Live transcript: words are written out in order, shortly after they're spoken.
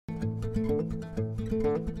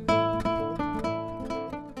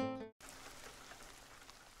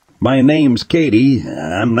My name's Katie.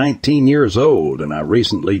 I'm 19 years old, and I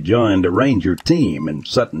recently joined a ranger team in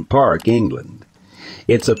Sutton Park, England.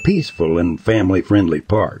 It's a peaceful and family-friendly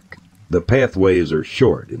park. The pathways are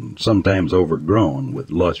short and sometimes overgrown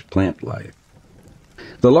with lush plant life.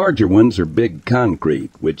 The larger ones are big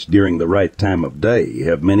concrete, which during the right time of day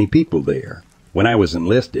have many people there. When I was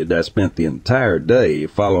enlisted, I spent the entire day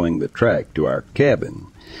following the track to our cabin,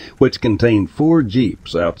 which contained 4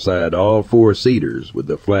 jeeps outside all 4 seaters with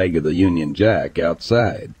the flag of the Union Jack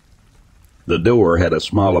outside. The door had a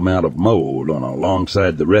small amount of mold on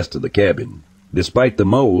alongside the rest of the cabin. Despite the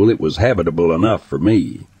mold, it was habitable enough for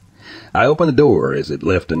me. I opened the door as it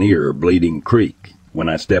left an ear bleeding creak. When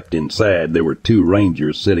I stepped inside, there were 2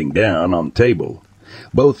 rangers sitting down on the table,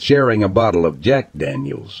 both sharing a bottle of Jack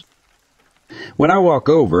Daniels. When I walk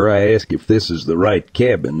over, I ask if this is the right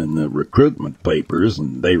cabin in the recruitment papers,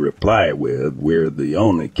 and they reply with, "We're the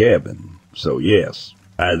only cabin." So yes.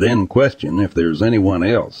 I then question if there's anyone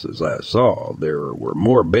else, as I saw there were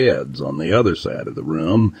more beds on the other side of the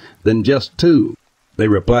room than just 2. They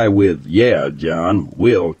reply with, "Yeah, John,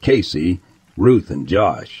 Will, Casey, Ruth, and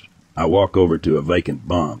Josh." I walk over to a vacant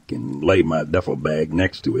bunk and lay my duffel bag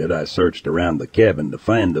next to it. I searched around the cabin to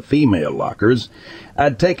find the female lockers.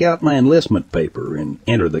 I'd take out my enlistment paper and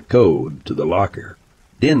enter the code to the locker.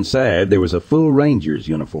 Inside, there was a full ranger's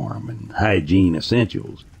uniform and hygiene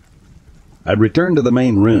essentials. I'd returned to the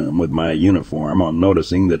main room with my uniform on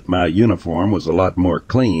noticing that my uniform was a lot more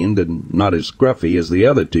cleaned and not as scruffy as the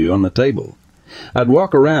other 2 on the table. I'd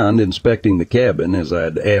walk around inspecting the cabin as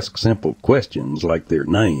I'd ask simple questions like their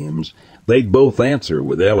names. They'd both answer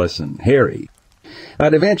with Ellis and Harry.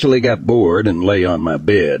 I'd eventually got bored and lay on my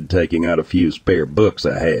bed, taking out a few spare books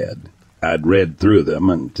I had. I'd read through them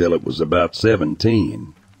until it was about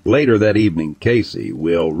 17. Later that evening, Casey,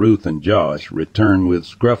 Will, Ruth, and Josh return with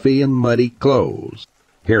scruffy and muddy clothes.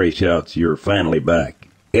 Harry shouts, "You're finally back."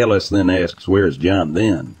 Ellis then asks, "Where's John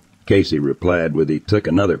then?" Casey replied with, "He took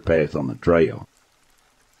another path on the trail."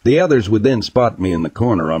 The others would then spot me in the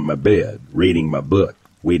corner on my bed, reading my book.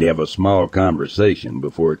 We'd have a small conversation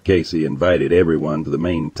before Casey invited everyone to the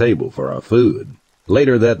main table for our food.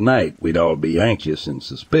 Later that night, we'd all be anxious and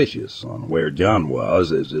suspicious on where John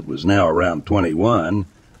was, as it was now around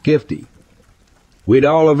 21:50. We'd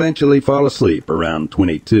all eventually fall asleep around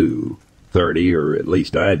 22:30, or at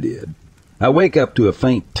least I did. I wake up to a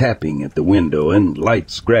faint tapping at the window and light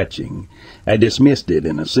scratching. I dismissed it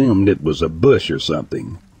and assumed it was a bush or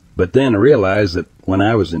something. But then I realized that when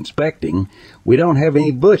I was inspecting, we don't have any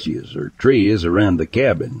bushes or trees around the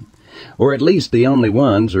cabin. Or at least the only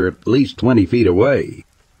ones are at least 20 feet away.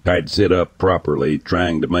 I'd sit up properly,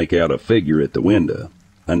 trying to make out a figure at the window,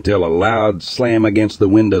 until a loud slam against the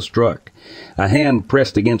window struck. A hand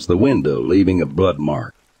pressed against the window, leaving a blood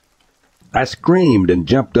mark. I screamed and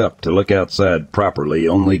jumped up to look outside properly,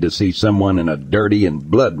 only to see someone in a dirty and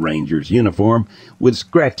blood ranger's uniform with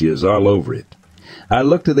scratches all over it. I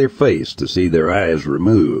looked to their face to see their eyes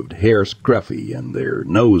removed, hair scruffy, and their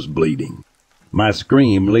nose bleeding. My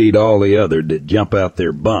scream lead all the other to jump out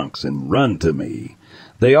their bunks and run to me.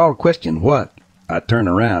 They all questioned what. I turn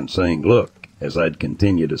around saying, "Look," as I'd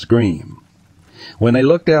continue to scream. When they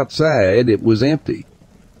looked outside, it was empty.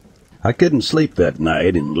 I couldn't sleep that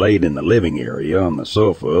night and laid in the living area on the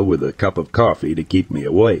sofa with a cup of coffee to keep me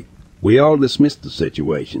awake. We all dismissed the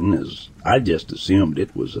situation, as I just assumed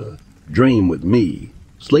it was a dream with me,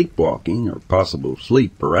 sleepwalking or possible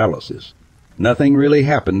sleep paralysis. Nothing really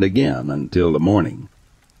happened again until the morning.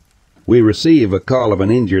 We receive a call of an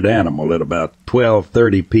injured animal at about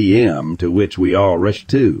 12:30 p.m., to which we all rushed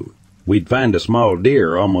to. We'd find a small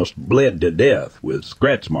deer almost bled to death with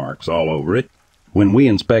scratch marks all over it. When we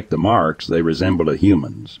inspect the marks, they resembled a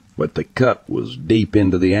human's, but the cut was deep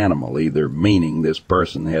into the animal, either meaning this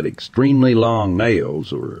person had extremely long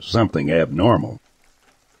nails or something abnormal.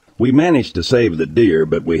 We managed to save the deer,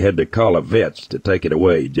 but we had to call a vet's to take it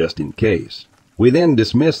away just in case. We then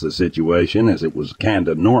dismissed the situation as it was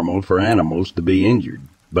kinda normal for animals to be injured.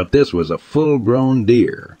 But this was a full-grown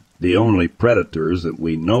deer. The only predators that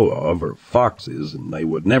we know of are foxes, and they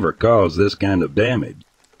would never cause this kind of damage.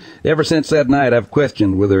 Ever since that night, I've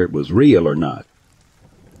questioned whether it was real or not.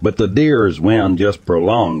 But the deer's wound just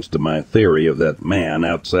prolongs to my theory of that man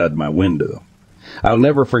outside my window. I'll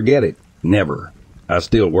never forget it. Never. I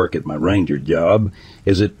still work at my ranger job,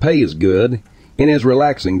 as it pays good and is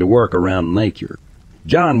relaxing to work around nature.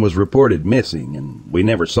 John was reported missing, and we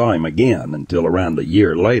never saw him again until around a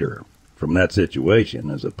year later. From that situation,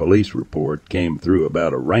 as a police report came through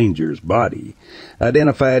about a ranger's body,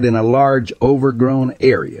 identified in a large overgrown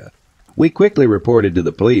area. We quickly reported to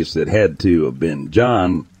the police that had to have been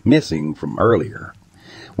John missing from earlier.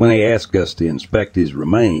 When they asked us to inspect his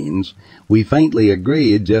remains, we faintly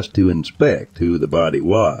agreed just to inspect who the body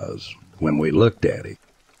was when we looked at it.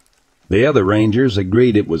 The other rangers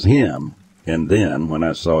agreed it was him, and then, when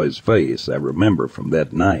I saw his face, I remember from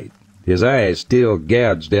that night, his eyes still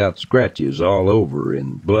gouged out scratches all over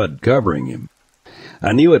and blood covering him.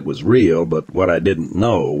 I knew it was real, but what I didn't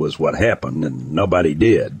know was what happened, and nobody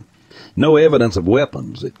did. No evidence of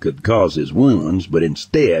weapons that could cause his wounds, but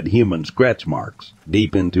instead human scratch marks,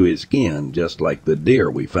 deep into his skin, just like the deer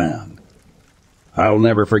we found. I'll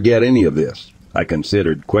never forget any of this. I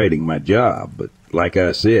considered quitting my job, but like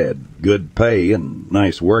I said, good pay and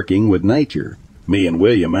nice working with nature. Me and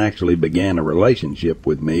William actually began a relationship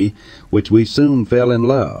with me, which we soon fell in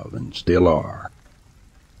love and still are.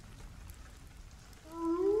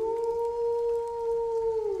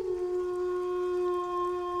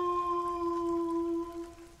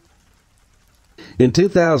 In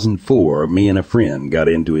 2004, me and a friend got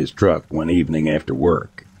into his truck one evening after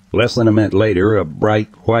work. Less than a minute later, a bright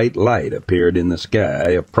white light appeared in the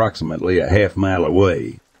sky approximately a half-mile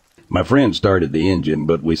away. My friend started the engine,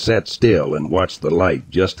 but we sat still and watched the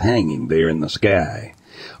light just hanging there in the sky.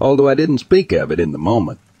 Although I didn't speak of it in the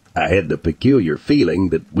moment, I had the peculiar feeling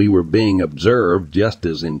that we were being observed just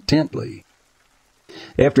as intently.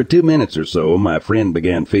 After 2 minutes or so, my friend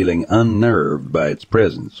began feeling unnerved by its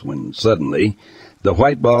presence when suddenly the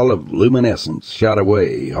white ball of luminescence shot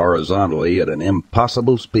away horizontally at an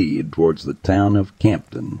impossible speed towards the town of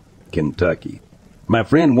Campton, Kentucky. My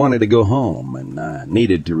friend wanted to go home, and I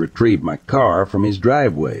needed to retrieve my car from his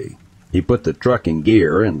driveway. He put the truck in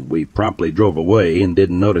gear, and we promptly drove away and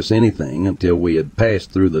didn't notice anything until we had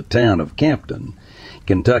passed through the town of Campton,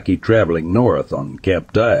 Kentucky, traveling north on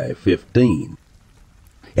Capt I-15.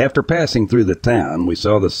 After passing through the town, we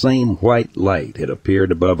saw the same white light had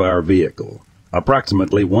appeared above our vehicle,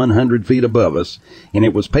 approximately 100 feet above us, and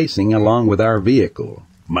it was pacing along with our vehicle.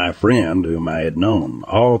 My friend, whom I had known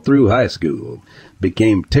all through high school,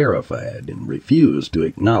 became terrified and refused to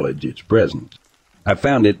acknowledge its presence. I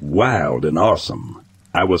found it wild and awesome.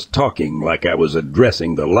 I was talking like I was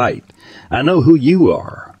addressing the light. I know who you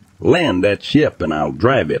are. Land that ship and I'll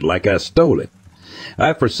drive it like I stole it.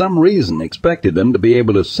 I, for some reason, expected them to be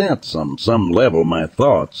able to sense on some level my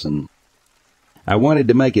thoughts, and I wanted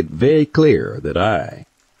to make it very clear that I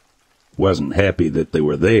wasn't happy that they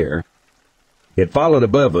were there. It followed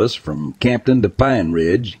above us from Campton to Pine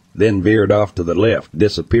Ridge, then veered off to the left,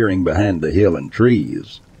 disappearing behind the hill and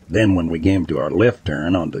trees. Then when we came to our left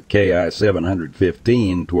turn onto KI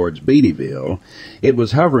 715 towards Beattyville, it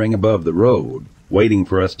was hovering above the road, waiting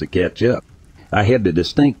for us to catch up. I had the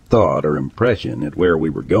distinct thought or impression at where we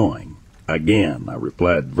were going. Again, I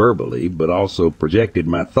replied verbally, but also projected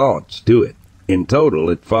my thoughts to it. In total,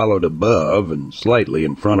 it followed above and slightly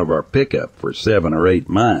in front of our pickup for 7 or 8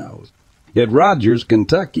 miles. At Rogers,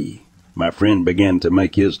 Kentucky, my friend began to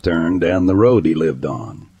make his turn down the road he lived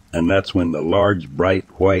on, and that's when the large, bright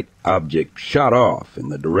white object shot off in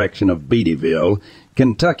the direction of Beattyville,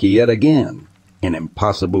 Kentucky yet again, in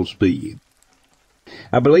impossible speed.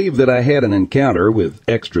 I believe that I had an encounter with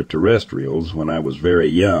extraterrestrials when I was very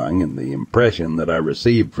young, and the impression that I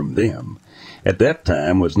received from them at that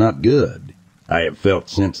time was not good. I have felt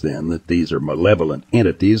since then that these are malevolent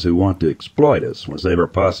entities who want to exploit us whenever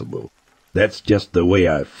possible. That's just the way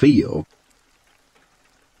I feel.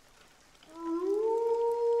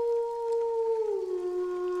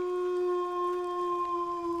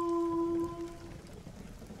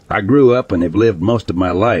 I grew up and have lived most of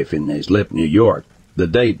my life in Islip, New York. The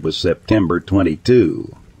date was September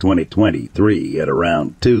 22, 2023 at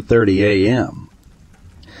around 2:30 a.m.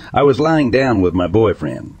 I was lying down with my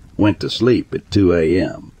boyfriend, went to sleep at 2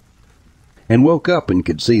 a.m. and woke up and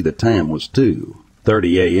could see the time was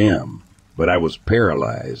 2:30 a.m., but I was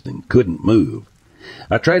paralyzed and couldn't move.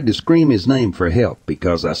 I tried to scream his name for help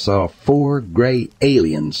because I saw 4 gray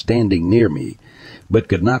aliens standing near me, but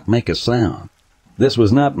could not make a sound. This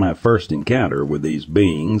was not my first encounter with these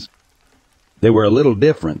beings. They were a little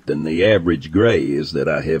different than the average grays that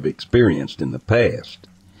I have experienced in the past.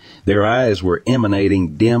 Their eyes were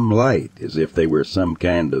emanating dim light, as if they were some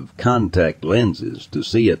kind of contact lenses to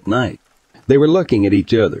see at night. They were looking at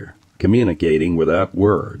each other, communicating without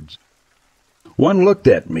words. One looked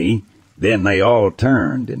at me, then they all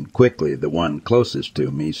turned, and quickly the one closest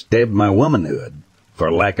to me stabbed my womanhood,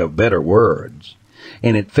 for lack of better words,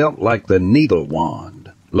 and it felt like the needle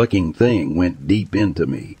wand-looking thing went deep into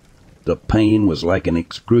me. The pain was like an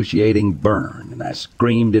excruciating burn, and I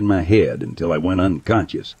screamed in my head until I went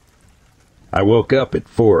unconscious. I woke up at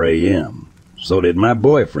 4 a.m. So did my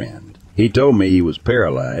boyfriend, He told me he was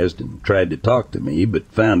paralyzed and tried to talk to me,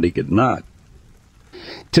 but found he could not.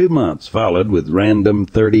 2 months followed with random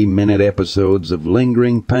 30-minute episodes of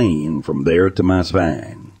lingering pain from there to my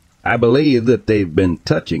spine. I believe that they've been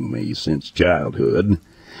touching me since childhood.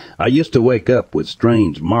 I used to wake up with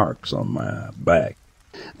strange marks on my back.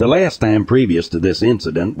 The last time previous to this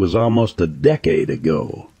incident was almost a decade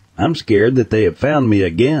ago. I'm scared that they have found me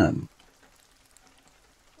again.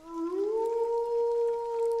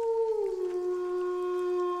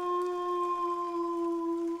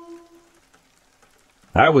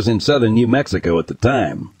 I was in southern New Mexico at the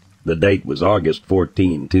time. The date was August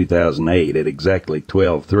 14, 2008 at exactly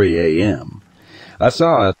 12:03 a.m. I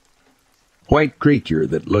saw a white creature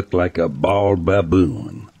that looked like a bald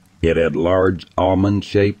baboon. It had large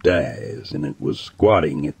almond-shaped eyes, and it was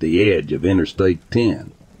squatting at the edge of Interstate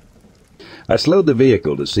 10. I slowed the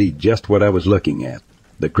vehicle to see just what I was looking at.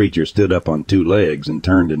 The creature stood up on 2 legs and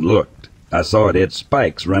turned and looked. I saw it had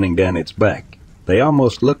spikes running down its back. They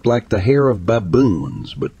almost looked like the hair of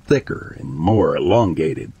baboons, but thicker and more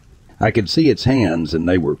elongated. I could see its hands, and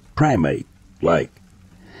they were primate-like.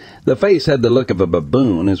 The face had the look of a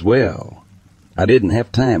baboon as well. I didn't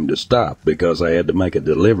have time to stop because I had to make a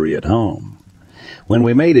delivery at home. When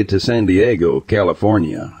we made it to San Diego,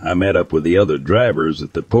 California, I met up with the other drivers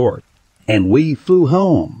at the port, and we flew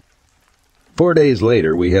home. 4 days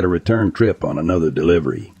later, we had a return trip on another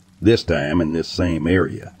delivery, this time in this same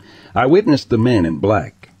area. I witnessed the men in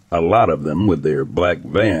black, a lot of them with their black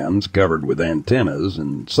vans covered with antennas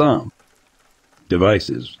and some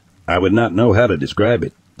devices. I would not know how to describe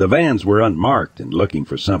it. The vans were unmarked and looking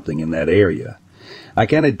for something in that area. I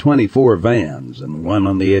counted 24 vans and one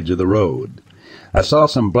on the edge of the road. I saw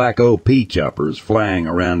some black OP choppers flying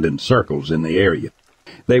around in circles in the area.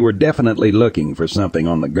 They were definitely looking for something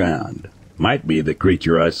on the ground. Might be the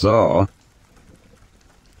creature I saw.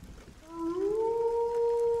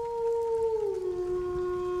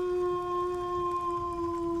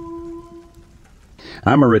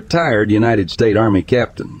 I'm a retired United States Army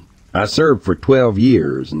captain. I served for 12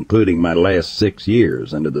 years, including my last 6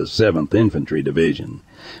 years under the 7th Infantry Division,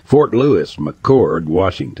 Fort Lewis, McChord,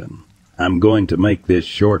 Washington. I'm going to make this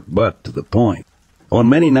short but to the point. On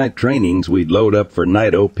many night trainings, we'd load up for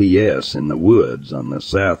night OPS in the woods on the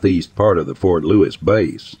southeast part of the Fort Lewis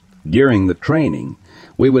base. During the training,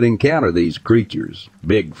 we would encounter these creatures,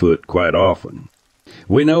 Bigfoot quite often.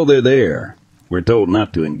 We know they're there. We're told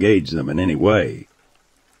not to engage them in any way.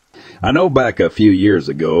 I know back a few years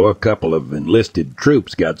ago, a couple of enlisted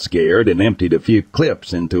troops got scared and emptied a few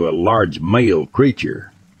clips into a large male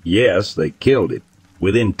creature. Yes, they killed it.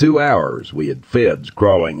 Within 2 hours, we had feds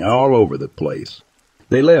crawling all over the place.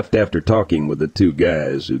 They left after talking with the 2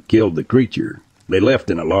 guys who killed the creature. They left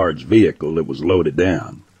in a large vehicle that was loaded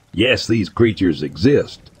down. Yes, these creatures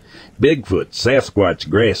exist. Bigfoot, Sasquatch,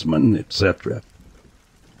 Grassman, etc.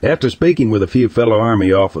 After speaking with a few fellow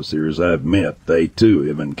Army officers I've met, they too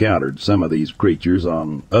have encountered some of these creatures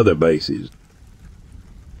on other bases.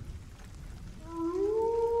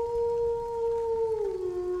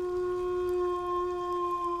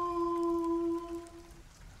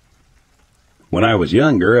 When I was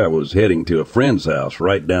younger, I was heading to a friend's house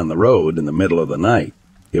right down the road in the middle of the night.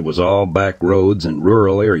 It was all back roads and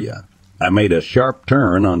rural area. I made a sharp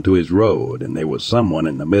turn onto his road, and there was someone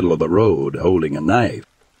in the middle of the road holding a knife.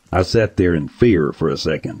 I sat there in fear for a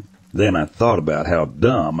second. Then I thought about how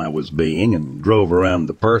dumb I was being and drove around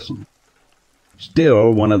the person.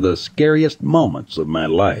 Still one of the scariest moments of my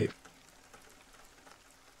life.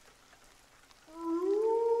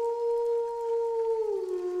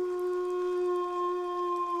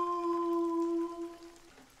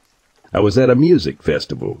 I was at a music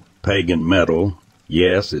festival, pagan metal,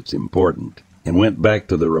 yes, it's important, and went back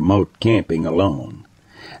to the remote camping alone.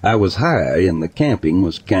 I was high and the camping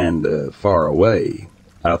was kinda far away.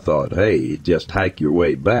 I thought, hey, just hike your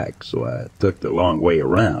way back, so I took the long way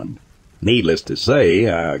around. Needless to say,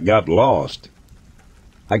 I got lost.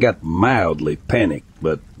 I got mildly panicked,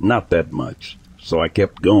 but not that much, so I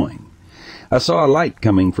kept going. I saw a light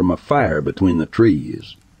coming from a fire between the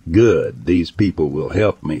trees. Good, these people will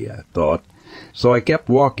help me, I thought, so I kept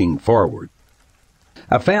walking forward.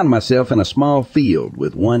 I found myself in a small field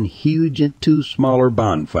with one huge and 2 smaller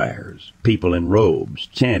bonfires, people in robes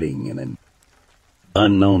chanting in an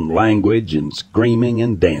unknown language and screaming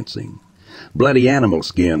and dancing. Bloody animal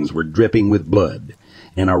skins were dripping with blood,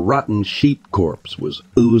 and a rotten sheep corpse was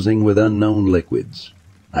oozing with unknown liquids.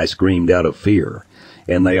 I screamed out of fear,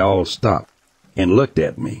 and they all stopped and looked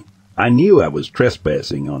at me. I knew I was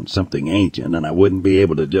trespassing on something ancient, and I wouldn't be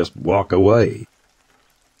able to just walk away.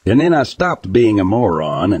 And then I stopped being a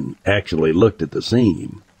moron and actually looked at the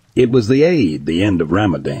scene. It was the Eid, the end of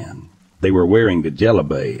Ramadan. They were wearing the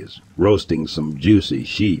jalabays, roasting some juicy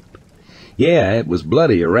sheep. Yeah, it was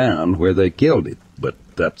bloody around where they killed it, but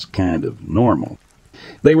that's kind of normal.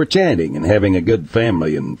 They were chanting and having a good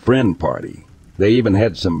family and friend party. They even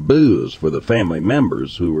had some booze for the family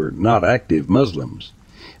members who were not active Muslims.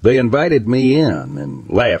 They invited me in and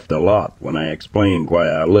laughed a lot when I explained why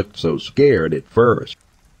I looked so scared at first.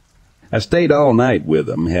 I stayed all night with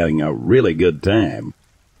them, having a really good time.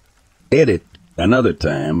 Edit. Another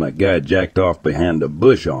time, a guy jacked off behind a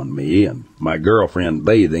bush on me and my girlfriend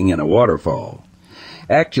bathing in a waterfall.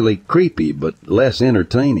 Actually creepy, but less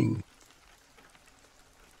entertaining.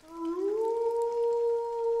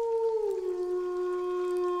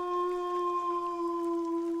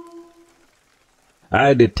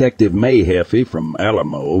 I, Detective Mayheffy from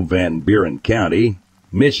Alamo, Van Buren County,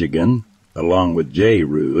 Michigan, along with J.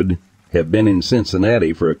 Rude, have been in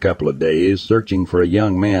Cincinnati for a couple of days searching for a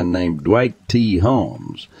young man named Dwight T.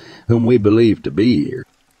 Holmes, whom we believe to be here.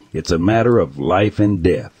 It's a matter of life and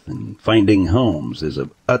death, and finding Holmes is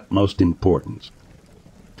of utmost importance.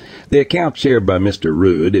 The account shared by Mr.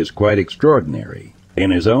 Rude is quite extraordinary,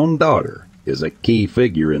 and his own daughter is a key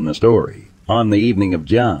figure in the story. On the evening of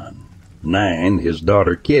John 9, his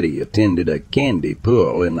daughter Kitty attended a candy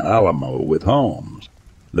pull in Alamo with Holmes.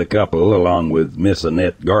 The couple, along with Miss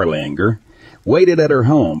Annette Garlanger, waited at her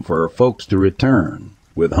home for her folks to return.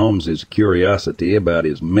 With Holmes's curiosity about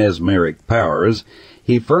his mesmeric powers,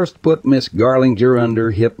 he first put Miss Garlanger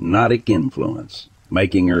under hypnotic influence,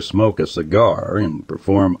 making her smoke a cigar and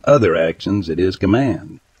perform other actions at his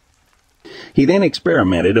command. He then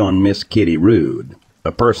experimented on Miss Kitty Rude,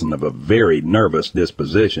 a person of a very nervous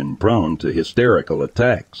disposition prone to hysterical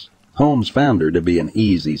attacks. Holmes found her to be an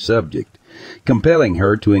easy subject, compelling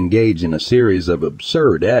her to engage in a series of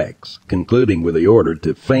absurd acts, concluding with the order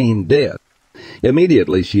to feign death.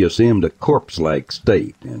 Immediately she assumed a corpse-like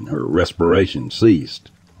state, and her respiration ceased.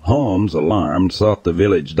 Holmes, alarmed, sought the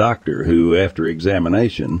village doctor, who, after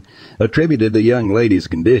examination, attributed the young lady's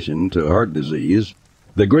condition to heart disease.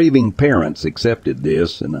 The grieving parents accepted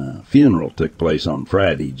this, and a funeral took place on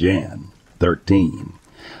Friday, Jan 13.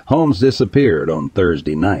 Holmes disappeared on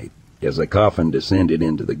Thursday night. As the coffin descended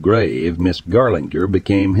into the grave, Miss Garlanger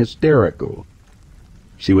became hysterical.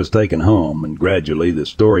 She was taken home, and gradually the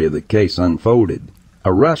story of the case unfolded.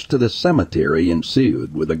 A rush to the cemetery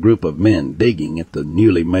ensued, with a group of men digging at the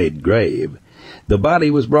newly made grave. The body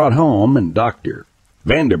was brought home, and Dr.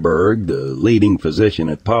 Vanderberg, the leading physician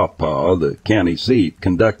at Paw Paw, the county seat,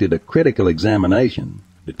 conducted a critical examination,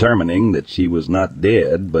 determining that she was not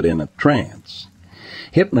dead but in a trance.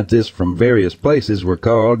 Hypnotists from various places were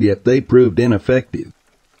called, yet they proved ineffective.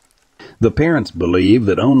 The parents believe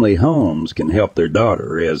that only Holmes can help their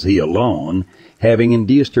daughter, as he alone, having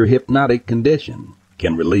induced her hypnotic condition,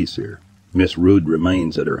 can release her. Miss Rude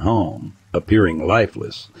remains at her home, appearing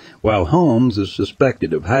lifeless, while Holmes is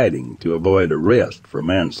suspected of hiding to avoid arrest for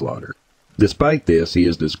manslaughter. Despite this, he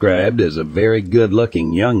is described as a very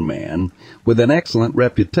good-looking young man with an excellent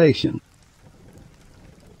reputation.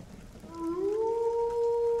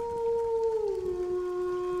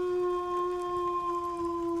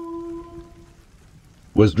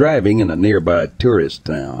 Was driving in a nearby tourist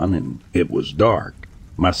town, and it was dark.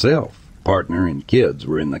 Myself, partner, and kids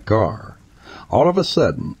were in the car. All of a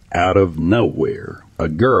sudden, out of nowhere, a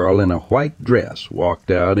girl in a white dress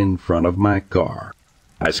walked out in front of my car.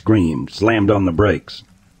 I screamed, slammed on the brakes,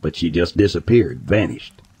 but she just disappeared,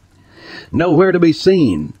 vanished. Nowhere to be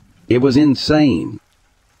seen. It was insane.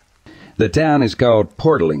 The town is called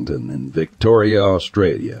Portlington in Victoria,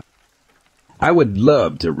 Australia. I would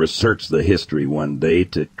love to research the history one day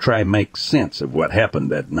to try make sense of what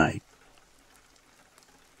happened that night.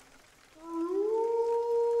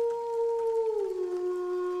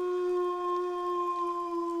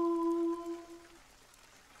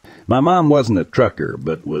 My mom wasn't a trucker,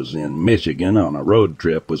 but was in Michigan on a road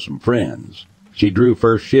trip with some friends. She drew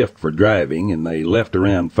first shift for driving, and they left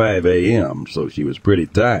around 5 a.m., so she was pretty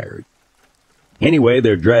tired. Anyway,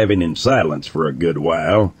 they're driving in silence for a good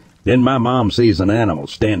while. Then my mom sees an animal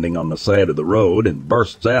standing on the side of the road and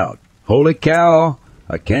bursts out, "Holy cow,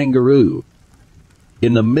 a kangaroo!"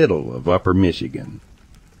 in the middle of Upper Michigan.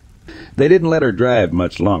 They didn't let her drive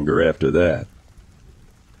much longer after that.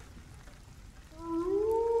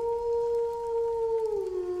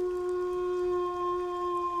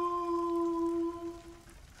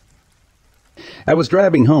 I was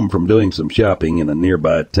driving home from doing some shopping in a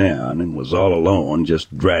nearby town and was all alone,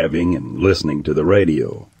 just driving and listening to the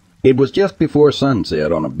radio. It was just before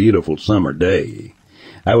sunset on a beautiful summer day.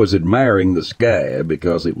 I was admiring the sky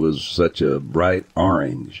because it was such a bright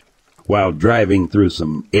orange. While driving through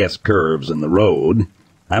some S-curves in the road,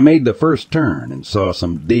 I made the first turn and saw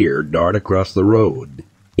some deer dart across the road.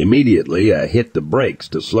 Immediately, I hit the brakes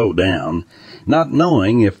to slow down, not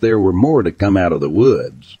knowing if there were more to come out of the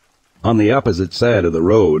woods. On the opposite side of the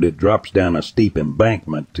road, it drops down a steep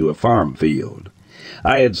embankment to a farm field.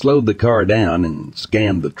 I had slowed the car down and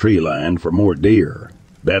scanned the tree line for more deer.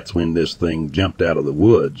 That's when this thing jumped out of the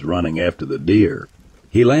woods, running after the deer.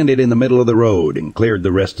 He landed in the middle of the road and cleared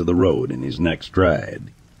the rest of the road in his next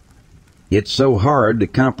stride. It's so hard to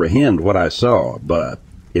comprehend what I saw, but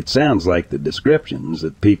it sounds like the descriptions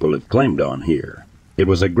that people have claimed on here. It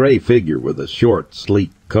was a gray figure with a short,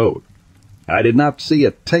 sleek coat. I did not see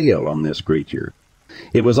a tail on this creature.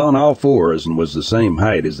 It was on all fours and was the same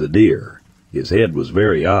height as the deer. His head was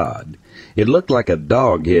very odd. It looked like a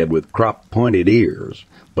dog head with crop-pointed ears,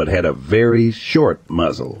 but had a very short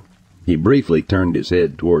muzzle. He briefly turned his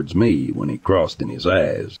head towards me when he crossed in his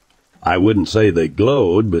eyes. I wouldn't say they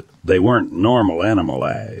glowed, but they weren't normal animal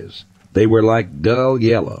eyes. They were like dull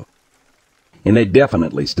yellow. And they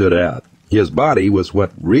definitely stood out. His body was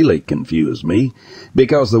what really confused me,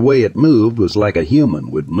 because the way it moved was like a human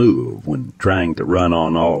would move when trying to run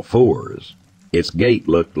on all fours. Its gait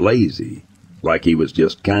looked lazy, like he was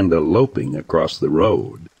just kinda loping across the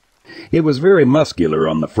road. It was very muscular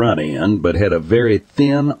on the front end, but had a very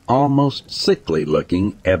thin, almost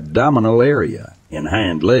sickly-looking abdominal area and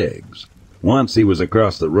hind legs. Once he was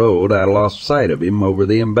across the road, I lost sight of him over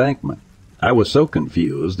the embankment. I was so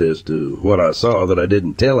confused as to what I saw that I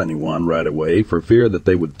didn't tell anyone right away for fear that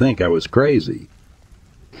they would think I was crazy.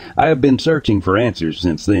 I have been searching for answers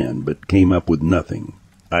since then, but came up with nothing.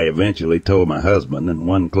 I eventually told my husband and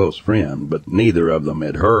one close friend, but neither of them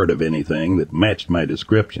had heard of anything that matched my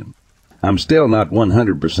description. I'm still not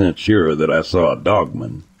 100% sure that I saw a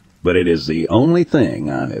dogman, but it is the only thing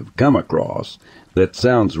I have come across that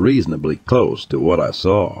sounds reasonably close to what I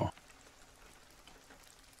saw.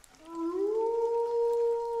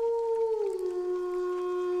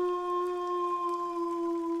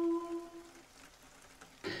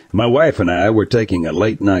 My wife and I were taking a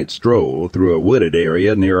late-night stroll through a wooded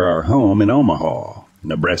area near our home in Omaha,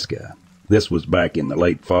 Nebraska. This was back in the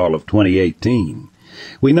late fall of 2018.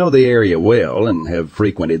 We know the area well and have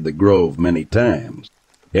frequented the grove many times.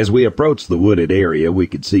 As we approached the wooded area, we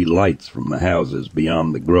could see lights from the houses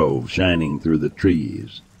beyond the grove shining through the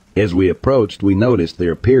trees. As we approached, we noticed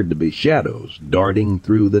there appeared to be shadows darting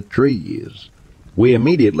through the trees. We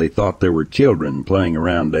immediately thought there were children playing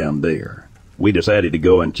around down there. We decided to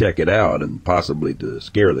go and check it out and possibly to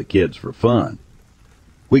scare the kids for fun.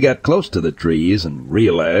 We got close to the trees and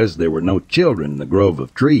realized there were no children in the grove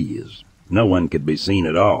of trees. No one could be seen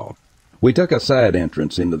at all. We took a side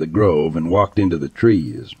entrance into the grove and walked into the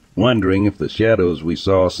trees, wondering if the shadows we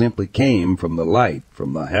saw simply came from the light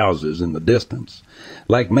from the houses in the distance,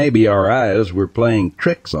 like maybe our eyes were playing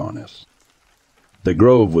tricks on us. The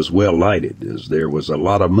grove was well lighted, as there was a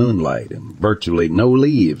lot of moonlight and virtually no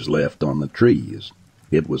leaves left on the trees.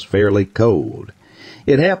 It was fairly cold.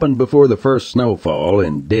 It happened before the first snowfall,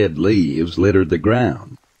 and dead leaves littered the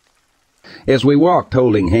ground. As we walked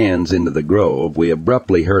holding hands into the grove, we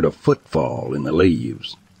abruptly heard a footfall in the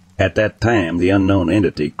leaves. At that time, the unknown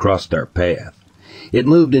entity crossed our path. It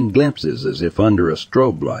moved in glimpses as if under a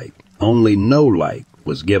strobe light, only no light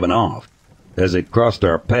was given off. As it crossed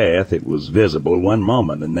our path, it was visible one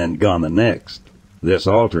moment and then gone the next. This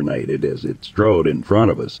alternated as it strode in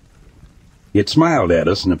front of us. It smiled at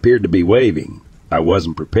us and appeared to be waving. I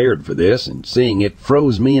wasn't prepared for this, and seeing it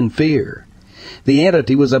froze me in fear. The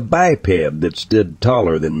entity was a biped that stood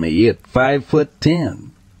taller than me at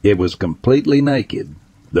 5'10". It was completely naked,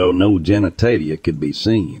 though no genitalia could be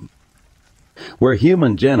seen. Where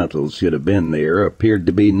human genitals should have been there appeared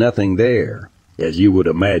to be nothing there, as you would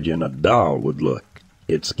imagine a doll would look.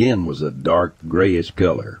 Its skin was a dark grayish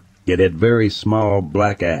color. It had very small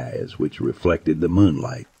black eyes which reflected the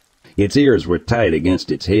moonlight. Its ears were tight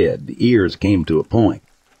against its head. The ears came to a point.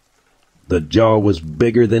 The jaw was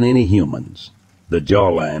bigger than any human's. The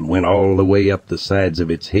jawline went all the way up the sides of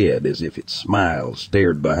its head as if its smile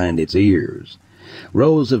stared behind its ears.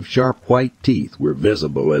 Rows of sharp white teeth were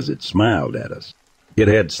visible as it smiled at us. It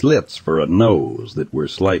had slits for a nose that were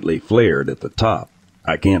slightly flared at the top.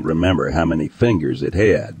 I can't remember how many fingers it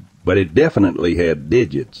had, but it definitely had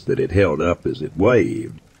digits that it held up as it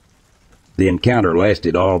waved. The encounter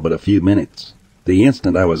lasted all but a few minutes. The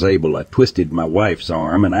instant I was able, I twisted my wife's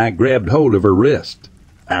arm and I grabbed hold of her wrist.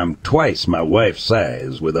 I'm twice my wife's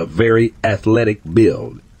size with a very athletic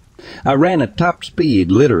build. I ran at top speed,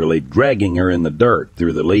 literally dragging her in the dirt,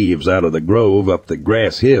 through the leaves, out of the grove, up the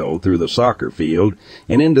grass hill, through the soccer field,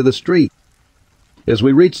 and into the street. As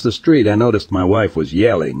we reached the street, I noticed my wife was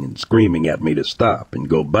yelling and screaming at me to stop and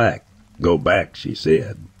go back. Go back, she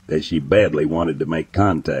said, as she badly wanted to make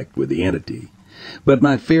contact with the entity. But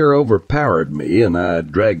my fear overpowered me, and I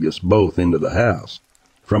dragged us both into the house.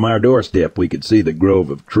 From our doorstep, we could see the grove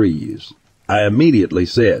of trees. I immediately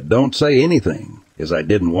said, "Don't say anything," as I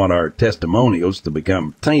didn't want our testimonials to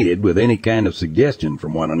become tainted with any kind of suggestion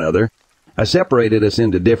from one another. I separated us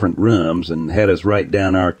into different rooms and had us write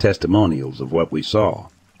down our testimonials of what we saw.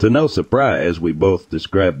 To no surprise, we both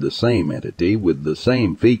described the same entity with the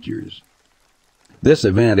same features. This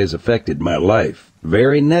event has affected my life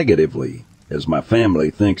very negatively, as my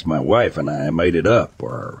family thinks my wife and I made it up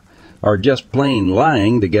or are just plain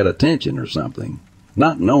lying to get attention or something,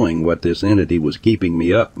 not knowing what this entity was keeping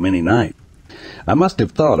me up many nights. I must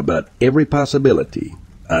have thought about every possibility.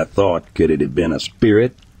 I thought, could it have been a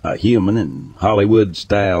spirit, a human in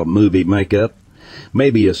Hollywood-style movie makeup,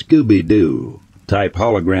 maybe a Scooby-Doo type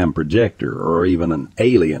hologram projector, or even an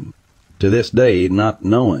alien? To this day, not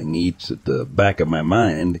knowing eats at the back of my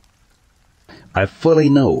mind. I fully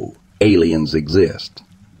know aliens exist.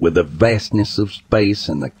 With the vastness of space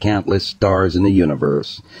and the countless stars in the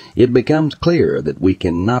universe, it becomes clear that we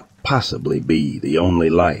cannot possibly be the only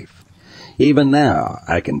life. Even now,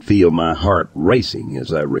 I can feel my heart racing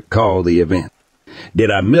as I recall the event.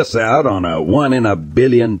 Did I miss out on a 1 in a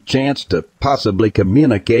billion chance to possibly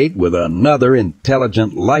communicate with another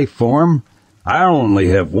intelligent life form? I only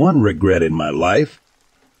have one regret in my life,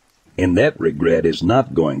 and that regret is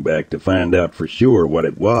not going back to find out for sure what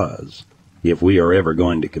it was. If we are ever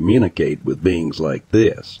going to communicate with beings like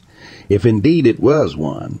this, if indeed it was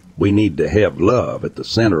one, we need to have love at the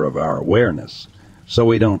center of our awareness, so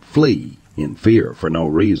we don't flee in fear for no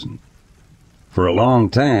reason. For a long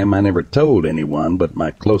time, I never told anyone but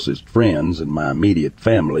my closest friends and my immediate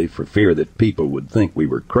family for fear that people would think we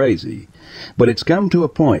were crazy. But it's come to a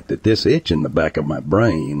point that this itch in the back of my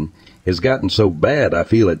brain has gotten so bad I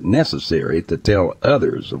feel it necessary to tell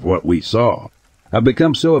others of what we saw. I've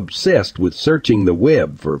become so obsessed with searching the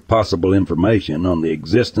web for possible information on the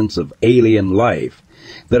existence of alien life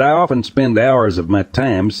that I often spend hours of my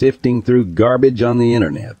time sifting through garbage on the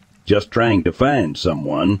internet, just trying to find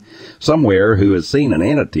someone, somewhere who has seen an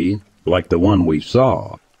entity like the one we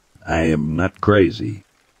saw. I am not crazy.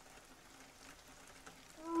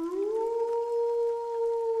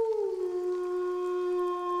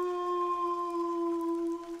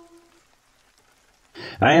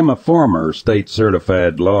 I am a former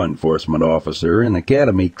state-certified law enforcement officer and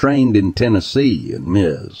academy trained in Tennessee and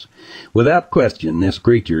Ms. Without question, this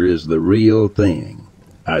creature is the real thing.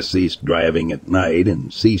 I ceased driving at night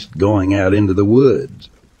and ceased going out into the woods.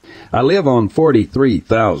 I live on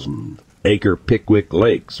 43,000-acre Pickwick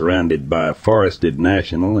Lake, surrounded by forested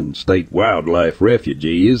national and state wildlife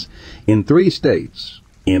refuges in 3 states,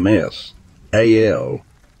 MS, AL,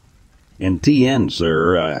 and TN,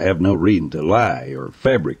 sir. I have no reason to lie or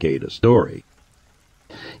fabricate a story.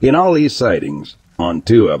 In all these sightings, on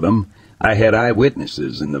 2 of them, I had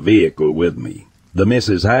eyewitnesses in the vehicle with me. The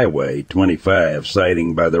Mrs. Highway 25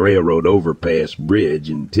 sighting by the railroad overpass bridge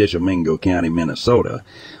in Tishomingo County, Minnesota,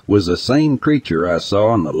 was the same creature I saw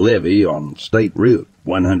on the levee on State Route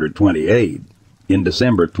 128 in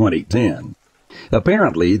December 2010.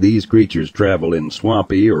 Apparently, these creatures travel in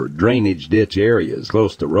swampy or drainage ditch areas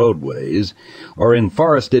close to roadways, or in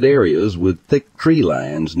forested areas with thick tree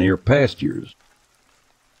lines near pastures.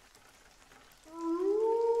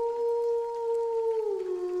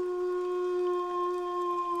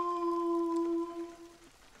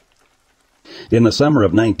 In the summer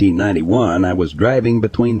of 1991, I was driving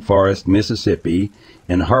between Forest, Mississippi,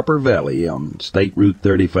 and Harper Valley on State Route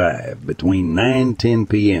 35 between 9:10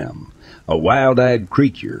 p.m. A wild-eyed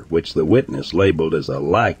creature, which the witness labeled as a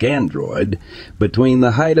lycanthroid, between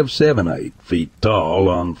the height of 7-8 feet tall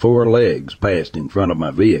on 4 legs, passed in front of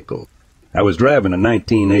my vehicle. I was driving a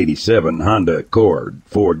 1987 Honda Accord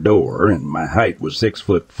 4-door, and my height was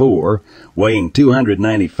 6'4", weighing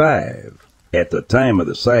 295. At the time of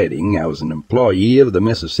the sighting, I was an employee of the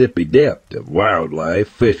Mississippi Dept of Wildlife,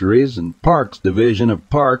 Fisheries, and Parks Division of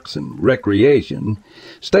Parks and Recreation,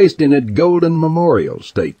 stationed at Golden Memorial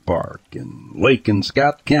State Park in Lake and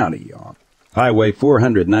Scott County on Highway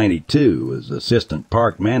 492 as Assistant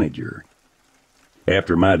Park Manager.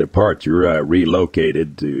 After my departure, I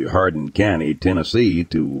relocated to Hardin County, Tennessee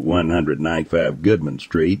to 195 Goodman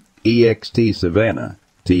Street, EXT Savannah,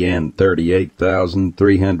 TN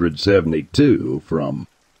 38,372 from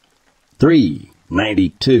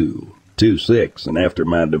 39226, and after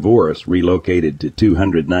my divorce relocated to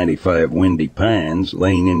 295 Windy Pines,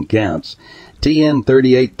 Lane in Counts, TN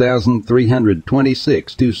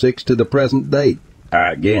 38,326 26 to the present date.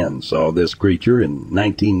 I again saw this creature in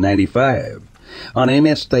 1995 on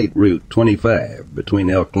Interstate Route 25 between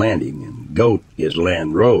Elk Landing and Goat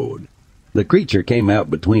Island Road. The creature came out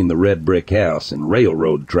between the red brick house and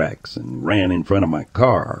railroad tracks and ran in front of my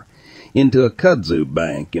car into a kudzu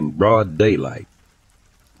bank in broad daylight.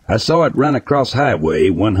 I saw it run across Highway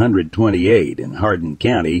 128 in Hardin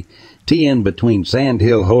County, tee-in between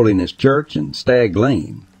Sandhill Holiness Church and Stagg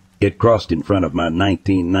Lane. It crossed in front of my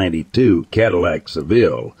 1992 Cadillac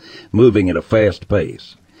Seville, moving at a fast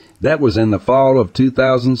pace. That was in the fall of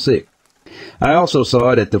 2006. I also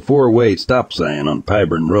saw it at the four-way stop sign on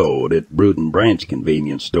Pyburn Road at Bruton Branch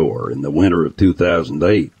Convenience Store in the winter of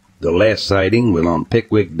 2008. The last sighting was on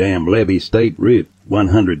Pickwick Dam Levee State Route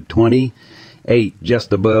 128,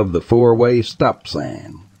 just above the four-way stop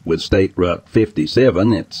sign, with State Route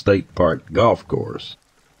 57 at State Park Golf Course.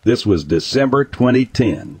 This was December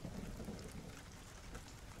 2010.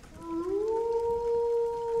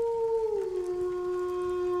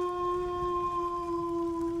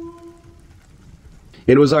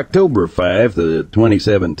 It was October 5th,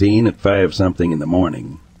 2017 at 5-something in the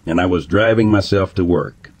morning, and I was driving myself to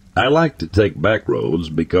work. I like to take back roads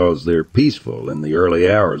because they're peaceful in the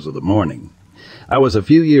early hours of the morning. I was a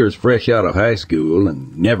few years fresh out of high school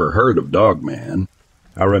and never heard of Dogman.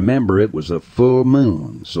 I remember it was a full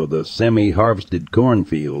moon, so the semi-harvested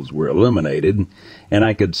cornfields were illuminated, and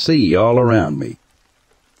I could see all around me.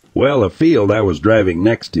 Well, the field I was driving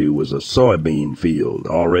next to was a soybean field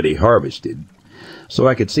already harvested, so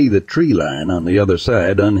I could see the tree line on the other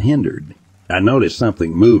side unhindered. I noticed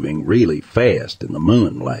something moving really fast in the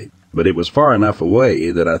moonlight, but it was far enough away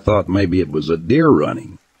that I thought maybe it was a deer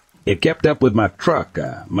running. It kept up with my truck.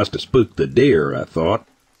 I must have spooked the deer, I thought.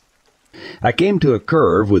 I came to a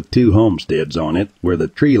curve with two homesteads on it, where the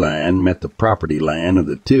tree line met the property line of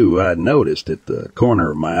the two. I noticed at the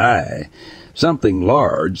corner of my eye something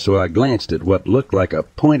large, so I glanced at what looked like a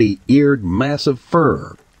pointy-eared mass of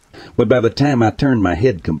fur. But by the time I turned my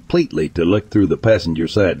head completely to look through the passenger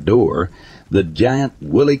side door, the giant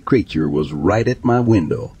woolly creature was right at my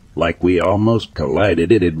window. Like we almost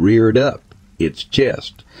collided, it had reared up. Its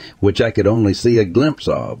chest, which I could only see a glimpse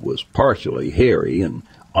of, was partially hairy and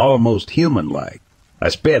almost human-like. I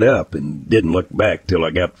sped up and didn't look back till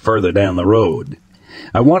I got further down the road.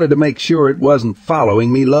 I wanted to make sure it wasn't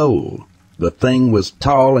following me low. The thing was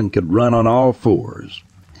tall and could run on all fours.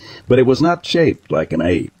 But it was not shaped like an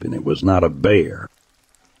ape, and it was not a bear.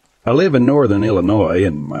 I live in northern Illinois,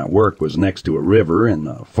 and my work was next to a river and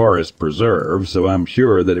a forest preserve, so I'm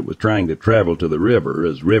sure that it was trying to travel to the river,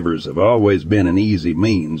 as rivers have always been an easy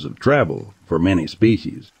means of travel for many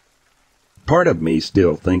species. Part of me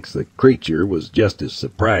still thinks the creature was just as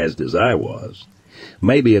surprised as I was.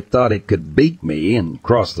 Maybe it thought it could beat me and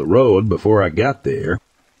cross the road before I got there.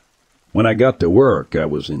 When I got to work, I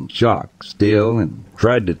was in shock still and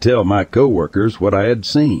tried to tell my coworkers what I had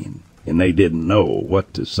seen, and they didn't know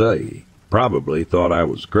what to say. Probably thought I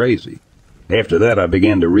was crazy. After that, I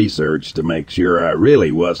began to research to make sure I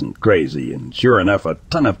really wasn't crazy, and sure enough, a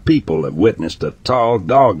ton of people have witnessed a tall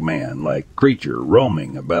dogman-like creature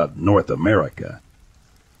roaming about North America.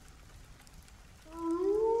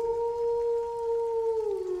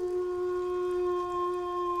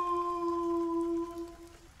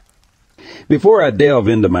 Before I delve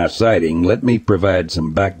into my sighting, let me provide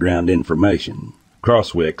some background information.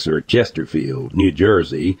 Crosswicks, or Chesterfield, New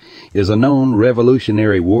Jersey, is a known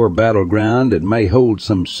Revolutionary War battleground and may hold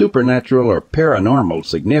some supernatural or paranormal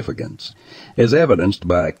significance, as evidenced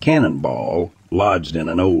by a cannonball lodged in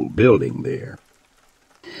an old building there.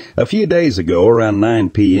 A few days ago, around 9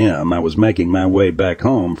 p.m., I was making my way back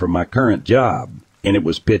home from my current job, and it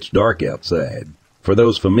was pitch dark outside. For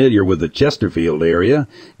those familiar with the Chesterfield area,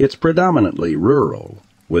 it's predominantly rural,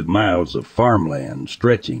 with miles of farmland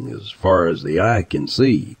stretching as far as the eye can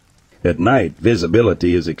see. At night,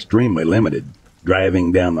 visibility is extremely limited.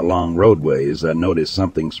 Driving down the long roadways, I noticed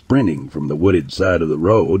something sprinting from the wooded side of the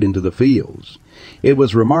road into the fields. It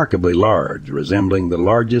was remarkably large, resembling the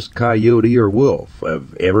largest coyote or wolf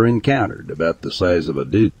I've ever encountered, about the size of a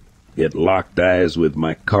duck. It locked eyes with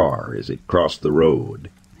my car as it crossed the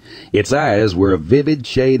road. Its eyes were a vivid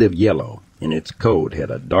shade of yellow, and its coat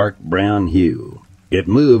had a dark brown hue. It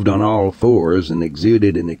moved on all fours and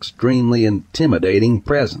exuded an extremely intimidating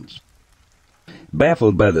presence.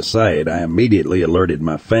 Baffled by the sight, I immediately alerted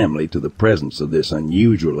my family to the presence of this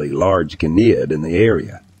unusually large canid in the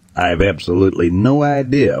area. I have absolutely no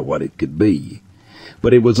idea what it could be,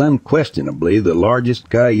 but it was unquestionably the largest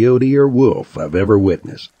coyote or wolf I've ever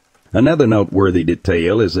witnessed. Another noteworthy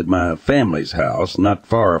detail is that my family's house, not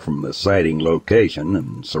far from the sighting location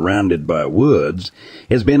and surrounded by woods,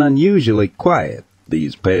 has been unusually quiet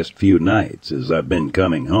these past few nights as I've been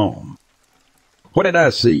coming home. What did I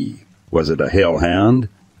see? Was it a hellhound,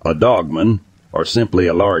 a dogman, or simply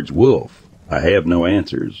a large wolf? I have no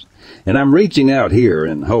answers, and I'm reaching out here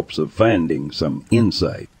in hopes of finding some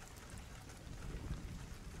insight.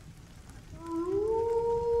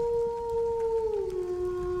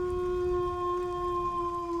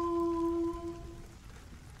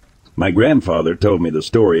 My grandfather told me the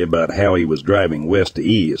story about how he was driving west to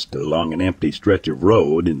east along an empty stretch of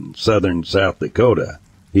road in southern South Dakota.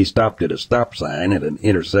 He stopped at a stop sign at an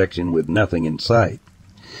intersection with nothing in sight.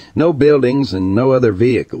 No buildings and no other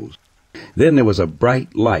vehicles. Then there was a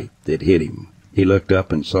bright light that hit him. He looked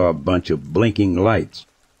up and saw a bunch of blinking lights.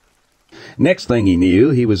 Next thing he knew,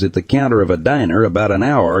 he was at the counter of a diner about an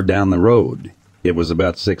hour down the road. It was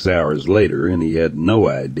about 6 hours later, and he had no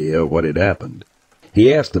idea what had happened.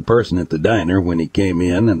 He asked the person at the diner when he came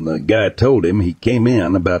in, and the guy told him he came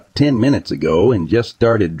in about 10 minutes ago and just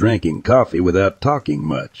started drinking coffee without talking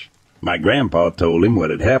much. My grandpa told him what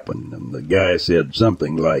had happened, and the guy said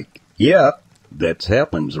something like, "Yeah, that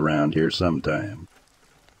happens around here sometime."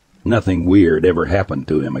 Nothing weird ever happened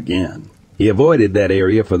to him again. He avoided that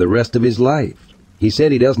area for the rest of his life. He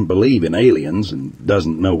said he doesn't believe in aliens and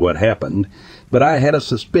doesn't know what happened, but I had a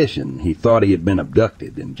suspicion he thought he had been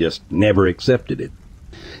abducted and just never accepted it.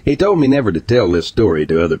 He told me never to tell this story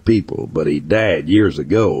to other people, but he died years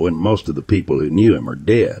ago, and most of the people who knew him are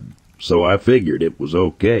dead, so I figured it was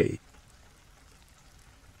okay.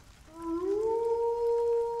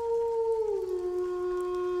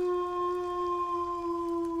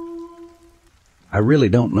 I really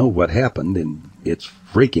don't know what happened, and it's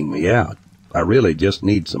freaking me out. I really just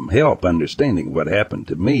need some help understanding what happened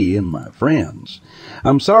to me and my friends.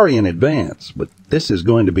 I'm sorry in advance, but this is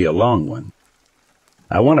going to be a long one.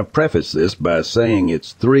 I want to preface this by saying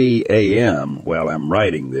it's 3 a.m. while I'm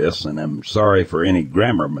writing this, and I'm sorry for any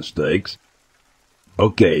grammar mistakes.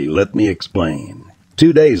 Okay, let me explain.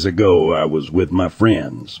 2 days ago, I was with my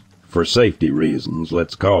friends. For safety reasons,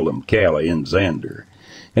 let's call them Callie and Xander.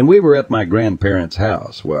 And we were at my grandparents'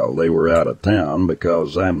 house while they were out of town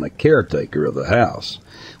because I'm the caretaker of the house.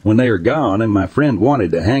 When they are gone, and my friend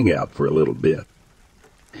wanted to hang out for a little bit.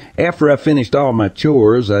 After I finished all my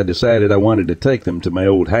chores, I decided I wanted to take them to my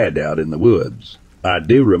old hideout in the woods. I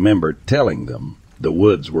do remember telling them the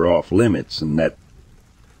woods were off limits and that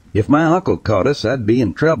if my uncle caught us, I'd be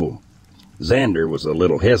in trouble. Xander was a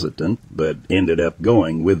little hesitant, but ended up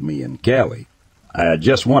going with me and Callie. I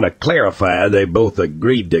just want to clarify they both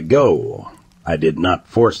agreed to go. I did not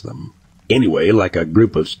force them. Anyway, like a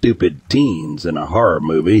group of stupid teens in a horror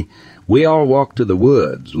movie, we all walked to the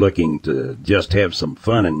woods, looking to just have some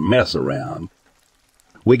fun and mess around.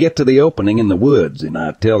 We get to the opening in the woods, and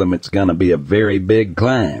I tell them it's going to be a very big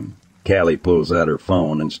climb. Callie pulls out her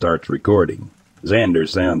phone and starts recording. Xander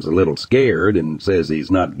sounds a little scared and says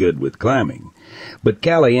he's not good with climbing, but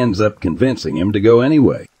Callie ends up convincing him to go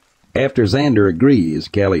anyway. After Xander agrees,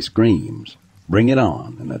 Callie screams, "Bring it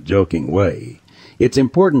on," in a joking way. It's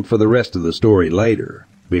important for the rest of the story later.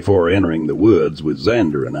 Before entering the woods with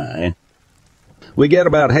Xander and I, we get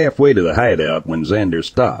about halfway to the hideout when Xander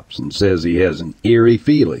stops and says he has an eerie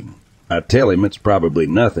feeling. I tell him it's probably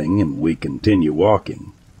nothing, and we continue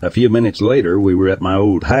walking. A few minutes later, we were at my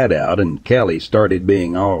old hideout, and Callie started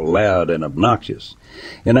being all loud and obnoxious,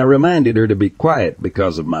 and I reminded her to be quiet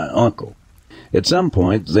because of my uncle. At some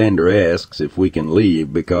point, Xander asks if we can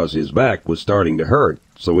leave because his back was starting to hurt,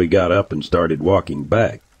 so we got up and started walking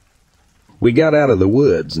back. We got out of the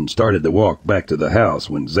woods and started to walk back to the house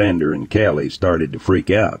when Xander and Callie started to freak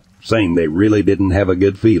out, saying they really didn't have a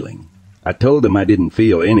good feeling. I told them I didn't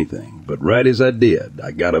feel anything, but right as I did,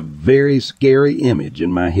 I got a very scary image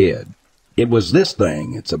in my head. It was this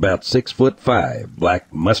thing. It's about 6'5",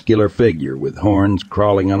 black muscular figure with horns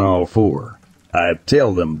crawling on all four. I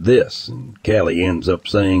tell them this, and Callie ends up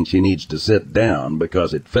saying she needs to sit down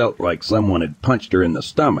because it felt like someone had punched her in the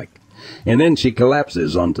stomach, and then she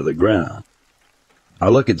collapses onto the ground. I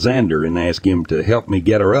look at Xander and ask him to help me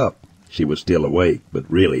get her up. She was still awake, but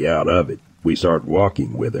really out of it. We start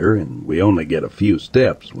walking with her, and we only get a few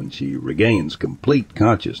steps when she regains complete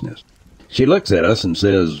consciousness. She looks at us and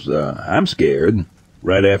says, "I'm scared."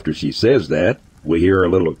 Right after she says that, we hear a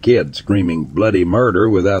little kid screaming bloody murder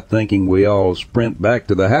without thinking we all sprint back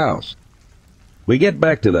to the house. We get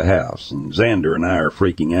back to the house, and Xander and I are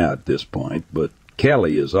freaking out at this point, but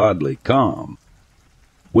Callie is oddly calm.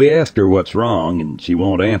 We ask her what's wrong, and she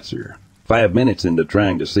won't answer. 5 minutes into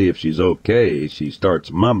trying to see if she's okay, she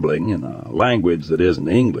starts mumbling in a language that isn't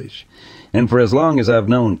English. And for as long as I've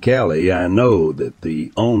known Callie, I know that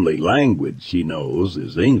the only language she knows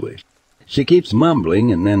is English. She keeps mumbling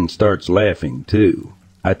and then starts laughing, too.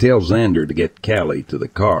 I tell Xander to get Callie to the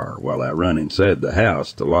car while I run inside the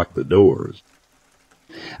house to lock the doors.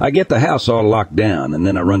 I get the house all locked down, and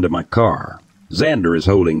then I run to my car. Xander is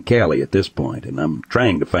holding Callie at this point, and I'm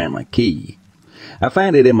trying to find my key. I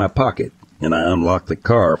find it in my pocket, and I unlock the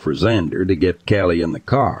car for Xander to get Callie in the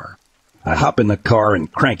car. I hop in the car and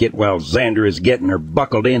crank it while Xander is getting her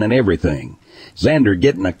buckled in and everything. Xander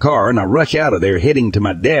get in the car, and I rush out of there heading to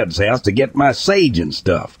my dad's house to get my sage and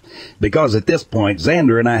stuff. Because at this point,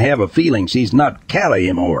 Xander and I have a feeling she's not Callie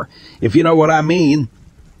anymore, if you know what I mean.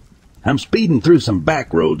 I'm speeding through some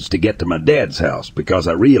back roads to get to my dad's house because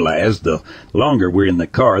I realized the longer we're in the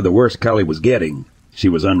car, the worse Callie was getting. She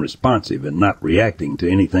was unresponsive and not reacting to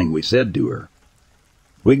anything we said to her.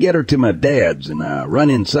 We get her to my dad's, and I run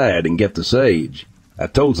inside and get the sage. I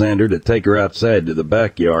told Xander to take her outside to the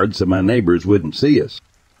backyard so my neighbors wouldn't see us.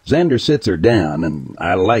 Xander sits her down, and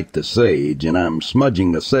I light the sage, and I'm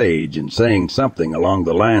smudging the sage and saying something along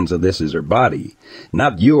the lines of "This is her body.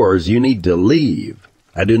 Not yours, you need to leave.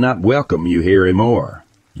 I do not welcome you here anymore.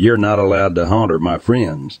 You're not allowed to haunt her, my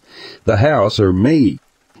friends. The house or me."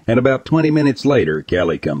 And about 20 minutes later,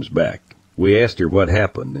 Callie comes back. We asked her what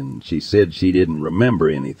happened, and she said she didn't remember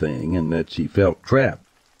anything and that she felt trapped.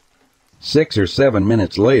 6 or 7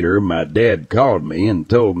 minutes later, my dad called me and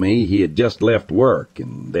told me he had just left work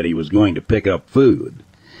and that he was going to pick up food.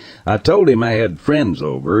 I told him I had friends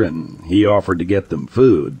over, and he offered to get them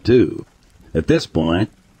food, too. At this point,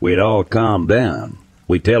 we'd all calmed down.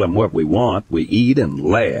 We tell him what we want, we eat and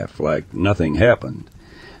laugh like nothing happened.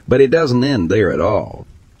 But it doesn't end there at all.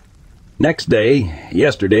 Next day,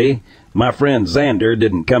 yesterday, my friend Xander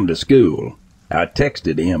didn't come to school. I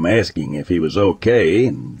texted him asking if he was okay,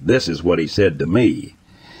 and this is what he said to me.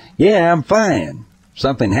 "Yeah, I'm fine.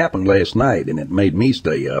 Something happened last night, and it made me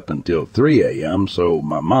stay up until 3 a.m., so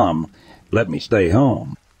my mom let me stay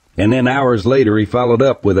home." And then hours later he followed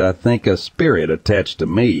up with, I think, a spirit attached to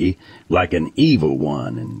me, like an evil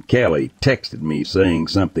one, and Callie texted me saying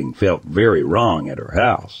something felt very wrong at her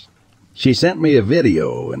house. She sent me a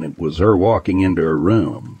video, and it was her walking into her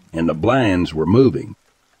room, and the blinds were moving.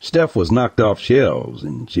 Stuff was knocked off shelves,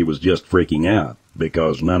 and she was just freaking out,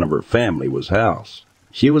 because none of her family was house.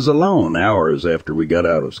 She was alone hours after we got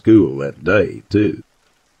out of school that day, too.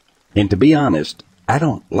 And to be honest, I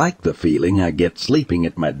don't like the feeling I get sleeping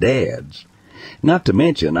at my dad's. Not to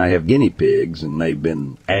mention I have guinea pigs, and they've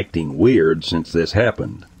been acting weird since this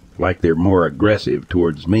happened, like they're more aggressive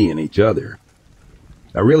towards me and each other.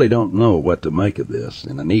 I really don't know what to make of this,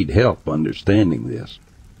 and I need help understanding this.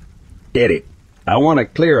 Edit. I want to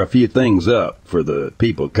clear a few things up for the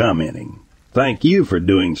people commenting. Thank you for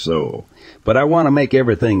doing so, but I want to make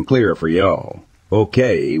everything clear for y'all.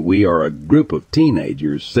 Okay, we are a group of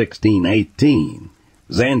teenagers, 16, 18.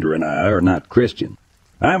 Xander and I are not Christian.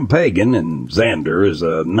 I'm pagan, and Xander is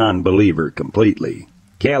a non-believer completely.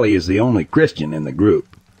 Callie is the only Christian in the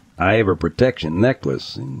group. I have a protection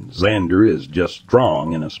necklace, and Xander is just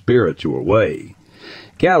strong in a spiritual way.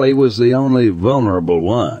 Callie was the only vulnerable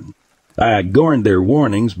one. I ignored their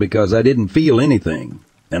warnings because I didn't feel anything,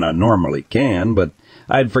 and I normally can, but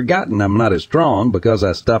I'd forgotten I'm not as strong because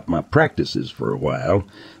I stopped my practices for a while,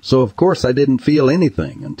 so of course I didn't feel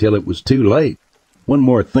anything until it was too late. One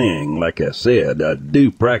more thing, like I said, I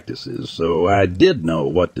do practices, so I did know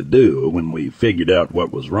what to do when we figured out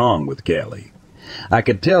what was wrong with Callie. I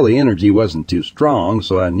could tell the energy wasn't too strong,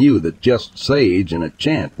 so I knew that just sage and a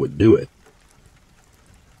chant would do it.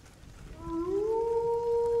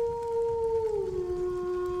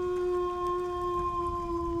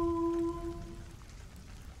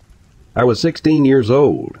 I was 16 years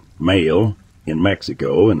old, male, in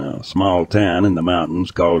Mexico, in a small town in the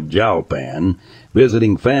mountains called Jalpan,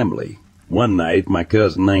 visiting family. One night, my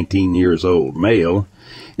cousin, 19 years old, male,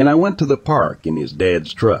 and I went to the park in his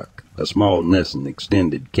dad's truck, a small Nissan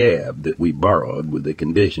extended cab that we borrowed with the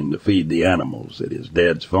condition to feed the animals at his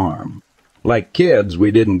dad's farm. Like kids,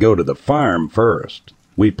 we didn't go to the farm first.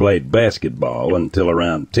 We played basketball until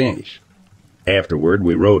around 10ish. Afterward,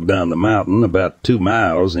 we rode down the mountain about 2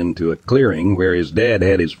 miles into a clearing where his dad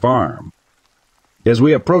had his farm. As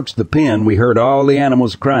we approached the pen, we heard all the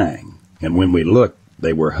animals crying, and when we looked,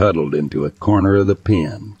 they were huddled into a corner of the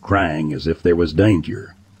pen, crying as if there was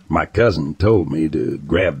danger. My cousin told me to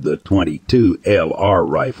grab the .22 LR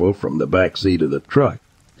rifle from the back seat of the truck.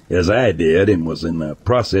 As I did and was in the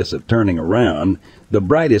process of turning around, the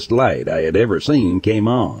brightest light I had ever seen came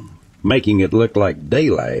on, making it look like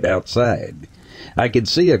daylight outside. I could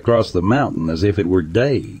see across the mountain as if it were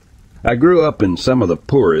day. I grew up in some of the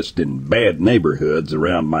poorest and bad neighborhoods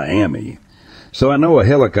around Miami, so I know a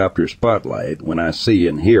helicopter spotlight when I see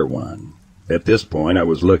and hear one. At this point, I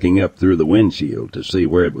was looking up through the windshield to see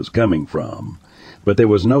where it was coming from, but there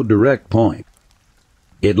was no direct point.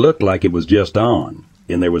 It looked like it was just on,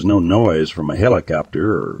 and there was no noise from a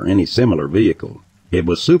helicopter or any similar vehicle. It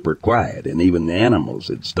was super quiet, and even the animals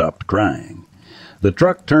had stopped crying. The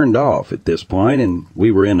truck turned off at this point, and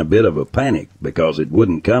we were in a bit of a panic because it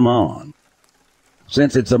wouldn't come on.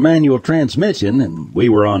 Since it's a manual transmission and we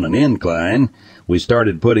were on an incline, we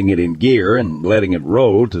started putting it in gear and letting it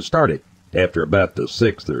roll to start it. After about the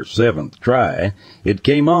 6th or 7th try, it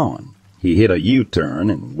came on. He hit a U-turn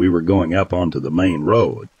and we were going up onto the main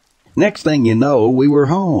road. Next thing you know, we were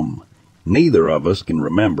home. Neither of us can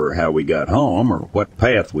remember how we got home or what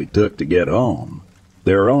path we took to get home.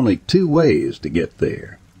 There are only 2 ways to get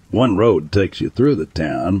there. One road takes you through the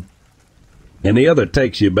town, and the other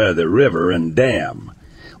takes you by the river and dam.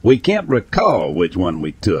 We can't recall which one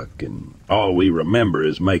we took, and all we remember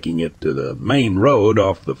is making it to the main road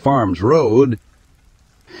off the farm's road.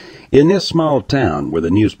 In this small town where the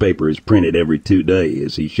newspaper is printed every 2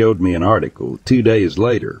 days, he showed me an article 2 days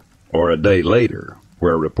later, or a day later,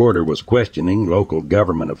 where a reporter was questioning local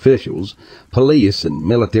government officials, police, and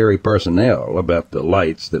military personnel about the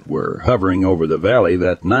lights that were hovering over the valley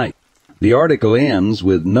that night. The article ends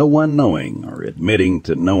with no one knowing or admitting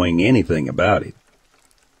to knowing anything about it.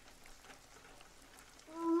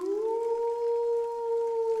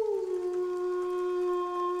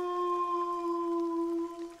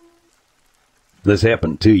 This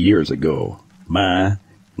happened 2 years ago. My,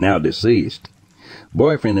 now deceased,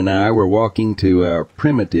 boyfriend and I were walking to our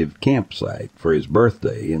primitive campsite for his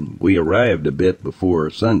birthday, and we arrived a bit before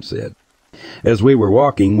sunset. As we were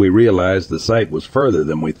walking, we realized the site was further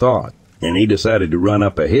than we thought, and he decided to run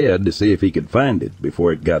up ahead to see if he could find it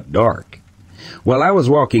before it got dark. While I was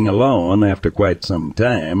walking alone, after quite some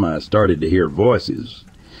time, I started to hear voices,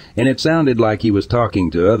 and it sounded like he was talking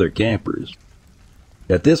to other campers.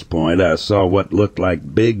 At this point, I saw what looked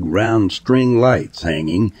like big, round string lights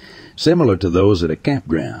hanging, similar to those at a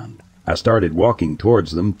campground. I started walking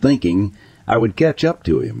towards them, thinking I would catch up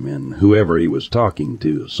to him and whoever he was talking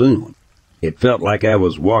to soon. It felt like I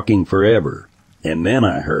was walking forever, and then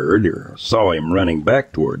I heard or saw him running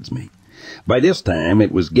back towards me. By this time,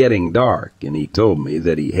 it was getting dark, and he told me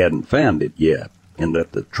that he hadn't found it yet, and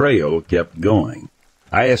that the trail kept going.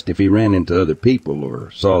 I asked if he ran into other people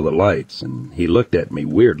or saw the lights, and he looked at me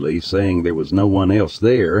weirdly, saying there was no one else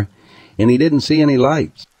there, and he didn't see any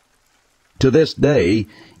lights. To this day,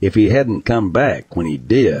 if he hadn't come back when he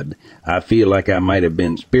did, I feel like I might have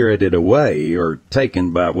been spirited away or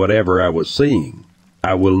taken by whatever I was seeing.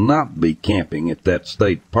 I will not be camping at that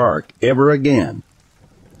state park ever again.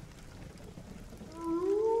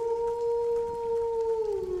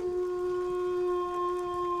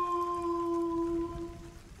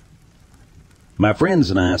 My friends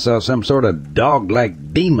and I saw some sort of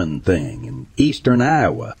dog-like demon thing in eastern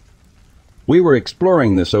Iowa. We were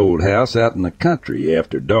exploring this old house out in the country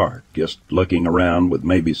after dark, just looking around with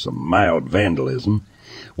maybe some mild vandalism.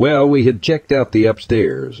 Well, we had checked out the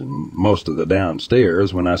upstairs and most of the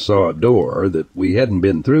downstairs when I saw a door that we hadn't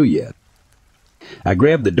been through yet. I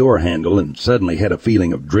grabbed the door handle and suddenly had a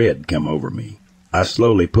feeling of dread come over me. I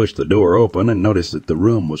slowly pushed the door open and noticed that the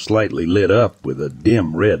room was slightly lit up with a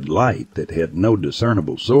dim red light that had no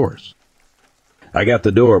discernible source. I got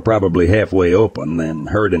the door probably halfway open and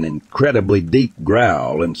heard an incredibly deep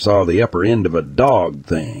growl and saw the upper end of a dog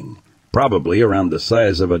thing, probably around the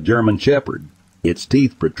size of a German shepherd. Its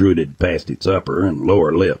teeth protruded past its upper and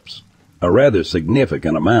lower lips, a rather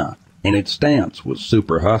significant amount, and its stance was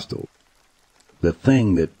super hostile. The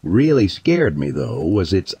thing that really scared me, though,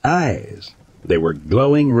 was its eyes. They were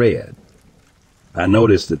glowing red. I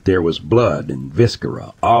noticed that there was blood and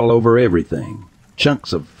viscera all over everything,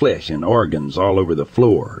 chunks of flesh and organs all over the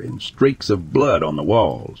floor, and streaks of blood on the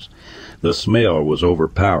walls. The smell was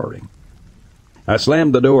overpowering. I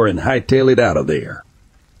slammed the door and hightailed it out of there.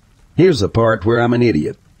 Here's the part where I'm an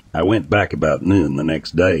idiot. I went back about noon the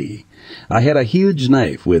next day. I had a huge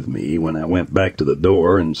knife with me when I went back to the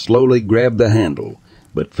door and slowly grabbed the handle,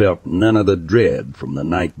 but felt none of the dread from the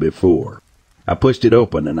night before. I pushed it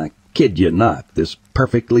open, and I kid you not, this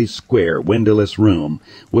perfectly square, windowless room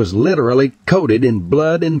was literally coated in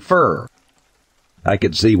blood and fur. I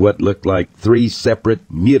could see what looked like 3 separate,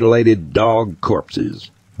 mutilated dog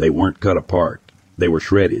corpses. They weren't cut apart. They were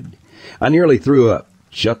shredded. I nearly threw up,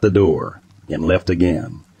 shut the door, and left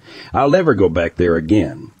again. I'll never go back there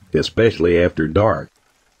again, especially after dark.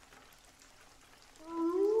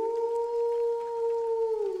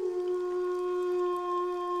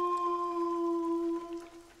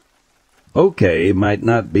 Okay, might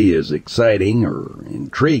not be as exciting or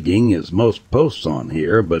intriguing as most posts on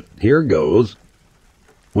here, but here goes.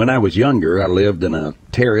 When I was younger, I lived in a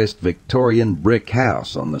terraced Victorian brick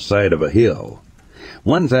house on the side of a hill.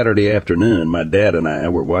 One Saturday afternoon, my dad and I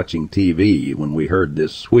were watching TV when we heard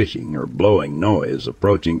this swishing or blowing noise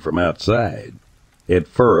approaching from outside. At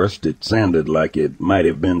first, it sounded like it might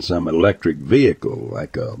have been some electric vehicle,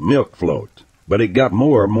 like a milk float. But it got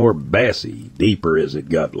more and more bassy, deeper as it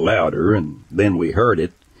got louder, and then we heard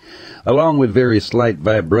it, along with very slight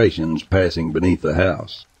vibrations passing beneath the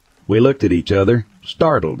house. We looked at each other,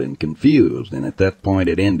 startled and confused, and at that point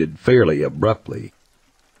it ended fairly abruptly.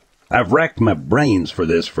 I've racked my brains for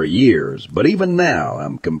this for years, but even now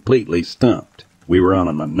I'm completely stumped. We were on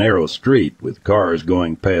a narrow street with cars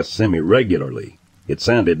going past semi-regularly. It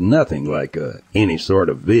sounded nothing like any sort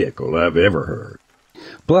of vehicle I've ever heard.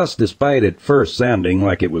 Plus, despite at first sounding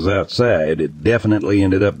like it was outside, it definitely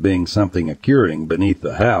ended up being something occurring beneath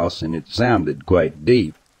the house, and it sounded quite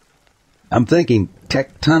deep. I'm thinking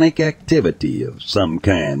tectonic activity of some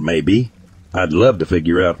kind, maybe. I'd love to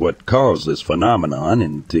figure out what caused this phenomenon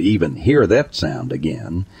and to even hear that sound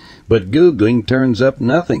again, but Googling turns up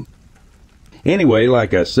nothing. Anyway,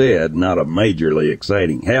 like I said, not a majorly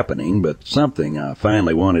exciting happening, but something I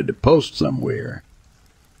finally wanted to post somewhere.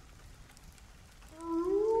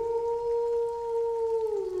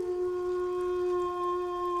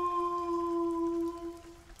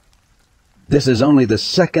 This is only the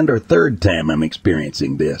second or third time I'm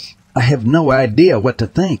experiencing this. I have no idea what to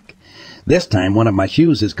think. This time one of my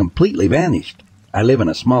shoes has completely vanished. I live in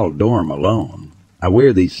a small dorm alone. I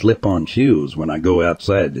wear these slip-on shoes when I go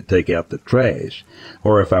outside to take out the trash,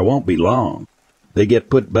 or if I won't be long. They get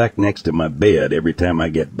put back next to my bed every time I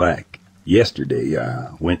get back. Yesterday I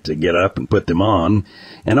went to get up and put them on,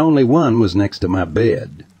 and only one was next to my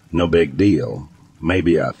bed. No big deal.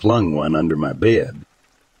 Maybe I flung one under my bed.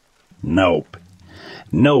 Nope.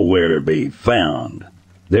 Nowhere to be found.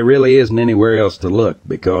 There really isn't anywhere else to look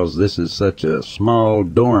because this is such a small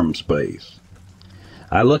dorm space.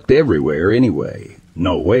 I looked everywhere anyway.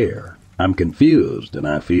 Nowhere. I'm confused and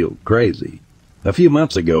I feel crazy. A few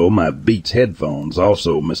months ago, my Beats headphones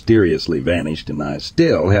also mysteriously vanished, and I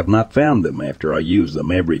still have not found them after I use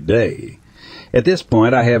them every day. At this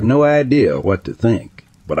point, I have no idea what to think.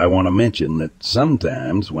 But I want to mention that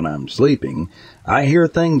sometimes when I'm sleeping, I hear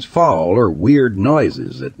things fall or weird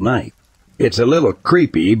noises at night. It's a little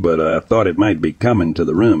creepy, but I thought it might be coming to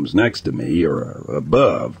the rooms next to me or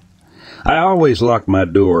above. I always lock my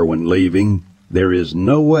door when leaving. There is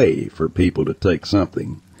no way for people to take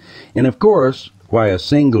something. And of course, why a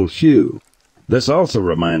single shoe? This also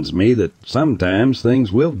reminds me that sometimes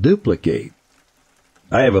things will duplicate.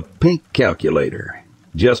 I have a pink calculator.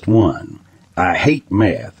 Just one. I hate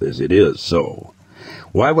math as it is so.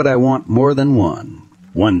 Why would I want more than one?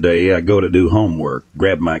 One day I go to do homework,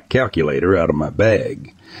 grab my calculator out of my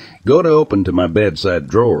bag, go to open to my bedside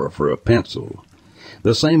drawer for a pencil.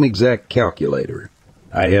 The same exact calculator.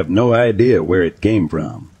 I have no idea where it came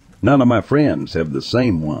from. None of my friends have the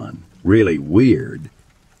same one. Really weird.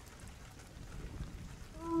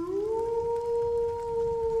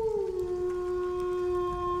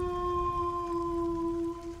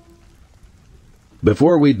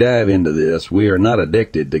 Before we dive into this, we are not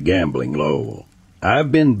addicted to gambling, Lowell.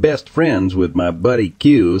 I've been best friends with my buddy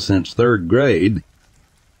Q since 3rd grade.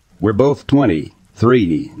 We're both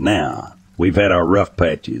 23 now. We've had our rough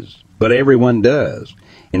patches, but everyone does,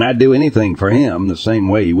 and I'd do anything for him the same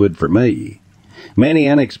way he would for me. Many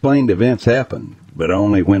unexplained events happen, but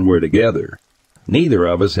only when we're together. Neither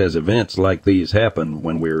of us has events like these happen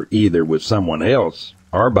when we're either with someone else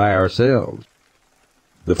or by ourselves.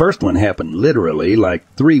 The first one happened literally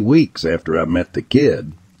like 3 weeks after I met the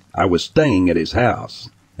kid. I was staying at his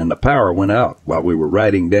house, and the power went out while we were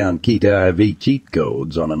writing down Kita IV cheat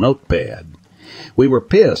codes on a notepad. We were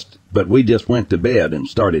pissed, but we just went to bed and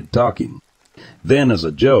started talking. Then, as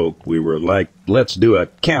a joke, we were like, let's do a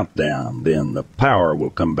countdown, then the power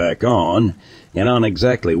will come back on, and on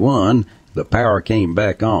exactly 1, the power came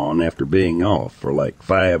back on after being off for like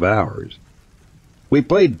 5 hours. We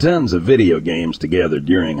played tons of video games together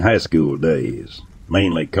during high school days,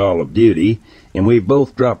 mainly Call of Duty, and we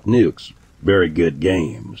both dropped nukes. Very good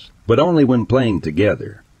games, but only when playing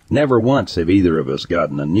together. Never once have either of us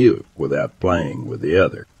gotten a nuke without playing with the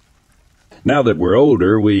other. Now that we're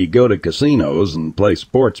older, we go to casinos and play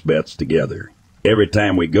sports bets together. Every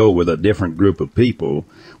time we go with a different group of people,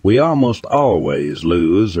 we almost always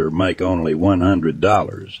lose or make only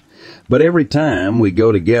 $100. But every time we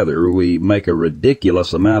go together, we make a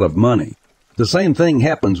ridiculous amount of money. The same thing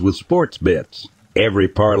happens with sports bets. Every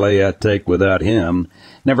parlay I take without him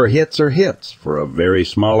never hits or hits for a very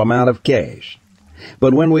small amount of cash.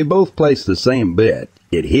 But when we both place the same bet,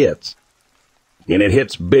 it hits. And it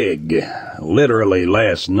hits big. Literally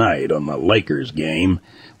last night on the Lakers game,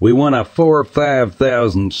 we won a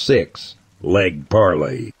 4-5,006 leg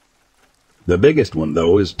parlay. The biggest one,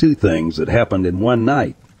 though, is two things that happened in one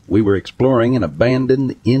night. We were exploring an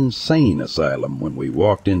abandoned insane asylum when we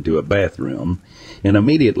walked into a bathroom, and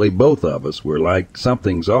immediately both of us were like,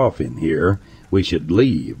 something's off in here, we should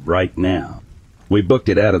leave right now. We booked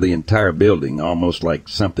it out of the entire building almost like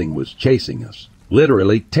something was chasing us,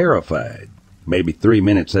 literally terrified. Maybe 3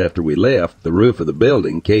 minutes after we left, the roof of the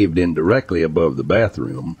building caved in directly above the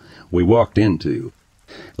bathroom we walked into.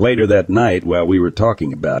 Later that night, while we were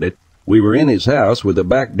talking about it, we were in his house with the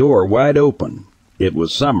back door wide open. It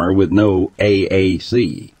was summer with no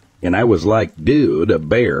AAC, and I was like, dude, a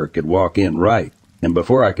bear could walk in right. And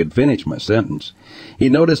before I could finish my sentence, he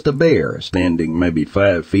noticed a bear standing maybe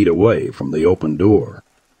 5 feet away from the open door.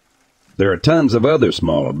 There are tons of other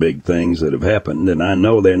small or big things that have happened, and I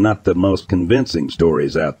know they're not the most convincing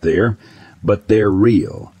stories out there, but they're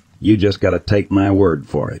real. You just got to take my word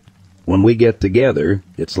for it. When we get together,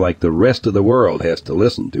 it's like the rest of the world has to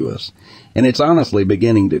listen to us, and it's honestly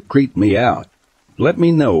beginning to creep me out. Let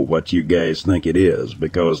me know what you guys think it is,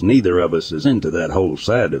 because neither of us is into that whole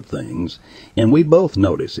side of things, and we both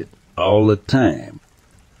notice it all the time.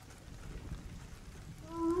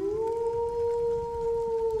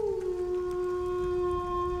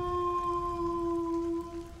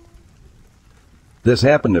 This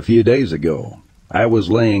happened a few days ago. I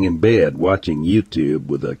was laying in bed watching YouTube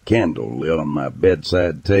with a candle lit on my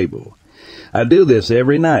bedside table. I do this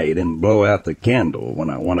every night and blow out the candle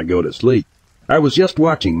when I want to go to sleep. I was just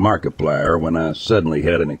watching Markiplier when I suddenly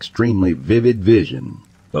had an extremely vivid vision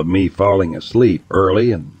of me falling asleep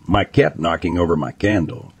early and my cat knocking over my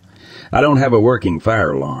candle. I don't have a working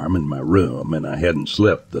fire alarm in my room, and I hadn't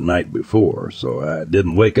slept the night before, so I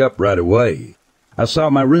didn't wake up right away. I saw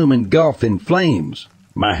my room engulfed in flames.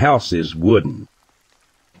 My house is wooden.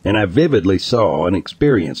 And I vividly saw and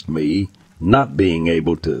experienced me not being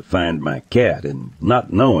able to find my cat and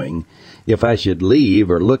not knowing if I should leave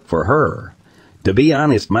or look for her. To be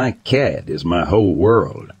honest, my cat is my whole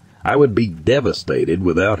world. I would be devastated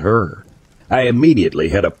without her. I immediately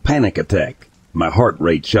had a panic attack. My heart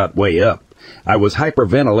rate shot way up. I was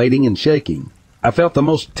hyperventilating and shaking. I felt the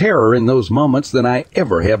most terror in those moments than I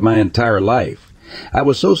ever have my entire life. I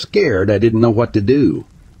was so scared I didn't know what to do.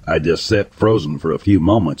 I just sat frozen for a few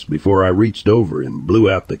moments before I reached over and blew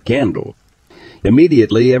out the candle.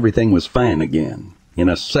 Immediately, everything was fine again. In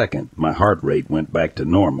a second, my heart rate went back to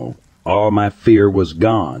normal. All my fear was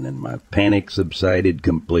gone, and my panic subsided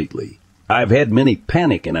completely. I've had many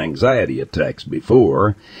panic and anxiety attacks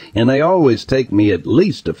before, and they always take me at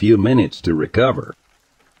least a few minutes to recover.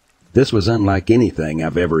 This was unlike anything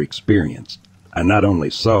I've ever experienced. I not only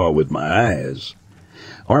saw with my eyes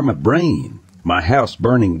or my brain my house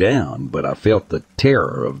burning down, but I felt the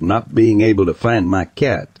terror of not being able to find my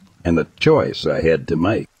cat and the choice I had to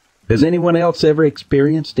make. Has anyone else ever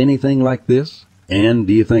experienced anything like this? And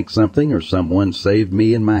do you think something or someone saved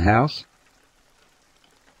me in my house?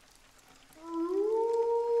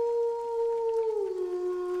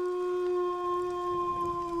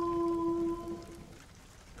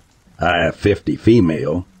 I, 50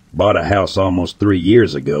 female, bought a house almost 3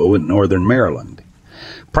 years ago in northern Maryland.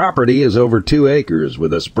 Property is over 2 acres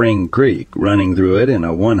with a spring creek running through it and a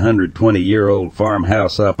 120-year-old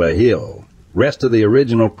farmhouse up a hill. Rest of the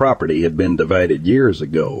original property had been divided years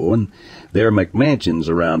ago, and there are McMansions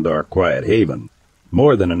around our quiet haven.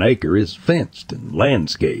 More than an acre is fenced and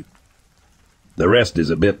landscaped. The rest is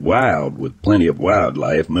a bit wild, with plenty of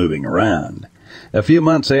wildlife moving around. A few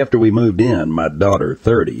months after we moved in, my daughter,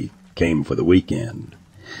 30, came for the weekend.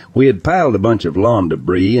 We had piled a bunch of lawn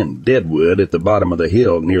debris and deadwood at the bottom of the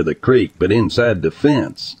hill near the creek, but inside the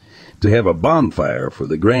fence, to have a bonfire for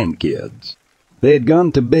the grandkids. They had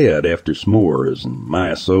gone to bed after s'mores, and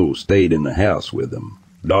my soul stayed in the house with them.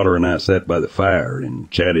 Daughter and I sat by the fire and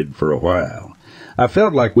chatted for a while. I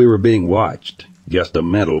felt like we were being watched, just a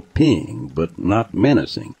mental ping, but not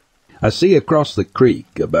menacing. I see across the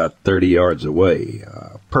creek, about 30 yards away,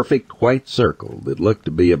 a perfect white circle that looked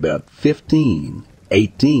to be about 15,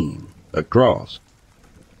 18 across.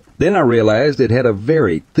 Then I realized it had a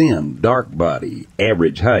very thin, dark body,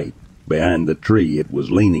 average height, behind the tree it was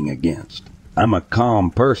leaning against. I'm a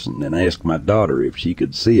calm person and asked my daughter if she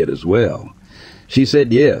could see it as well. She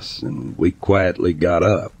said yes, and we quietly got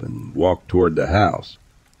up and walked toward the house.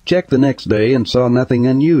 Checked the next day and saw nothing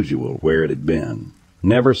unusual where it had been.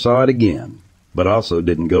 Never saw it again, but also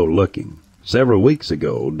didn't go looking. Several weeks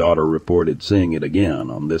ago, daughter reported seeing it again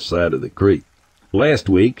on this side of the creek. Last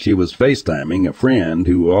week, she was FaceTiming a friend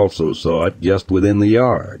who also saw it just within the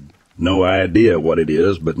yard. No idea what it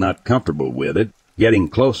is, but not comfortable with it, getting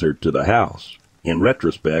closer to the house. In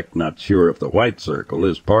retrospect, not sure if the white circle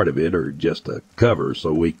is part of it or just a cover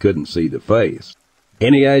so we couldn't see the face.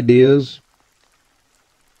 Any ideas?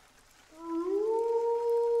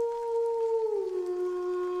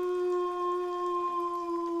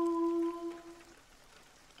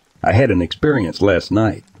 I had an experience last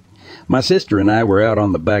night. My sister and I were out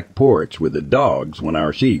on the back porch with the dogs when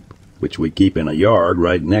our sheep, which we keep in a yard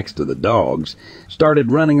right next to the dogs,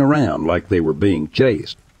 started running around like they were being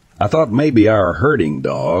chased. I thought maybe our herding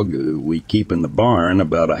dog, who we keep in the barn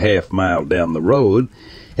about a half-mile down the road,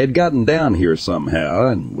 had gotten down here somehow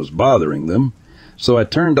and was bothering them, so I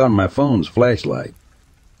turned on my phone's flashlight.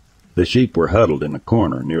 The sheep were huddled in a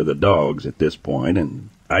corner near the dogs at this point, and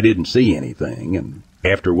I didn't see anything, and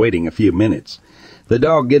after waiting a few minutes, the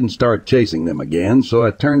dog didn't start chasing them again, so I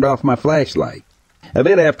turned off my flashlight. A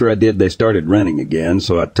bit after I did, they started running again,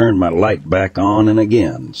 so I turned my light back on and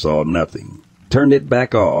again saw nothing. Turned it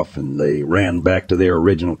back off, and they ran back to their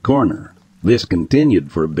original corner. This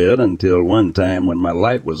continued for a bit until one time when my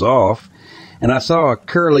light was off, and I saw a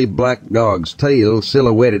curly black dog's tail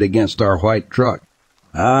silhouetted against our white truck.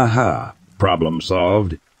 Aha! Problem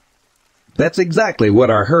solved. That's exactly what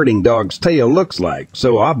our herding dog's tail looks like,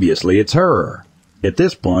 so obviously it's her. At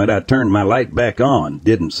this point, I turned my light back on,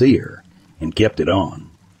 didn't see her, and kept it on.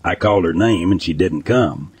 I called her name and she didn't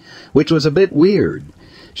come, which was a bit weird.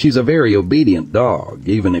 She's a very obedient dog,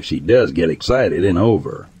 even if she does get excited and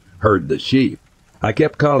overheard the sheep. I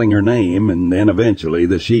kept calling her name, and then eventually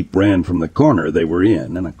the sheep ran from the corner they were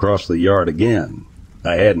in and across the yard again.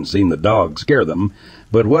 I hadn't seen the dog scare them,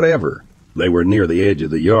 but whatever. They were near the edge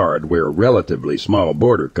of the yard where a relatively small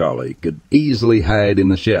border collie could easily hide in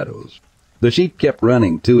the shadows. The sheep kept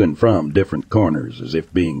running to and from different corners as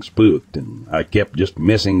if being spooked, and I kept just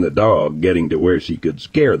missing the dog getting to where she could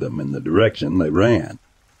scare them in the direction they ran.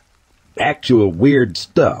 Actual weird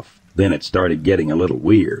stuff. Then it started getting a little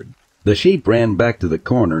weird. The sheep ran back to the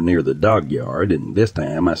corner near the dog yard, and this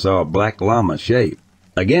time I saw a black llama shape,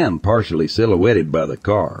 again partially silhouetted by the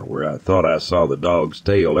car where I thought I saw the dog's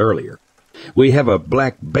tail earlier. We have a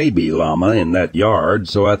black baby llama in that yard,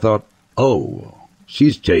 so I thought, oh,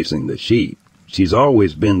 she's chasing the sheep. She's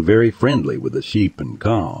always been very friendly with the sheep and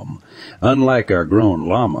calm, unlike our grown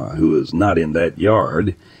llama who is not in that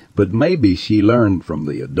yard, but maybe she learned from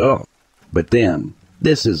the adult. But then,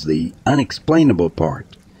 this is the unexplainable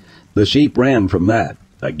part. The sheep ran from that,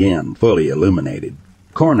 again fully illuminated,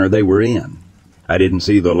 corner they were in. I didn't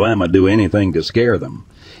see the llama do anything to scare them.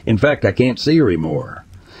 In fact, I can't see her anymore.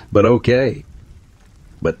 But okay.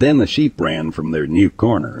 But then the sheep ran from their new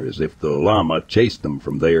corner as if the llama chased them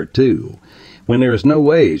from there too, when there is no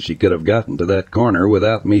way she could have gotten to that corner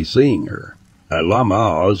without me seeing her.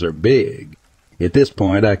 Llamas are big. At this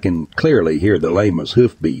point I can clearly hear the llama's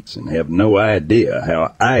hoofbeats and have no idea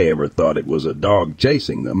how I ever thought it was a dog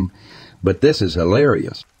chasing them, but this is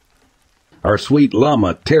hilarious. Our sweet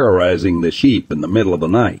llama terrorizing the sheep in the middle of the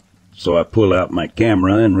night, so I pull out my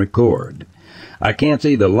camera and record. I can't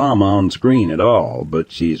see the llama on screen at all,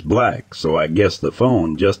 but she's black, so I guess the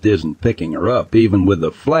phone just isn't picking her up, even with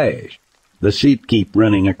the flash. The sheep keep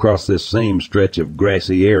running across this same stretch of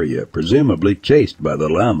grassy area, presumably chased by the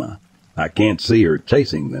llama. I can't see her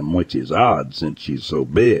chasing them, which is odd since she's so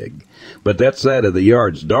big, but that side of the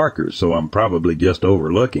yard's darker, so I'm probably just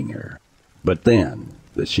overlooking her. But then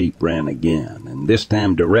the sheep ran again, and this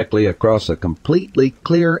time directly across a completely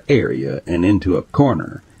clear area and into a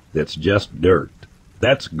corner that's just dirt.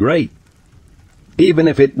 That's great. Even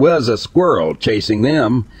if it was a squirrel chasing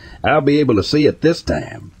them, I'll be able to see it this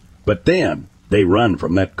time. But then they run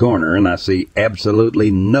from that corner and I see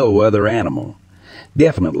absolutely no other animal.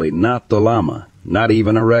 Definitely not the llama, not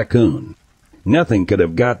even a raccoon. Nothing could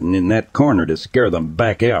have gotten in that corner to scare them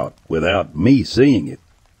back out without me seeing it.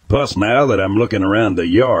 Plus, now that I'm looking around the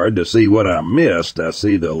yard to see what I missed, I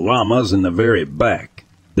see the llamas in the very back.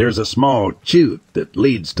 There's a small chute that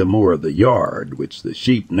leads to more of the yard, which the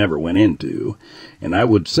sheep never went into, and I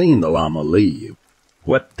would seen the llama leave.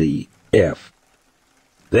 What the F?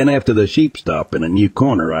 Then after the sheep stop in a new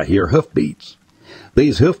corner, I hear hoofbeats.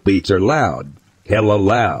 These hoofbeats are loud, hella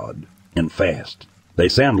loud, and fast. They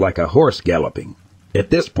sound like a horse galloping.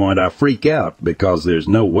 At this point, I freak out because there's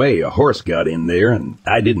no way a horse got in there and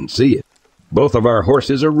I didn't see it. Both of our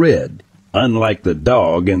horses are red, unlike the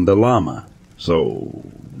dog and the llama. So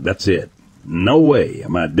that's it. No way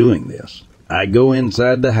am I doing this. I go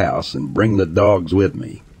inside the house and bring the dogs with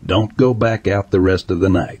me. Don't go back out the rest of the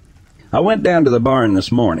night. I went down to the barn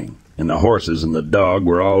this morning, and the horses and the dog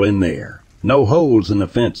were all in there. No holes in the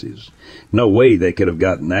fences. No way they could have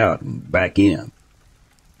gotten out and back in.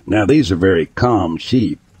 Now, these are very calm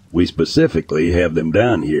sheep. We specifically have them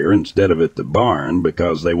down here instead of at the barn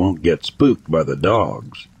because they won't get spooked by the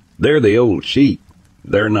dogs. They're the old sheep.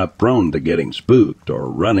 They're not prone to getting spooked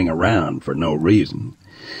or running around for no reason.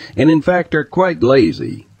 And in fact are quite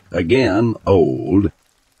lazy. Again, old.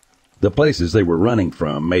 The places they were running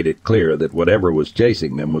from made it clear that whatever was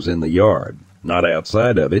chasing them was in the yard, not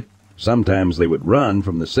outside of it. Sometimes they would run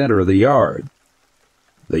from the center of the yard.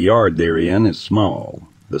 The yard they're in is small,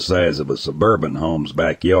 the size of a suburban home's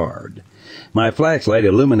backyard. My flashlight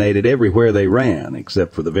illuminated everywhere they ran,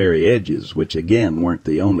 except for the very edges, which again weren't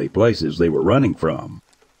the only places they were running from.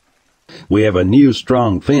 We have a new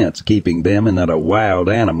strong fence keeping them in that a wild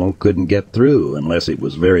animal couldn't get through unless it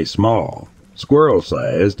was very small,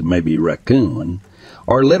 squirrel-sized, maybe raccoon,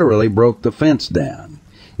 or literally broke the fence down.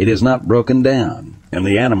 It is not broken down, and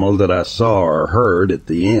the animal that I saw or heard at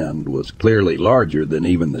the end was clearly larger than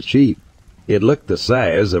even the sheep. It looked the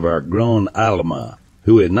size of our grown Alma,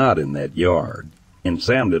 who is not in that yard, and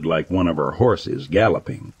sounded like one of our horses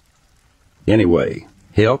galloping. Anyway,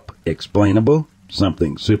 help, explainable,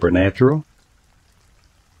 something supernatural?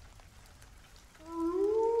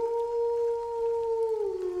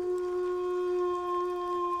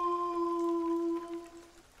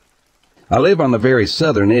 I live on the very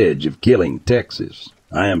southern edge of Killing, Texas.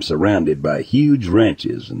 I am surrounded by huge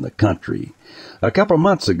ranches in the country. A couple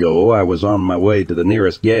months ago, I was on my way to the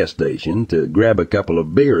nearest gas station to grab a couple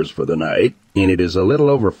of beers for the night, and it is a little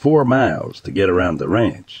over 4 miles to get around the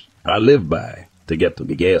ranch I live by to get to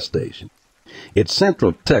the gas station. It's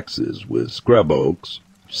central Texas with scrub oaks,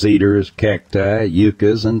 cedars, cacti,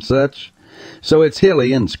 yuccas, and such, so it's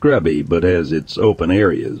hilly and scrubby but has its open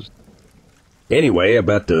areas. Anyway,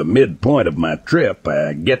 about the midpoint of my trip,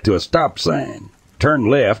 I get to a stop sign, turn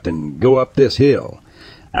left, and go up this hill.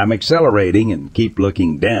 I'm accelerating and keep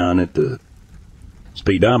looking down at the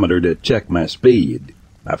speedometer to check my speed.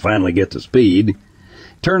 I finally get to speed,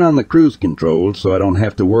 turn on the cruise control so I don't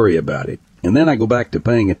have to worry about it, and then I go back to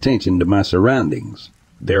paying attention to my surroundings.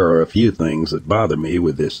 There are a few things that bother me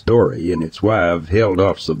with this story, and it's why I've held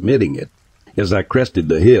off submitting it. As I crested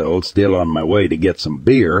the hill, still on my way to get some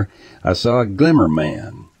beer, I saw a glimmer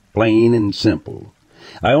man, plain and simple.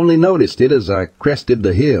 I only noticed it as I crested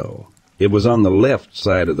the hill. It was on the left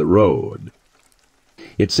side of the road.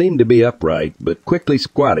 It seemed to be upright, but quickly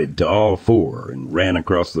squatted to all four and ran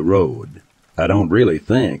across the road. I don't really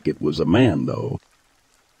think it was a man, though.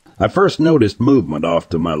 I first noticed movement off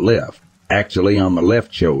to my left, actually on the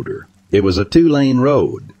left shoulder. It was a 2-lane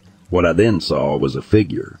road. What I then saw was a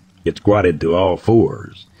figure. It squatted to all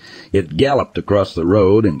fours. It galloped across the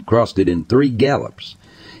road and crossed it in 3 gallops.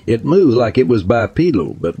 It moved like it was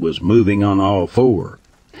bipedal, but was moving on all 4.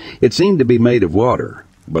 It seemed to be made of water,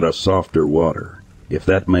 but a softer water, if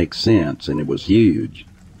that makes sense, and it was huge.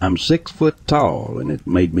 I'm 6 foot tall, and it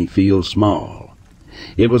made me feel small.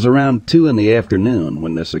 It was around 2 in the afternoon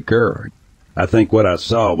when this occurred. I think what I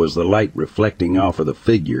saw was the light reflecting off of the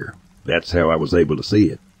figure. That's how I was able to see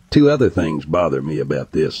it. 2 other things bother me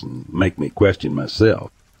about this and make me question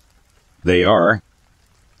myself. They are,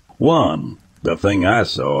 1, the thing I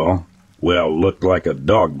saw, looked like a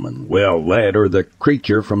dogman, that or the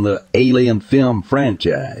creature from the Alien film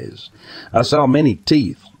franchise. I saw many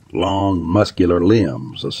teeth, long, muscular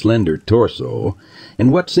limbs, a slender torso,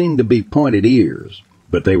 and what seemed to be pointed ears,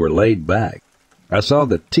 but they were laid back. I saw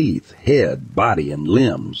the teeth, head, body, and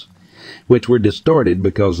limbs, which were distorted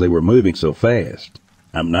because they were moving so fast.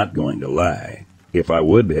 I'm not going to lie. If I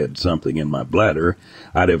would have had something in my bladder,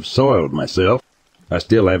 I'd have soiled myself. I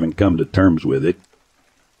still haven't come to terms with it.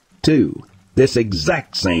 2, this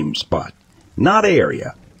exact same spot. Not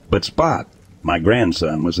area, but spot. My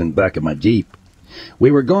grandson was in back of my Jeep.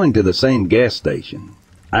 We were going to the same gas station.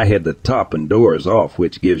 I had the top and doors off,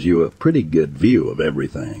 which gives you a pretty good view of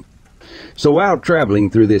everything. So while traveling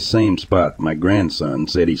through this same spot, my grandson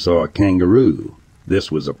said he saw a kangaroo.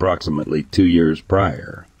 This was approximately 2 years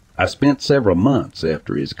prior. I spent several months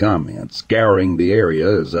after his comment scouring the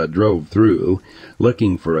area as I drove through,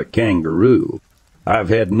 looking for a kangaroo. I've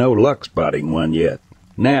had no luck spotting one yet.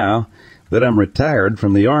 Now that I'm retired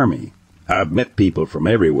from the Army, I've met people from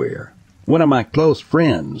everywhere. One of my close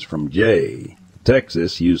friends from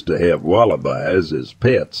Texas used to have wallabies as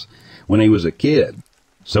pets when he was a kid,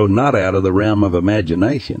 so not out of the realm of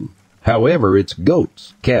imagination. However, it's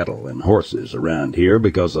goats, cattle, and horses around here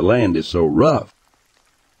because the land is so rough.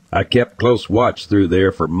 I kept close watch through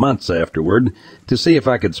there for months afterward to see if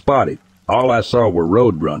I could spot it. All I saw were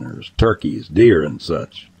road runners, turkeys, deer, and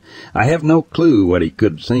such. I have no clue what he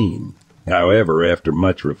could have seen. However, after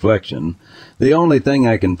much reflection, the only thing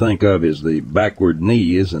I can think of is the backward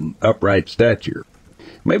knees and upright stature.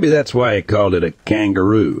 Maybe that's why he called it a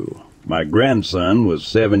kangaroo. My grandson was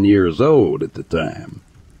 7 years old at the time.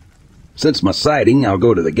 Since my sighting, I'll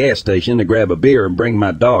go to the gas station to grab a beer and bring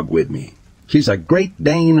my dog with me. She's a Great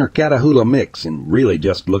Dane or Catahoula mix and really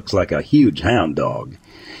just looks like a huge hound dog.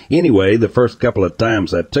 Anyway, the first couple of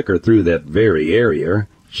times I took her through that very area,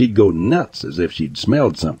 she'd go nuts as if she'd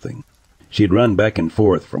smelled something. She'd run back and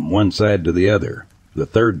forth from one side to the other. The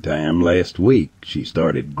third time, last week, she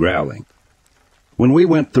started growling. When we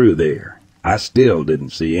went through there, I still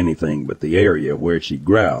didn't see anything, but the area where she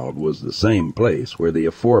growled was the same place where the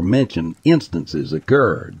aforementioned instances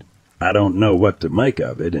occurred. I don't know what to make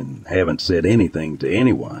of it and haven't said anything to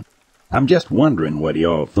anyone. I'm just wondering what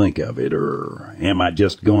y'all think of it, or am I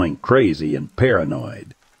just going crazy and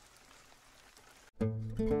paranoid?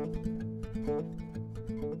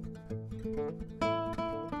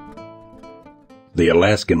 The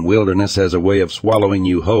Alaskan wilderness has a way of swallowing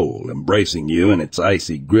you whole, embracing you in its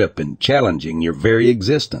icy grip and challenging your very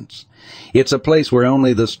existence. It's a place where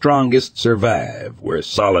only the strongest survive, where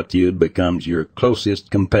solitude becomes your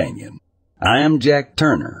closest companion. I am Jack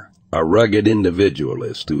Turner, a rugged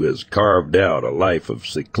individualist who has carved out a life of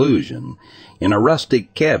seclusion in a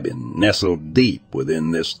rustic cabin nestled deep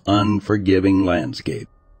within this unforgiving landscape.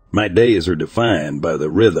 My days are defined by the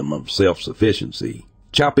rhythm of self-sufficiency.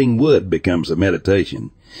 Chopping wood becomes a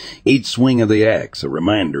meditation. Each swing of the axe a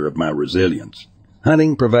reminder of my resilience.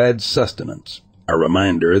 Hunting provides sustenance, a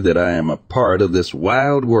reminder that I am a part of this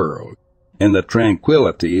wild world, and the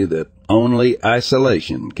tranquility that only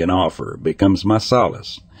isolation can offer becomes my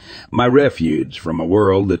solace, my refuge from a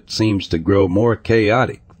world that seems to grow more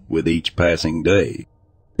chaotic with each passing day.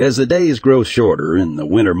 As the days grow shorter and the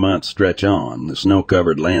winter months stretch on, the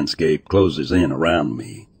snow-covered landscape closes in around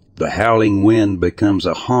me. The howling wind becomes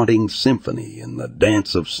a haunting symphony, and the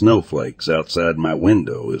dance of snowflakes outside my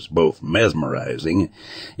window is both mesmerizing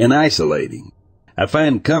and isolating. I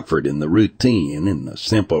find comfort in the routine and the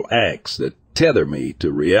simple acts that tether me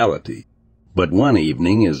to reality. But one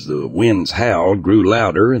evening, as the wind's howl grew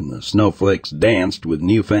louder and the snowflakes danced with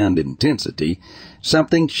newfound intensity,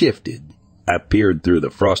 something shifted. I peered through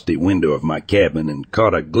the frosty window of my cabin and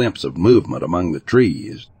caught a glimpse of movement among the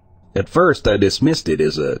trees. At first I dismissed it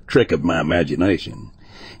as a trick of my imagination,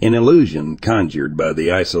 an illusion conjured by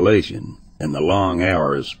the isolation and the long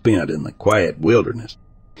hours spent in the quiet wilderness.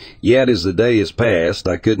 Yet as the days passed,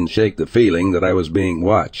 I couldn't shake the feeling that I was being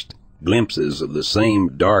watched. Glimpses of the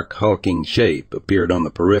same dark, hulking shape appeared on the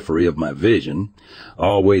periphery of my vision,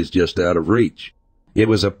 always just out of reach. It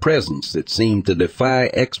was a presence that seemed to defy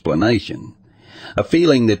explanation, a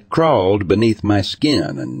feeling that crawled beneath my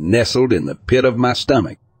skin and nestled in the pit of my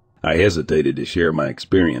stomach. I hesitated to share my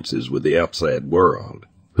experiences with the outside world,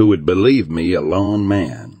 who would believe me a lone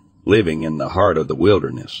man, living in the heart of the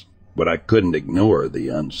wilderness, but I couldn't ignore the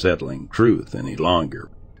unsettling truth any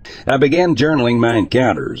longer. I began journaling my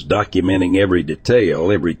encounters, documenting every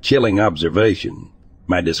detail, every chilling observation.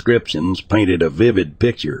 My descriptions painted a vivid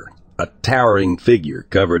picture, a towering figure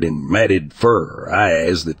covered in matted fur,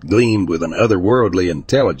 eyes that gleamed with an otherworldly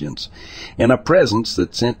intelligence, and a presence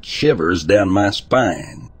that sent shivers down my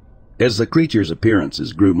spine. As the creature's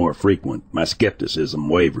appearances grew more frequent, my skepticism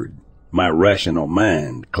wavered. My rational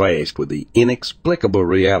mind clashed with the inexplicable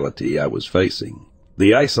reality I was facing.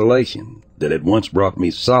 The isolation that had once brought me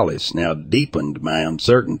solace now deepened my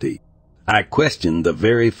uncertainty. I questioned the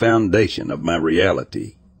very foundation of my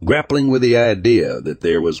reality, grappling with the idea that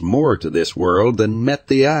there was more to this world than met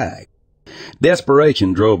the eye.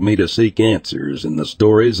 Desperation drove me to seek answers in the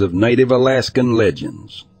stories of native Alaskan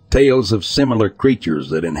legends. Tales of similar creatures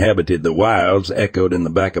that inhabited the wilds echoed in the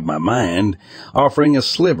back of my mind, offering a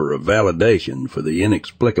sliver of validation for the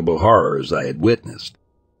inexplicable horrors I had witnessed.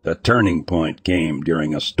 A turning point came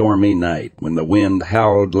during a stormy night when the wind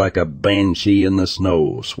howled like a banshee and the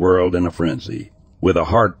snow swirled in a frenzy. With a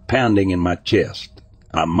heart pounding in my chest,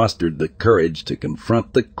 I mustered the courage to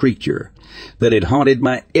confront the creature that had haunted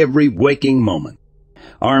my every waking moment.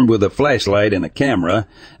 Armed with a flashlight and a camera,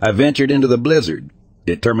 I ventured into the blizzard,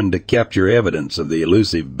 determined to capture evidence of the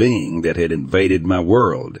elusive being that had invaded my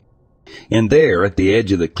world. And there, at the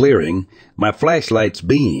edge of the clearing, my flashlight's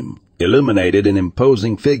beam illuminated an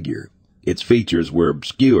imposing figure. Its features were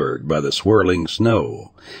obscured by the swirling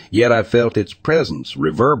snow, yet I felt its presence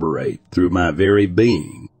reverberate through my very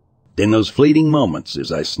being. In those fleeting moments,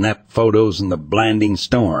 as I snapped photos in the blinding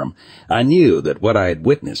storm, I knew that what I had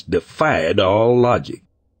witnessed defied all logic.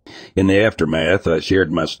 In the aftermath, I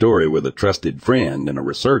shared my story with a trusted friend and a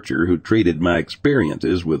researcher who treated my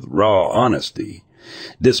experiences with raw honesty.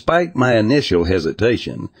 Despite my initial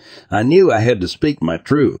hesitation, I knew I had to speak my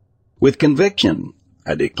truth. With conviction,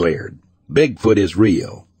 I declared, Bigfoot is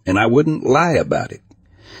real, and I wouldn't lie about it.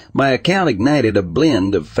 My account ignited a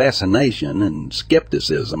blend of fascination and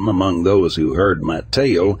skepticism among those who heard my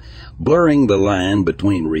tale, blurring the line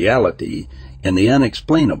between reality and the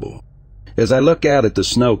unexplainable. As I look out at the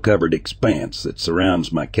snow-covered expanse that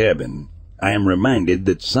surrounds my cabin, I am reminded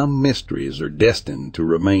that some mysteries are destined to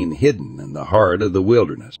remain hidden in the heart of the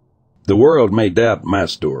wilderness. The world may doubt my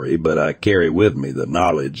story, but I carry with me the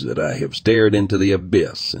knowledge that I have stared into the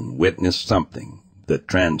abyss and witnessed something that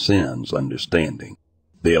transcends understanding.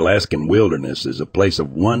 The Alaskan wilderness is a place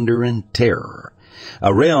of wonder and terror,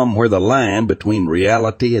 a realm where the line between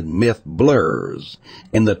reality and myth blurs,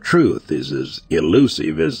 and the truth is as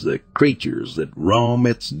elusive as the creatures that roam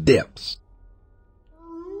its depths.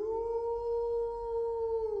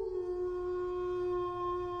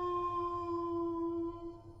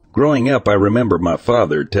 Growing up, I remember my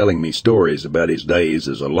father telling me stories about his days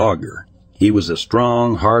as a logger. He was a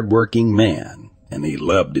strong, hard-working man, and he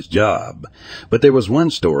loved his job. But there was one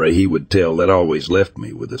story he would tell that always left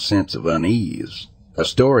me with a sense of unease. A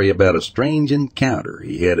story about a strange encounter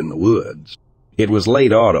he had in the woods. It was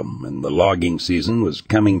late autumn, and the logging season was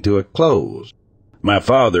coming to a close. My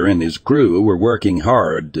father and his crew were working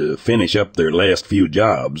hard to finish up their last few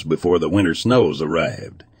jobs before the winter snows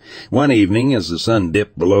arrived. One evening, as the sun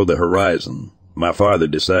dipped below the horizon, my father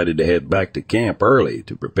decided to head back to camp early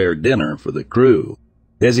to prepare dinner for the crew.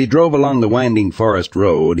 As he drove along the winding forest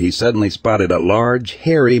road, he suddenly spotted a large,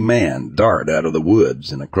 hairy man dart out of the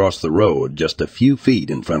woods and across the road just a few feet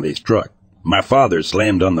in front of his truck. My father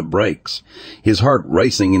slammed on the brakes, his heart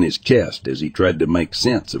racing in his chest as he tried to make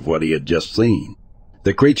sense of what he had just seen.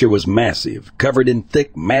 The creature was massive, covered in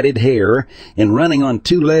thick, matted hair, and running on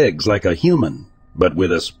two legs like a human, but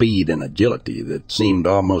with a speed and agility that seemed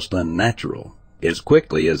almost unnatural. As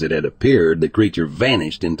quickly as it had appeared, the creature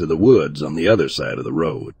vanished into the woods on the other side of the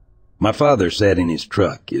road. My father sat in his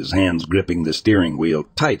truck, his hands gripping the steering wheel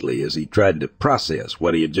tightly as he tried to process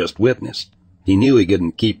what he had just witnessed. He knew he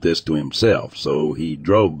couldn't keep this to himself, so he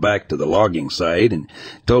drove back to the logging site and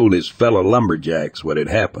told his fellow lumberjacks what had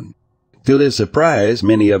happened. To their surprise,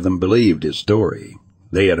 many of them believed his story.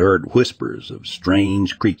 They had heard whispers of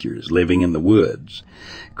strange creatures living in the woods,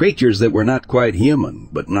 creatures that were not quite human,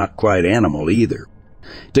 but not quite animal either.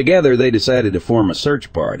 Together they decided to form a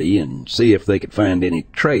search party and see if they could find any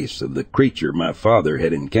trace of the creature my father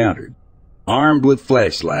had encountered. Armed with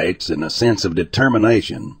flashlights and a sense of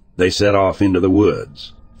determination, they set off into the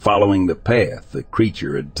woods, following the path the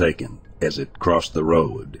creature had taken as it crossed the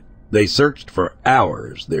road. They searched for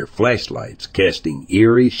hours, their flashlights casting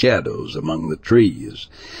eerie shadows among the trees,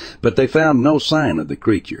 but they found no sign of the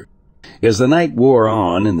creature. As the night wore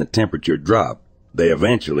on and the temperature dropped, they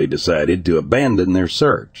eventually decided to abandon their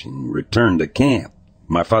search and return to camp.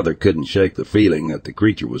 My father couldn't shake the feeling that the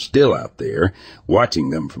creature was still out there, watching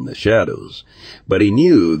them from the shadows, but he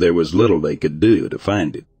knew there was little they could do to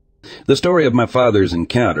find it. The story of my father's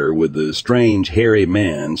encounter with the strange, hairy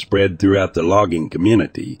man spread throughout the logging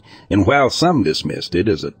community, and while some dismissed it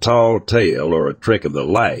as a tall tale or a trick of the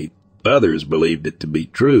light, others believed it to be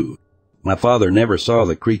true. My father never saw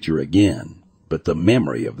the creature again, but the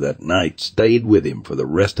memory of that night stayed with him for the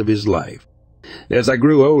rest of his life. As I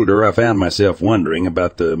grew older, I found myself wondering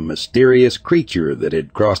about the mysterious creature that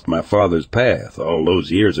had crossed my father's path all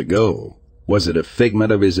those years ago. Was it a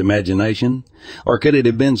figment of his imagination, or could it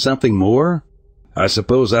have been something more? I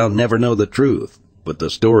suppose I'll never know the truth, but the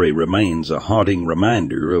story remains a haunting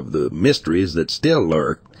reminder of the mysteries that still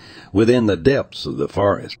lurk within the depths of the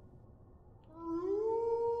forest.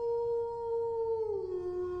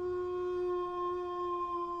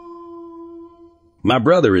 My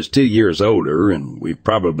brother is 2 years older, and we've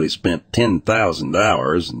probably spent 10,000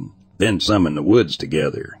 hours and then some in the woods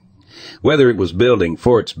together. Whether it was building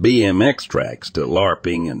Fort's BMX tracks to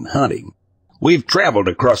LARPing and hunting, we've traveled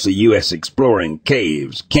across the U.S. exploring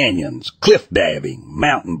caves, canyons, cliff diving,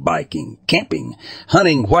 mountain biking, camping,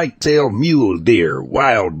 hunting whitetail mule deer,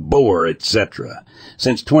 wild boar, etc.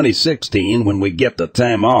 since 2016 when we get the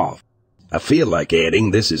time off. I feel like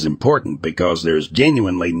adding this is important because there's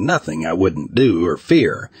genuinely nothing I wouldn't do or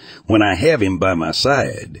fear when I have him by my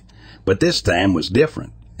side. But this time was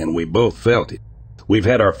different, and we both felt it. We've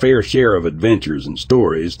had our fair share of adventures and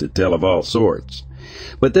stories to tell of all sorts,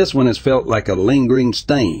 but this one has felt like a lingering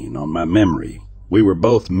stain on my memory. We were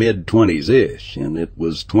both mid-20s-ish, and it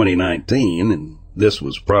was 2019, and This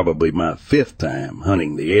was probably my 5th time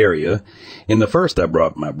hunting the area, and the first I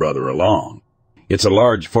brought my brother along. It's a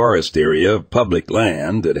large forest area of public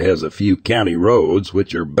land that has a few county roads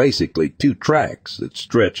which are basically 2 tracks that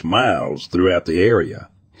stretch miles throughout the area.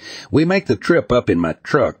 We make the trip up in my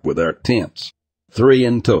truck with our tents, 3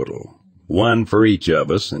 in total, 1 for each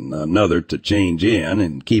of us and another to change in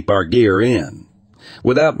and keep our gear in.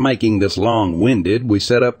 Without making this long-winded, we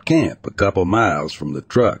set up camp a couple miles from the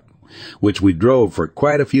truck, which we drove for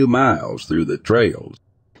quite a few miles through the trails.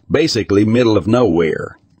 Basically middle of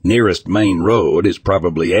nowhere. Nearest main road is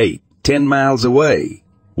probably 8-10 miles away.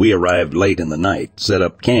 We arrived late in the night, set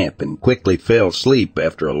up camp, and quickly fell asleep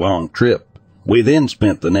after a long trip. We then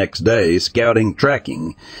spent the next day scouting,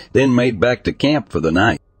 tracking, then made back to camp for the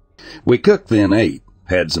night. We cooked, then ate,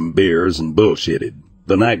 had some beers, and bullshitted.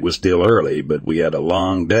 The night was still early, but we had a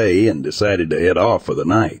long day and decided to head off for the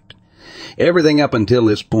night. Everything up until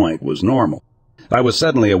this point was normal. I was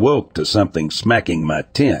suddenly awoke to something smacking my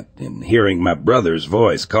tent and hearing my brother's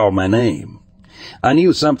voice call my name. I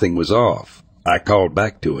knew something was off. I called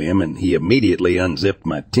back to him, and he immediately unzipped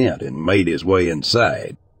my tent and made his way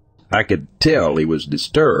inside. I could tell he was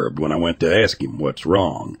disturbed when I went to ask him what's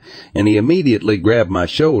wrong, and he immediately grabbed my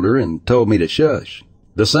shoulder and told me to shush.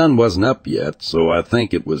 The sun wasn't up yet, so I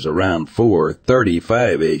think it was around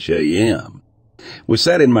 4:35-ish a.m. We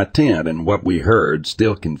sat in my tent, and what we heard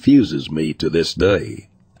still confuses me to this day.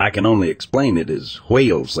 I can only explain it as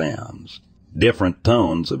whale sounds, different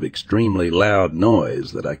tones of extremely loud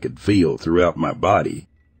noise that I could feel throughout my body.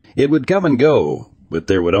 It would come and go, but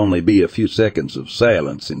there would only be a few seconds of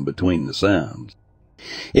silence in between the sounds.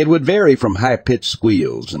 It would vary from high-pitched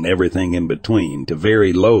squeals and everything in between to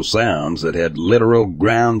very low sounds that had literal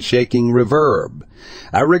ground-shaking reverb.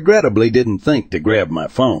 I regrettably didn't think to grab my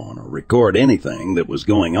phone or record anything that was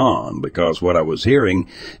going on because what I was hearing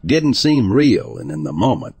didn't seem real, and in the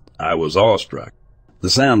moment I was awestruck. The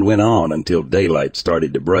sound went on until daylight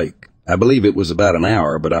started to break. I believe it was about an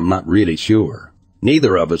hour, but I'm not really sure.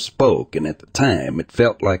 Neither of us spoke, and at the time it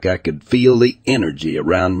felt like I could feel the energy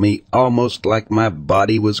around me, almost like my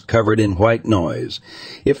body was covered in white noise,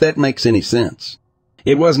 if that makes any sense.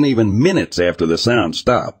 It wasn't even minutes after the sound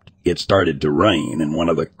stopped. It started to rain, and one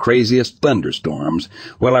of the craziest thunderstorms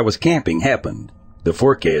while I was camping happened. The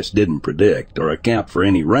forecast didn't predict or account for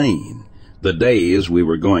any rain the days we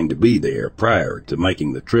were going to be there prior to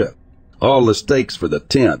making the trip. All the stakes for the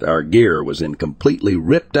tent, our gear, was in completely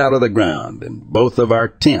ripped out of the ground, and both of our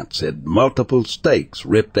tents had multiple stakes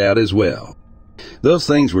ripped out as well. Those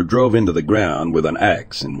things were drove into the ground with an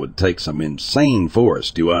axe and would take some insane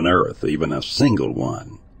force to unearth even a single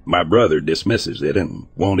one. My brother dismisses it and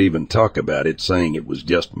won't even talk about it, saying it was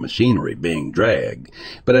just machinery being dragged,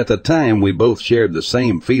 but at the time we both shared the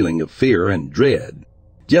same feeling of fear and dread.